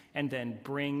services and then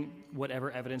bring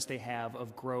whatever evidence they have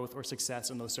of growth or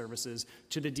success in those services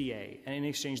to the DA, and in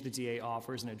exchange the DA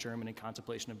offers an adjournment and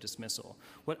contemplation of dismissal.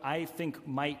 What I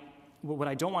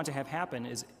don't want to have happen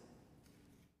is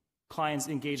clients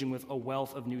engaging with a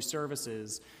wealth of new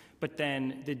services, but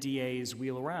then the DAs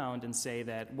wheel around and say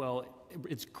that, well,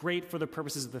 it's great for the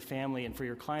purposes of the family and for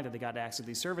your client that they got access to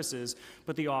these services,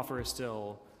 but the offer is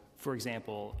still, for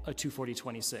example, a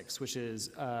 240-26, which is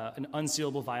an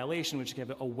unsealable violation, which can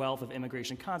have a wealth of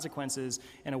immigration consequences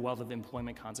and a wealth of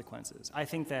employment consequences. I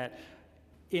think that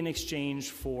in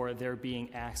exchange for there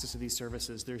being access to these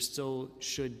services, there still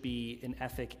should be an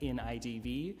ethic in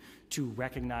IDV to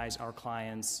recognize our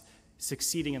clients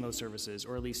succeeding in those services,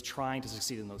 or at least trying to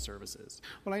succeed in those services.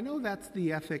 Well, I know that's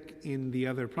the ethic in the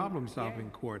other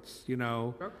problem-solving courts, you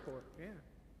know. Drug court,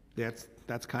 yeah.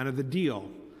 That's kind of the deal.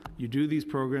 You do these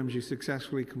programs, you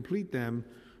successfully complete them,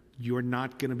 you're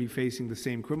not going to be facing the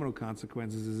same criminal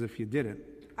consequences as if you didn't.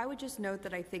 I would just note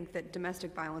that I think that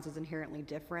domestic violence is inherently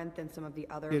different than some of the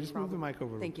other. Yeah, just move the mic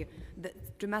over. Thank you. The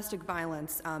domestic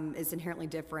violence is inherently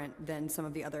different than some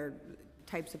of the other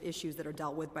types of issues that are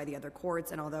dealt with by the other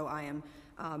courts, and although I am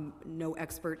no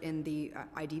expert in the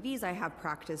IDVs, I have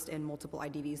practiced in multiple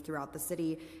IDVs throughout the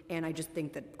city, and I just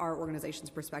think that our organization's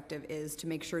perspective is to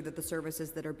make sure that the services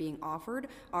that are being offered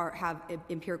have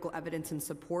empirical evidence and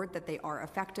support that they are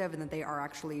effective and that they are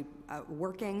actually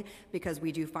working, because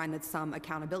we do find that some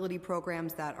accountability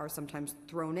programs that are sometimes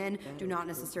thrown in do not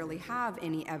necessarily have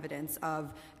any evidence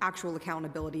of actual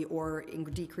accountability or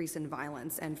decrease in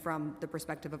violence. And from the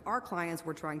perspective of our clients,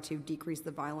 we're trying to decrease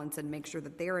the violence and make sure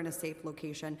that they're in a safe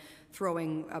location,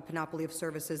 throwing a panoply of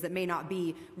services that may not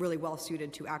be really well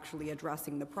suited to actually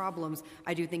addressing the problems.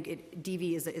 I do think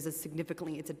DV is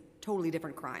it's a totally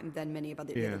different crime than many of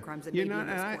the other crimes that may be in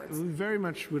those courts. I very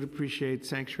much would appreciate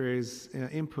Sanctuary's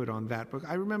input on that. But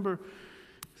I remember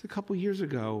a couple years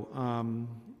ago,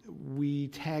 we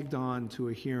tagged on to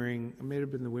a hearing, it may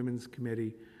have been the Women's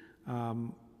Committee.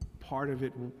 Part of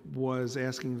it was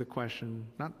asking the question,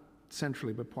 not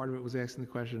centrally, but part of it was asking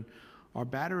the question, are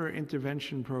batterer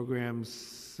intervention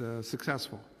programs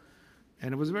successful?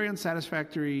 And it was a very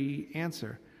unsatisfactory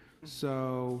answer.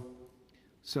 So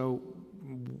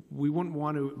we wouldn't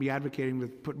want to be advocating to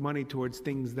put money towards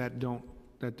things that don't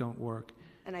work.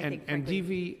 And I think, and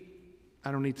DV,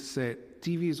 I don't need to say it,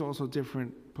 DV is also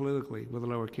different politically with a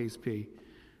lowercase p.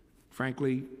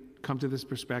 Frankly, come to this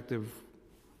perspective,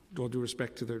 all due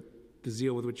respect to the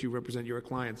zeal with which you represent your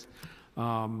clients.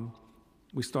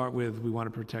 We start with, we want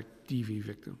to protect DV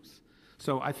victims.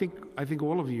 So I think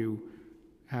all of you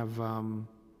have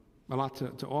a lot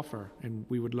to offer, and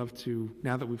we would love to,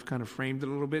 now that we've kind of framed it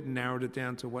a little bit and narrowed it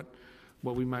down to what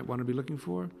we might want to be looking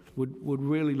for, would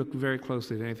really look very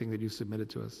closely at anything that you submitted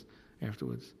to us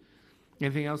afterwards.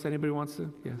 Anything else anybody wants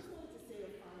to? Yes.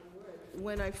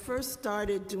 When I first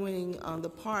started doing the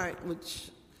part, which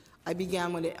I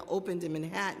began when it opened in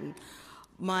Manhattan,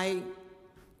 my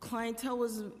clientele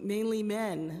was mainly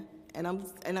men,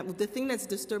 the thing that's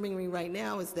disturbing me right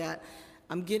now is that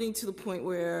I'm getting to the point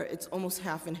where it's almost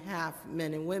half and half,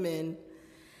 men and women.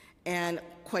 And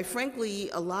quite frankly,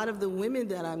 a lot of the women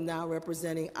that I'm now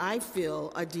representing, I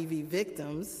feel, are DV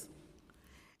victims.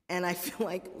 And I feel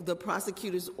like the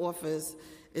prosecutor's office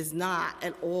is not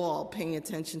at all paying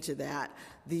attention to that.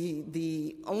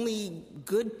 The only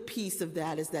good piece of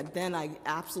that is that then I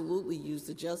absolutely use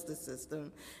the justice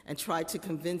system and try to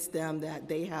convince them that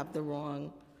they have the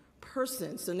wrong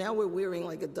person. So now we're wearing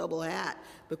like a double hat,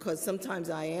 because sometimes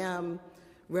I am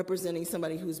representing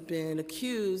somebody who's been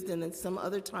accused, and then some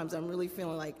other times I'm really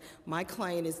feeling like my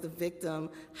client is the victim.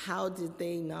 How did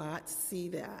they not see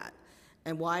that?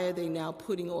 And why are they now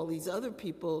putting all these other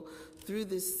people through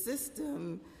this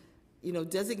system,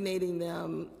 designating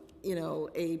them,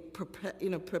 a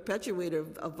perpetuator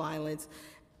of violence,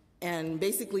 and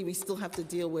basically we still have to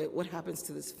deal with what happens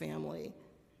to this family.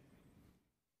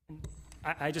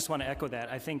 I just want to echo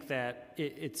that. I think that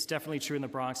it's definitely true in the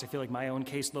Bronx. I feel like my own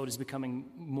caseload is becoming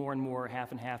more and more half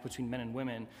and half between men and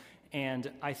women.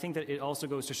 And I think that it also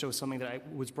goes to show something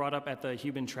that was brought up at the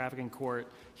human trafficking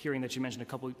court hearing that you mentioned a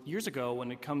couple years ago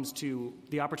when it comes to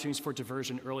the opportunities for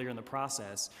diversion earlier in the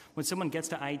process. When someone gets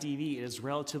to IDV, it is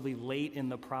relatively late in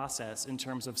the process in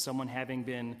terms of someone having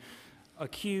been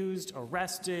accused,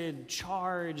 arrested,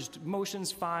 charged,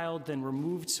 motions filed, then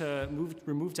removed to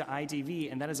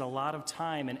IDV, and that is a lot of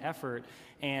time and effort.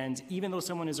 And even though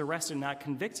someone is arrested and not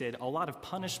convicted, a lot of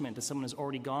punishment that someone has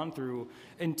already gone through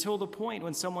until the point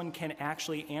when someone can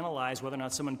actually analyze whether or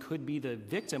not someone could be the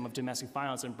victim of domestic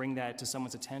violence and bring that to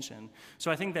someone's attention.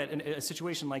 So I think that in a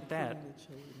situation like that,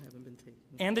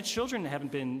 and the children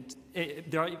haven't been,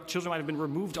 children might have been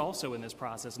removed also in this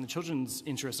process, and the children's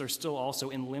interests are still also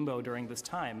in limbo during this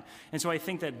time. And so I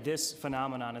think that this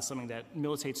phenomenon is something that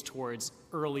militates towards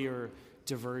earlier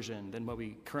diversion than what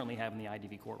we currently have in the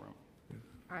IDV courtroom.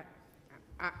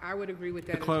 I would agree with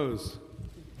that. To close.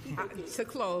 To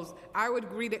close, I would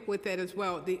agree with that as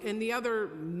well. And the other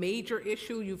major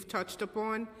issue you've touched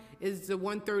upon is the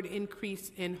 1/3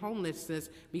 increase in homelessness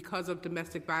because of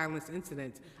domestic violence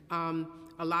incidents.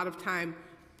 A lot of time,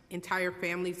 entire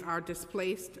families are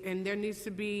displaced, and there needs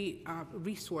to be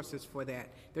resources for that.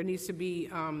 There needs to be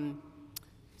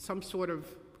some sort of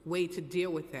way to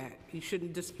deal with that. You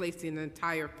shouldn't displace an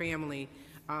entire family.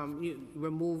 You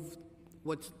remove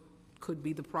what could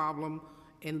be the problem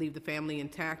and leave the family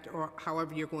intact, or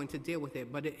however you're going to deal with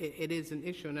it. But it is an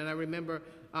issue. And I remember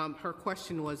her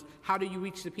question was, how do you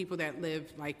reach the people that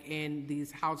live like in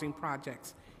these housing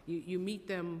projects? You meet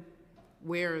them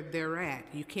where they're at.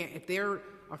 You can't, if they're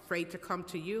afraid to come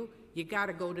to you, you got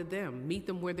to go to them. Meet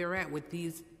them where they're at with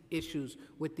these issues,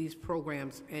 with these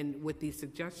programs, and with these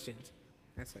suggestions.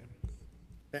 That's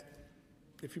it.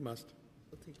 If you must.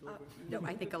 No,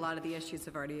 I think a lot of the issues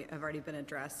have already been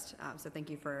addressed. So thank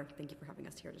you for having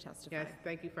us here to testify. Yes,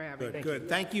 thank you for having me. Good.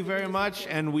 Thank you very much,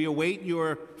 and we await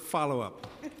your follow-up.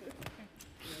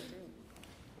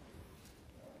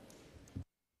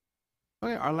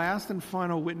 Okay, our last and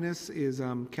final witness is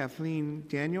Kathleen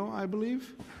Daniel, I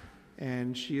believe,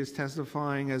 and she is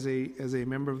testifying as a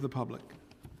member of the public.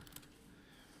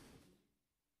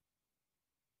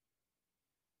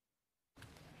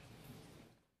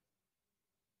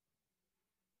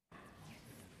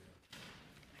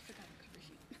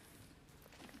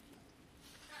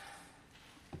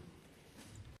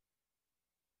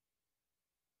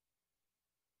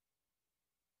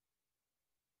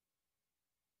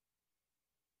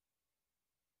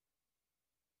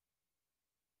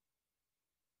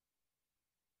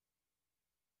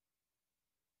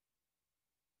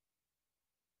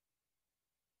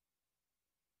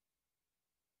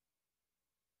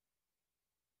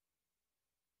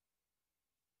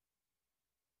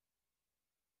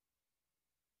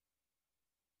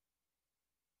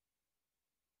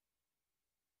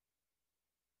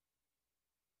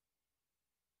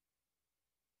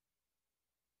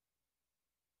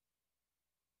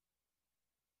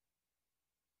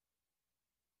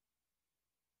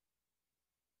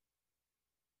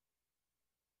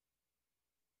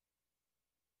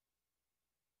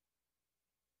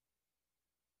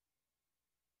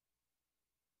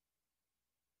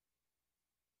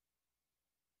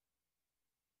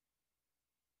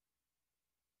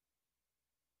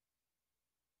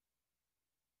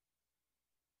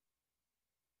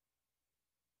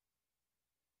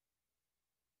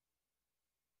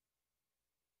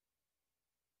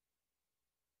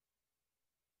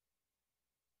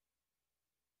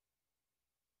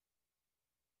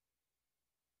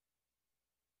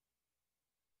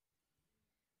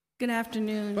 Good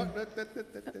afternoon.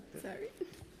 Sorry.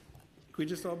 Could we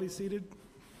just all be seated?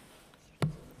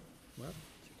 What?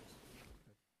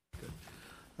 Good.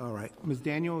 All right. Ms.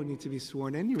 Daniel, you need to be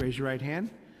sworn in. You raise your right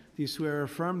hand. Do you swear or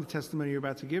affirm the testimony you're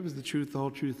about to give is the truth, the whole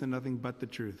truth, and nothing but the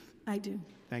truth? I do.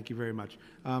 Thank you very much.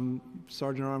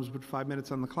 Sergeant at Arms, put 5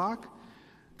 minutes on the clock.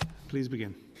 Please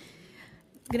begin.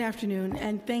 Good afternoon,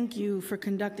 and thank you for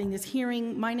conducting this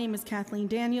hearing. My name is Kathleen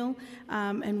Daniel,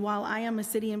 and while I am a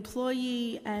city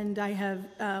employee and I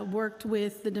have worked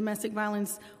with the domestic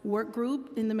violence work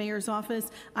group in the mayor's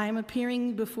office, I am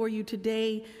appearing before you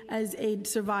today as a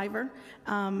survivor,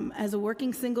 as a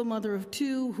working single mother of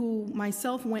two who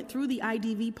myself went through the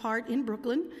IDV part in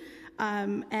Brooklyn.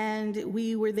 And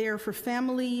we were there for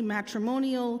family,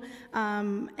 matrimonial,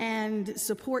 and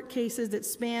support cases that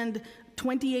spanned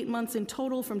 28 months in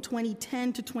total from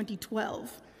 2010 to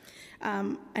 2012.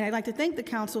 And I'd like to thank the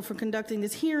council for conducting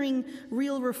this hearing.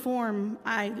 Real reform,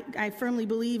 I firmly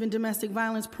believe in domestic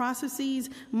violence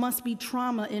processes, must be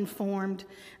trauma-informed.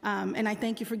 And I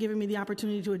thank you for giving me the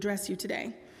opportunity to address you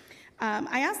today.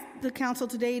 I asked the council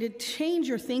today to change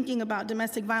your thinking about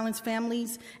domestic violence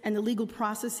families and the legal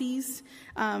processes,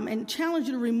 and challenge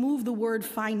you to remove the word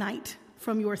finite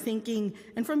from your thinking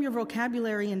and from your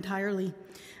vocabulary entirely.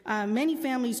 Many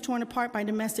families torn apart by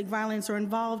domestic violence are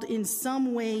involved in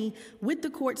some way with the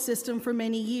court system for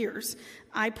many years.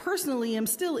 I personally am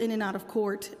still in and out of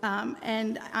court,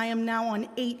 and I am now on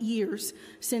 8 years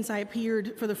since I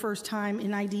appeared for the first time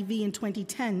in IDV in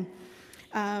 2010.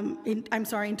 In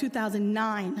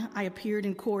 2009, I appeared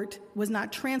in court, was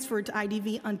not transferred to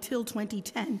IDV until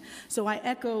 2010. So I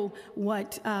echo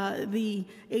what the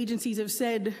agencies have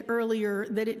said earlier,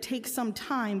 that it takes some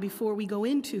time before we go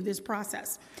into this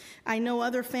process. I know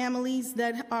other families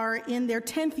that are in their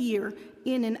 10th year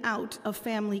in and out of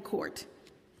family court.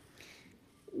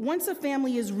 Once a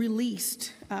family is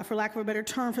released, for lack of a better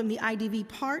term, from the IDV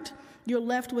part, you're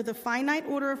left with a finite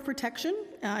order of protection,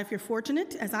 if you're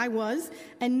fortunate, as I was,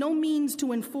 and no means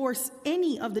to enforce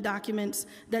any of the documents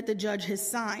that the judge has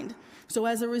signed. So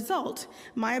as a result,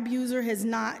 my abuser has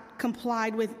not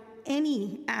complied with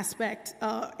any aspect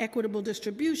of equitable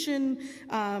distribution,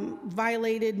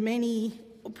 violated many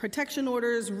protection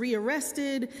orders,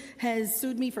 rearrested, has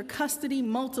sued me for custody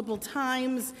multiple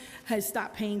times, has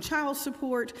stopped paying child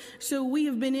support. So we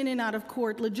have been in and out of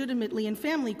court legitimately in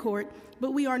family court,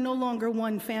 but we are no longer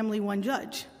one family, one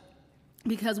judge,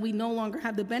 because we no longer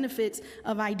have the benefits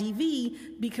of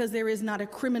IDV, because there is not a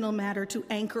criminal matter to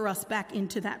anchor us back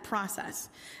into that process.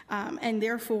 And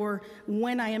therefore,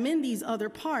 when I am in these other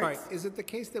parts... All right. Is it the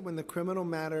case that when the criminal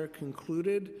matter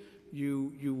concluded,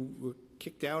 you were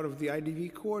kicked out of the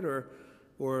IDV court,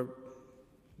 or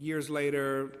years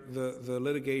later, the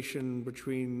litigation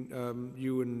between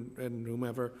you and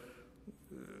whomever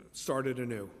started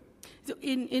anew? So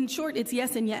in short, it's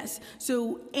yes and yes.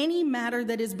 So any matter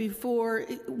that is before,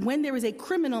 when there is a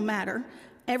criminal matter,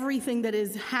 everything that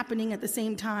is happening at the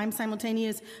same time,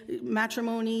 simultaneous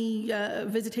matrimony,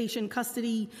 visitation,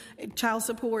 custody, child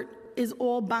support, is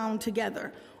all bound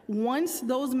together. Once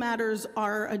those matters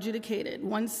are adjudicated,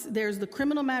 once there's the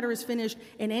criminal matter is finished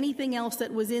and anything else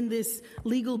that was in this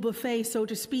legal buffet, so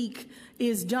to speak,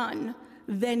 is done,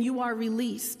 then you are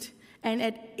released. And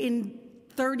in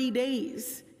 30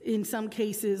 days, in some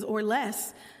cases or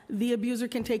less, the abuser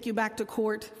can take you back to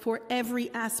court for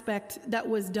every aspect that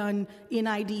was done in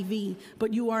IDV.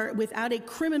 But you are, without a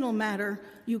criminal matter,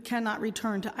 you cannot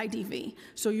return to IDV.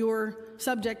 So you're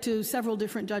subject to several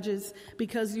different judges,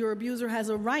 because your abuser has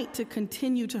a right to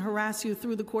continue to harass you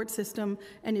through the court system,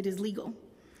 and it is legal.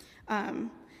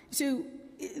 So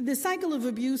the cycle of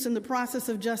abuse and the process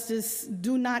of justice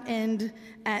do not end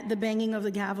at the banging of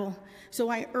the gavel. So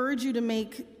I urge you to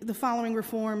make the following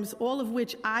reforms, all of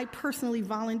which I personally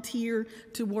volunteer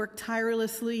to work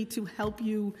tirelessly to help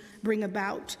you bring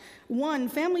about. One,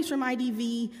 families from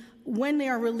IDV, when they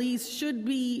are released, should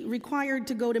be required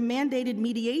to go to mandated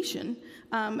mediation.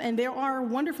 And there are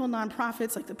wonderful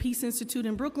nonprofits like the Peace Institute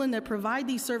in Brooklyn that provide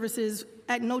these services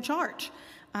at no charge.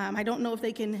 I don't know if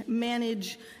they can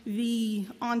manage the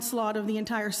onslaught of the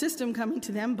entire system coming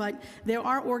to them, but there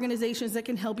are organizations that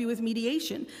can help you with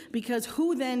mediation, because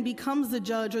who then becomes the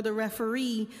judge or the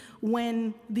referee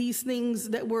when these things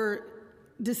that were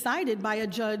decided by a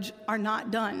judge are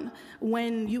not done?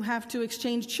 When you have to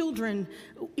exchange children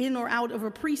in or out of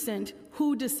a precinct,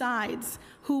 who decides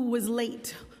who was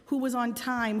late, who was on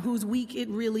time, whose week it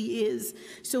really is?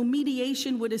 So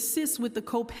mediation would assist with the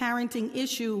co-parenting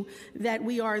issue that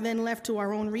we are then left to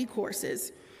our own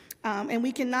recourses. And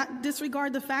we cannot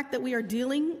disregard the fact that we are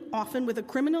dealing often with a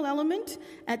criminal element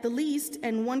at the least,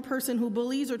 and one person who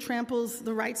bullies or tramples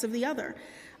the rights of the other.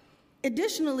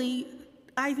 Additionally,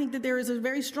 I think that there is a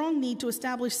very strong need to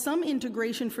establish some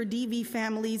integration for DV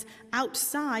families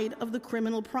outside of the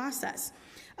criminal process.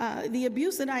 The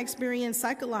abuse that I experienced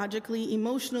psychologically,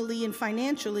 emotionally, and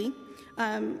financially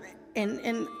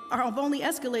and have only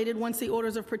escalated once the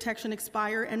orders of protection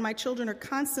expire, and my children are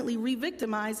constantly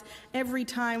re-victimized every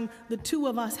time the two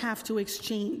of us have to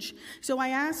exchange. So I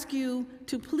ask you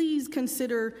to please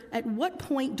consider, at what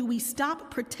point do we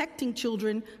stop protecting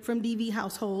children from DV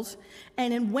households,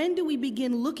 and then when do we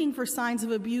begin looking for signs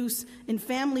of abuse in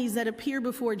families that appear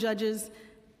before judges,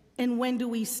 and when do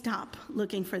we stop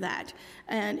looking for that?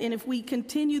 And if we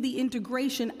continue the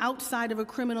integration outside of a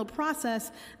criminal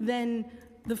process, then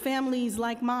the families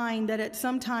like mine that at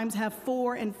sometimes have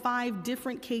 4 and 5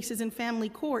 different cases in family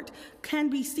court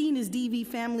can be seen as DV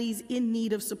families in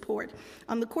need of support.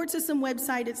 On the court system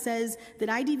website, it says that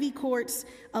IDV courts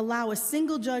allow a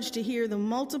single judge to hear the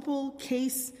multiple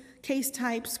case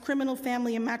types, criminal,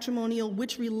 family, and matrimonial,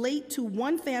 which relate to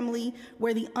one family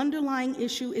where the underlying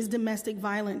issue is domestic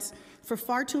violence. For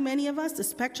far too many of us, the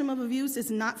spectrum of abuse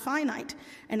is not finite,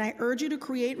 and I urge you to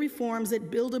create reforms that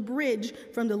build a bridge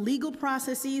from the legal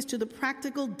processes to the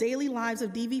practical daily lives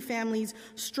of DV families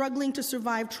struggling to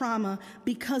survive trauma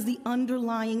because the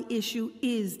underlying issue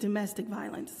is domestic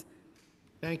violence.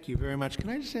 Thank you very much. Can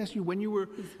I just ask you, when you were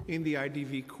in the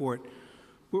IDV court,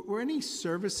 were any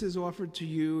services offered to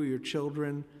you or your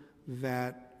children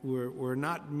that were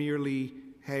not merely,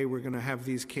 hey, we're going to have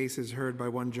these cases heard by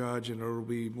one judge and it'll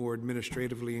be more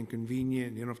administratively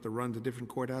inconvenient, you don't have to run to different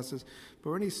courthouses, but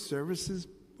were any services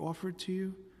offered to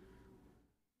you?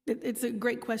 It's a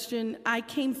great question. I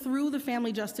came through the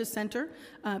Family Justice Center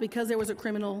because there was a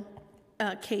criminal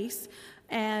case,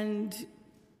 and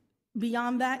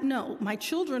beyond that, no. My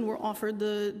children were offered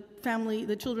the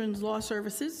children's law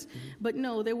services, but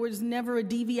no, there was never a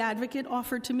DV advocate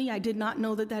offered to me. I did not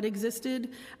know that that existed.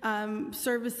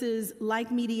 Services like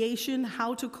mediation,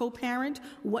 how to co-parent,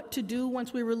 what to do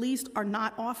once we're released are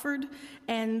not offered,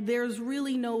 and there's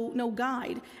really no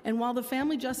guide. And while the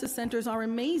family justice centers are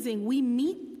amazing, we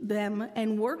meet them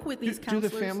and work with these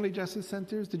counselors. Do the family justice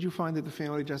centers, did you find that the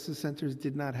family justice centers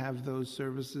did not have those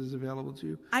services available to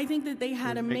you? I think that they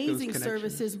had amazing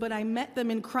services, but I met them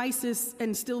in crisis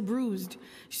and still bruised.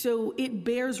 So it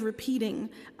bears repeating,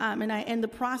 and the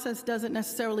process doesn't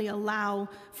necessarily allow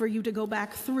for you to go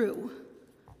back through.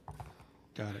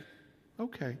 Got it.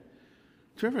 Okay.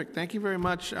 Terrific. Thank you very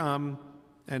much.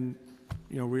 And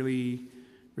really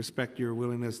respect your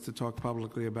willingness to talk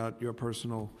publicly about your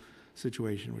personal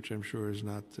situation, which I'm sure is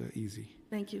not easy.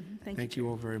 Thank you. Thank you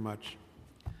all very much.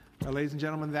 Ladies and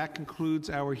gentlemen, that concludes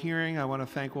our hearing. I want to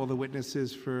thank all the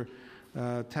witnesses for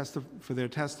their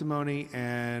testimony,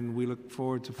 and we look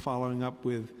forward to following up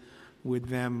with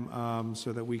them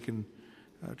so that we can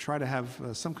try to have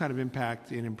some kind of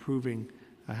impact in improving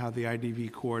how the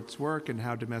IDV courts work and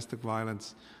how domestic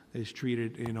violence is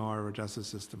treated in our justice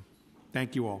system.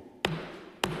 Thank you all.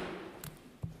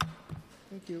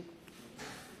 Thank you.